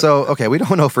 We don't. So okay, we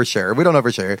don't know for sure. We don't know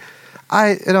for sure.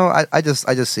 I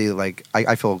just see like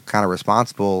I feel kind of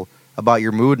responsible about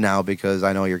your mood now because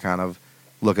I know you're kind of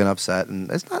looking upset, and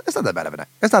it's not that bad of a night.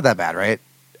 It's not that bad, right?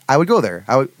 I would go there.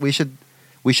 We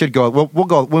should go. We'll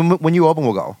go when you open.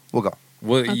 We'll go.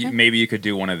 Well, Okay. maybe you could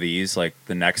do one of these, like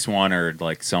the next one, or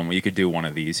like some. You could do one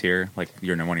of these here, like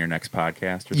one of your next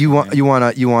podcasts. Or You want something.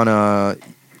 you want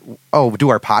to do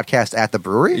our podcast at the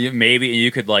brewery? Maybe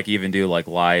you could like even do like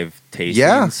live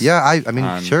tastings. Yeah. I mean,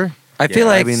 on- sure. I feel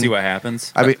like see what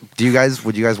happens. I mean,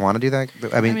 would you guys want to do that?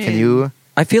 I mean, can mean- you?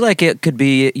 I feel like it could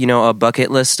be, a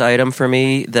bucket list item for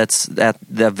me. That's at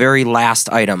the very last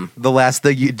item. The last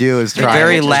thing you do is The try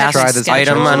very just last try this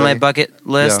item on my potentially. bucket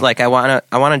list. Yeah. Like I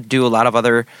wanna do a lot of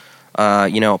other,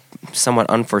 somewhat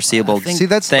unforeseeable I think- See,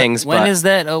 that's things. When but is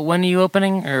that? When are you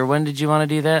opening, or when did you want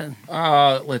to do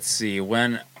that? Let's see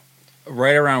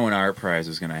right around when Art Prize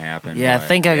was going to happen. Yeah, I but,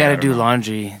 think I got to don't do know.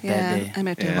 laundry that Yeah, day. I might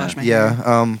have to Yeah. wash my hair.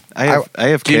 Yeah. I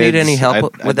have Do you need kids. any help I'd,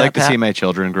 with I'd that, like to see Pat? my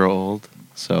children grow old,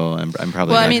 so I'm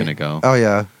probably Well, I not mean- going to go. Oh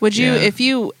yeah. Would you, Yeah. if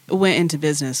you went into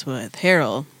business with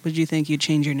Harold, would you think you'd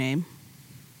change your name?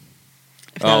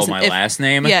 If that Oh, was my if- last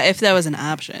name? Yeah, if that was an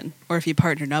option, or if you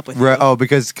partnered up with. Right. him. Oh,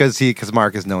 because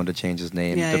Mark is known to change his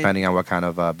name Yeah, depending on what kind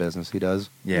of business he does.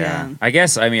 Yeah. Yeah. I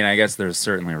guess there's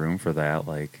certainly room for that.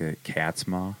 Like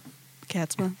Katzma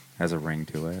Katzma. has a ring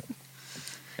to it.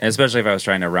 And especially if I was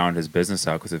trying to round his business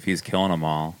out, because if he's killing them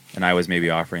all, and I was maybe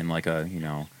offering like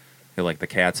like the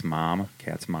cat's mom,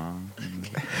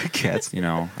 Cats.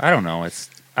 I don't know. It's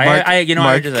Mark, I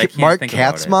Mark, can't Mark think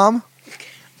Cat's about it. mom.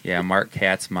 Yeah, Mark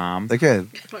Cat's mom. Okay,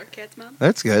 Cat's mom.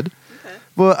 that's good. Okay.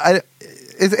 Well,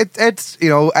 it's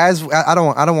as I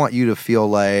don't want you to feel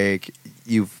like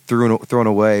you've thrown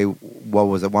away what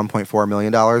was it, $1.4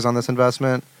 million on this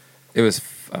investment. It was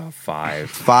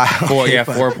 5.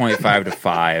 4.5 to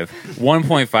 5.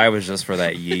 1.5 was just for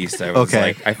that yeast. I was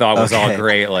Okay. I thought was all Okay.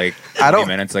 great like I 20 don't-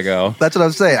 minutes ago. That's what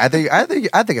I'm saying. I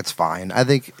think it's fine. I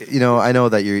think I know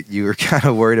that you're kind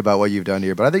of worried about what you've done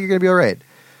here, but I think you're gonna be all right.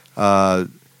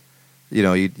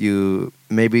 You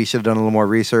maybe should have done a little more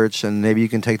research, and maybe you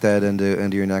can take that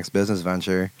into your next business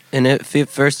venture. And if at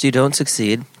first you don't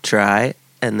succeed, try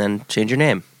and then change your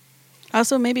name.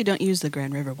 Also, maybe don't use the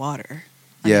Grand River water.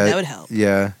 Yeah, mean, that would help.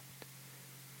 Yeah,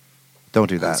 don't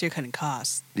do Unless that. you're cutting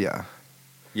costs. Yeah,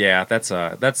 Yeah, that's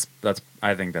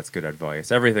I think that's good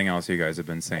advice. Everything else you guys have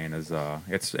been saying is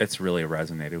it's really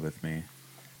resonated with me.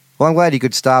 well, I'm glad you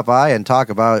could stop by and talk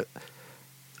about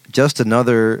just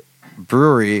another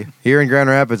brewery here in Grand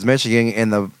Rapids, Michigan, in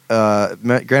the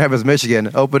Grand Rapids, Michigan,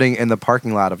 opening in the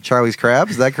parking lot of Charlie's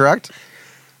Crabs. Is that correct?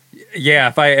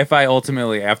 Yeah, if I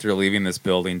ultimately after leaving this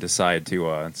building decide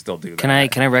to still do that. Can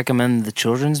I recommend the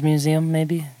Children's Museum?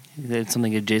 Maybe it's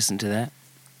something adjacent to that.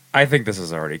 I think this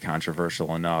is already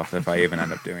controversial enough if I even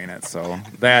end up doing it. So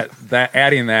that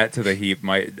adding that to the heap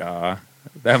might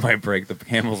break the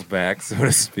camel's back, so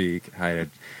to speak. I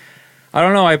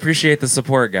don't know. I appreciate the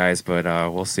support, guys, but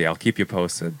we'll see. I'll keep you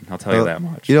posted. I'll tell you that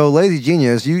much. Lazy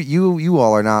Genius, you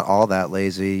all are not all that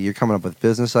lazy. You're coming up with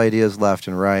business ideas left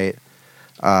and right,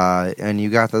 and you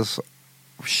got this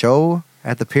show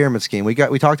at the Pyramid Scheme. We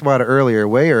talked about it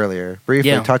way earlier,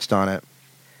 briefly Yeah. touched on it.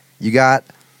 You got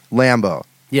Lambo.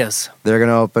 Yes. They're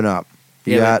gonna open up.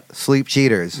 You Yeah, got Sleep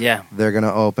Cheaters. Yeah. They're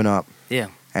gonna open up, Yeah.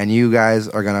 and you guys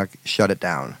are gonna shut it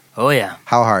down. Oh yeah.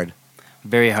 How hard?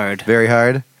 Very hard. Very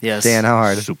hard. Yes. Dan, how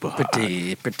hard?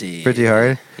 Pretty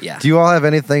hard. Yeah. Do you all have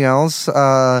anything else?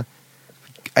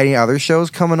 Any other shows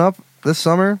coming up this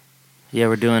summer? Yeah,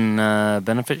 we're doing a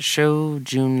benefit show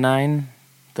June 9,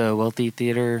 the Wealthy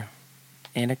Theater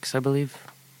Annex, I believe.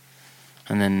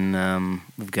 And then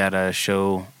we've got a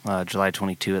show July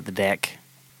 22 at the DAC.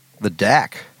 The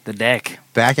DAC. The DAC.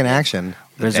 Back in action.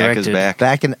 The DAC is back.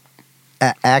 Back in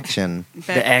action.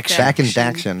 The action. Back in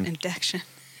Daction. And Daction.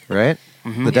 Right?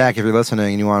 Mhm. The DAC, if you're listening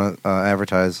and you want to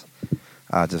advertise,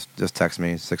 just text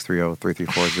me,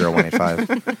 630-334-0185.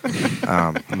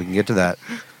 And we can get to that.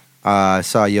 I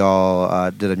saw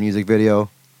y'all did a music video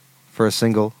for a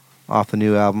single off the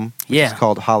new album. Yeah. It's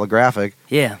called Holographic.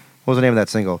 Yeah. What was the name of that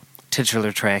single?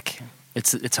 Titular track.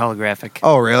 It's holographic.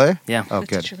 Oh, really? Yeah. Oh, The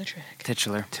good. titular track.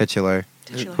 Titular. Titular.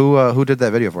 Titular. Who did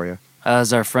that video for you?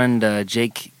 Is our friend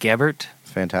Jake Gabbert.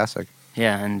 Fantastic.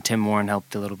 Yeah, and Tim Warren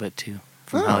helped a little bit too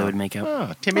from Oh. Hollywood Makeup.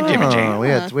 Oh, Timmy Oh, we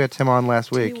had Tim on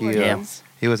last week. Timmy He, Warrens.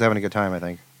 he was having a good time, I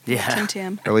think. Yeah. Tim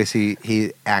Tam. Or at least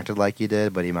he acted like he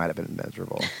did, but he might have been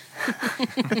miserable.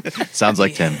 Sounds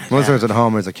like Tim. Listeners at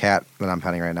home, there's a cat that I'm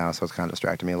petting right now, so it's kind of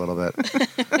distracting me a little bit.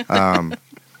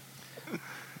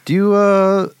 Do you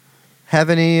have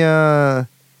any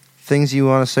things you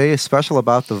want to say special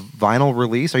about the vinyl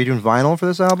release? Are you doing vinyl for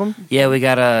this album? Yeah, we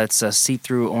got it's a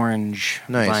see-through orange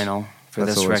Nice. vinyl for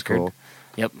That's this always record. cool.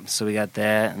 Yep. So we got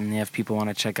that, and if people want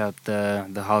to check out the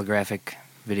holographic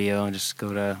video, just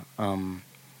go to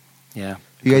You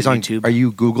go guys to on YouTube. Are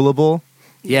you Googleable?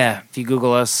 Yeah, if you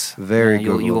Google us, Very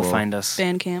you will Googleable. find us.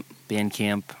 Bandcamp.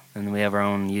 Bandcamp, and we have our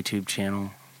own YouTube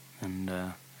channel. And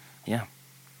yeah,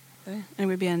 And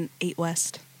we'd be on 8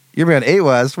 West. You're going to 8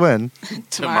 West when?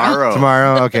 Tomorrow.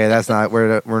 Tomorrow. Okay, that's not.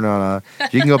 We're not.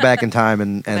 You can go back in time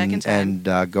and Back in time.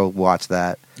 and go watch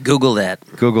that. Google that.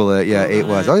 Google it. Yeah, 8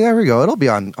 Google West. it. Oh, yeah, there we go. It'll be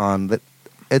on.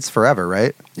 It's forever,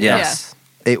 right? Yes.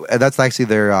 That's actually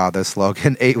their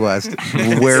slogan. 8 West.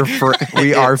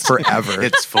 We are forever.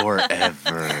 It's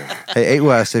forever. Hey, 8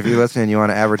 West. If you're listening, and you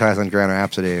want to advertise on Grand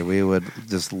Rhapsody, we would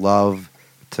just love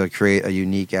to create a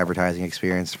unique advertising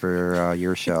experience for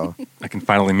your show. I can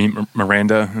finally meet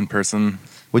Miranda in person.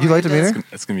 Would you like to meet her?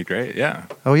 It's gonna be great. Yeah.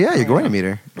 Oh yeah, you're going to meet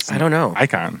her. I don't know.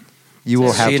 Icon. You will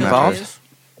Is have she met involved?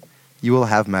 her. You will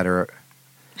have met her.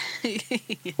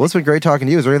 Well, it's been great talking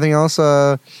to you. Is there anything else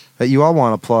that you all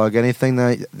want to plug? Anything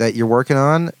that you're working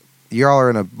on? You all are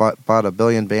in about a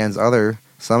billion bands.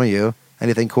 Some of you.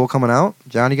 Anything cool coming out?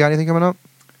 John, you got anything coming up?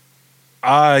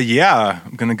 Yeah.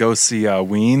 I'm gonna go see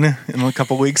Ween in a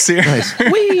couple weeks here. Nice.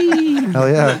 Hell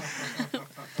yeah.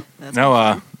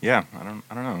 No. Yeah. I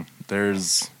don't know.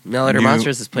 There's Mail Order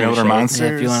Monsters is playing a Mail Order show. Monsters.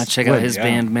 Yeah, if you want to check out his Yeah.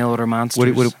 band, Mail Order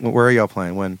Monsters. Where are y'all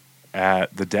playing? When?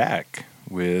 At the deck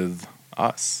with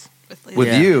us. With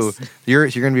Yeah. you. You're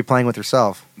going to be playing with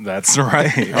yourself That's right.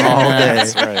 all day,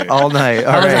 That's right. all night.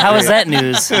 All How, right, how was great. that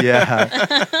news?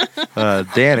 Yeah.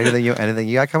 Dan, anything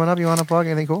you got coming up? You want to plug?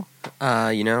 Anything cool?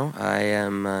 I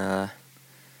am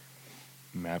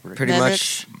Maverick. pretty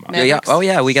Mavericks? much. Yeah. Mavericks? Oh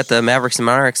yeah, we got the Mavericks and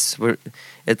Monarchs.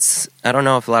 I don't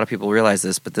know if a lot of people realize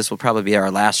this, but this will probably be our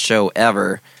last show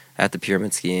ever at the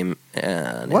Pyramid Scheme,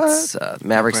 and What? it's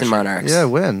Mavericks and Monarchs. Yeah,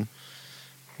 when?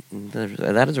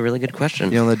 That is a really good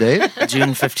question. You know the date?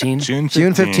 June 15th. June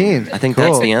 15th. I think Cool.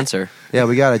 that's the answer. Yeah,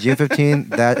 we got it. June 15th.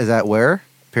 That is at where?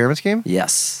 Pyramid Scheme?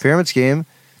 Yes. Pyramid Scheme.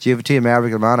 June 15th,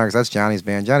 Maverick and Monarchs. That's Johnny's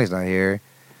band. Johnny's not here.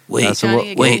 Wait. So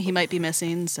Johnny, we'll- again, he might be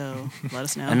missing, so let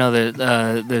us know. I know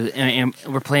that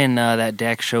we're playing that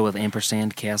DAC show with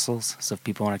Ampersand Castles, so if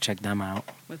people want to check them out.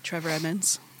 With Trevor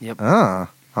Edmonds. Ah,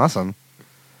 awesome.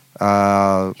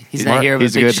 He's not here, but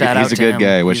he's a big good- shout he's out a to good him.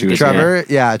 guy. Wish He's he a was good guy. Trevor,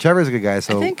 yeah, Trevor's a good guy.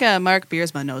 So I think Mark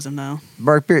Biersma knows him, though.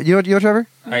 Mark Beer, you know Trevor?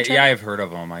 Yeah, I've heard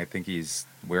of him. I think he's.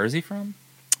 Where is he from?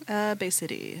 Bay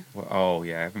City. Well, oh,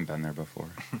 yeah, I haven't been there before.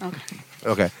 Okay.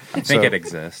 Okay. I think it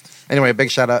exists. Anyway, big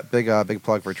shout out, big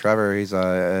plug for Trevor. He's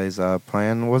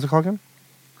playing. What was it called again?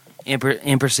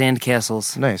 Ampersand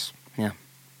Castles. Nice. Yeah.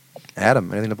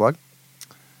 Adam, anything to plug?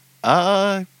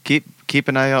 Keep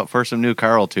an eye out for some new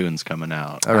Carl tunes coming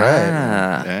out. All right.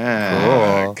 Ah.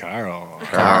 Yeah. Cool. Carl.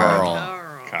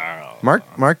 Mark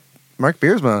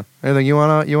Biersma. Anything you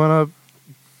wanna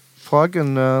plug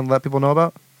and let people know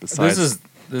about? Besides,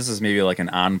 This is maybe like an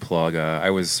unplug. I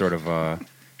was sort of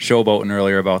showboating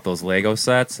earlier about those Lego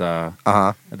sets. They're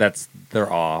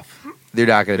off. You're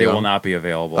not gonna They do will them. not be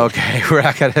available. Okay, we're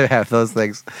not gonna have those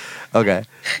things. Okay,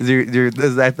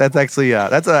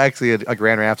 that's actually a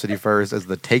Grand Rhapsody first as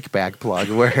the take back plug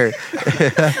where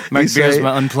Mark you say-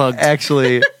 Biersma Unplugged.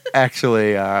 Actually,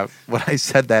 when I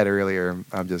said that earlier,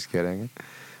 I'm just kidding.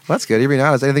 Well, that's good. You're being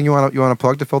honest. Anything you want to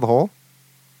plug to fill the hole?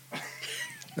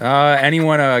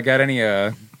 Anyone got any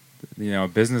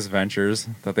business ventures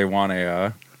that they want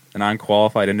an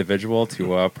unqualified individual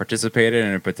to participate in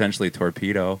and potentially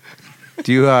torpedo?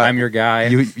 Do you? I'm your guy.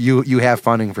 You have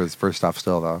funding for stuff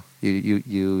still though.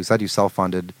 You said you self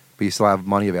funded, but you still have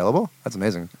money available. That's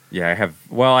amazing. Yeah, I have.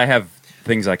 Well, I have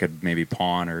things I could maybe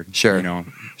pawn or Sure.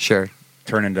 Sure.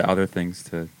 turn into other things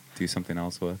to do something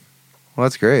else with. Well,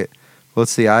 that's great.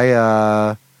 Let's see.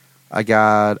 I'm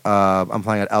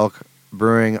playing at Elk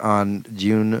Brewing on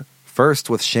June 1st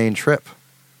with Shane Tripp.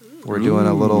 We're doing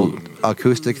a little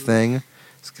acoustic thing.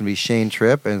 It's gonna be Shane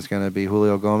Tripp and it's gonna be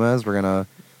Julio Gomez. We're gonna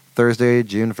Thursday,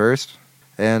 June 1st.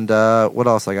 And what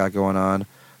else I got going on?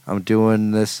 I'm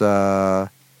doing this. We're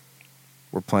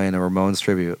playing a Ramones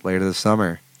tribute later this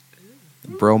summer.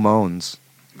 Bro Moans.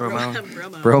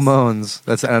 Bro Moans.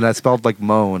 That's spelled like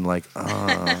moan, like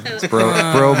it's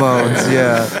Bro Moans.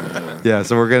 Yeah.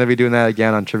 So we're gonna be doing that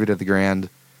again on Tribute on the Grand.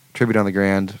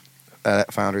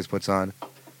 That Founders puts on.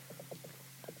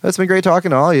 It's been great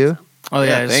talking to all of you. Oh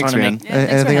yeah, I just thanks, want to man. make Yeah, thanks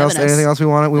for Anything else? having us. Anything else we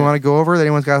want to go over? That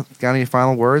anyone's got any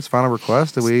final words, final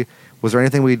requests? Was there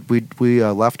anything we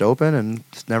left open and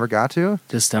just never got to?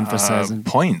 just emphasizing.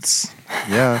 points.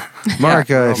 Yeah, Mark.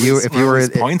 If you were Where does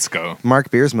points go?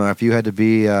 Mark Biersma, if you had to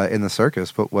be in the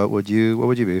circus, what would you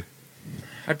be?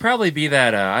 I'd probably be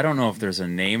that. I don't know if there's a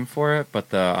name for it, but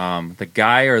the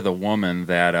guy or the woman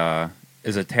that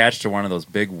is attached to one of those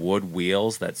big wood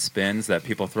wheels that spins that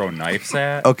people throw knives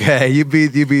at. Okay, you'd be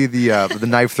the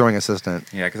knife throwing assistant.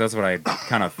 Yeah, because that's what I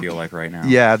kind of feel like right now.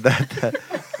 Yeah,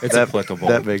 It's applicable.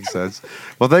 That makes sense.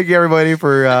 Well, thank you everybody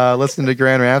for listening to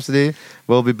Grand Rhapsody.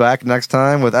 We'll be back next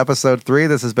time with episode 3.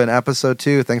 This has been episode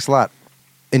 2. Thanks a lot.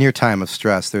 In your time of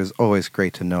stress, there's always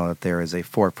great to know that there is a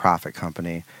for-profit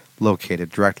company located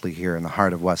directly here in the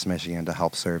heart of West Michigan to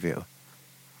help serve you.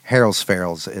 Harold's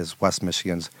Ferals is West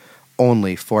Michigan's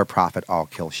only for-profit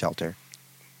all-kill shelter.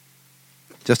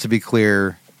 Just to be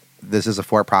clear, this is a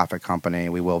for-profit company.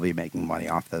 We will be making money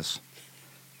off this.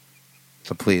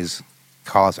 So please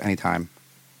call us anytime.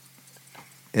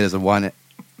 It is a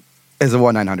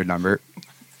 1-900 number.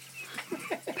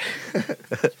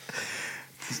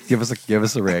 give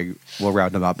us a ring. We'll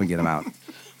round them up and get them out.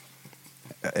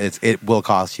 It will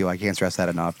cost you. I can't stress that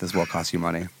enough. This will cost you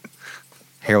money.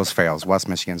 Harold's Ferals, West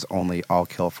Michigan's only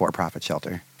all-kill for-profit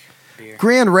shelter.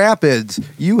 Grand Rapids,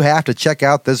 you have to check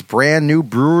out this brand new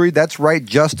brewery. That's right,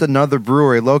 Just Another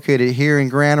Brewery located here in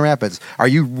Grand Rapids. Are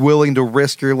you willing to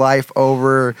risk your life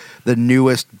over the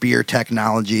newest beer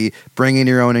technology? Bring in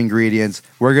your own ingredients.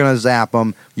 We're going to zap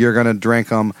them. You're going to drink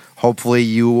them. Hopefully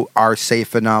you are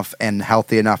safe enough and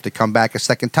healthy enough to come back a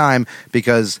second time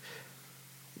because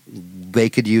they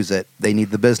could use it. They need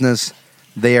the business.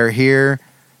 They are here.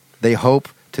 They hope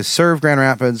to serve Grand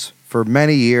Rapids for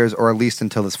many years, or at least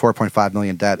until this $4.5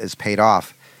 million debt is paid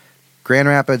off. Grand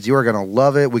Rapids, you are going to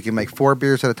love it. We can make 4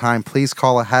 beers at a time. Please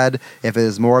call ahead if it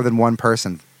is more than one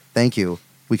person. Thank you.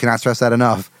 We cannot stress that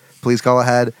enough. Please call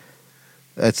ahead.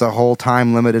 It's a whole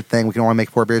time limited thing. We can only make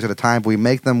 4 beers at a time, but we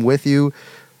make them with you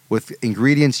with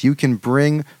ingredients you can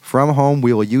bring from home.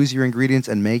 We will use your ingredients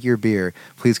and make your beer.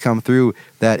 Please come through.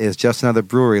 That is Just Another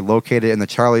Brewery located in the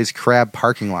Charlie's Crab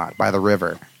parking lot by the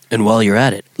river. And while you're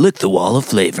at it, lick the wall of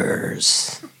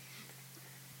flavors.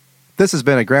 This has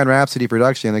been a Grand Rhapsody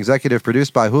production, executive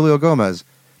produced by Julio Gomez,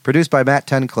 produced by Matt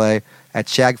Tenclay at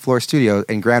Shag Floor Studios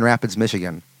in Grand Rapids,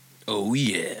 Michigan. Oh,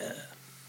 yeah.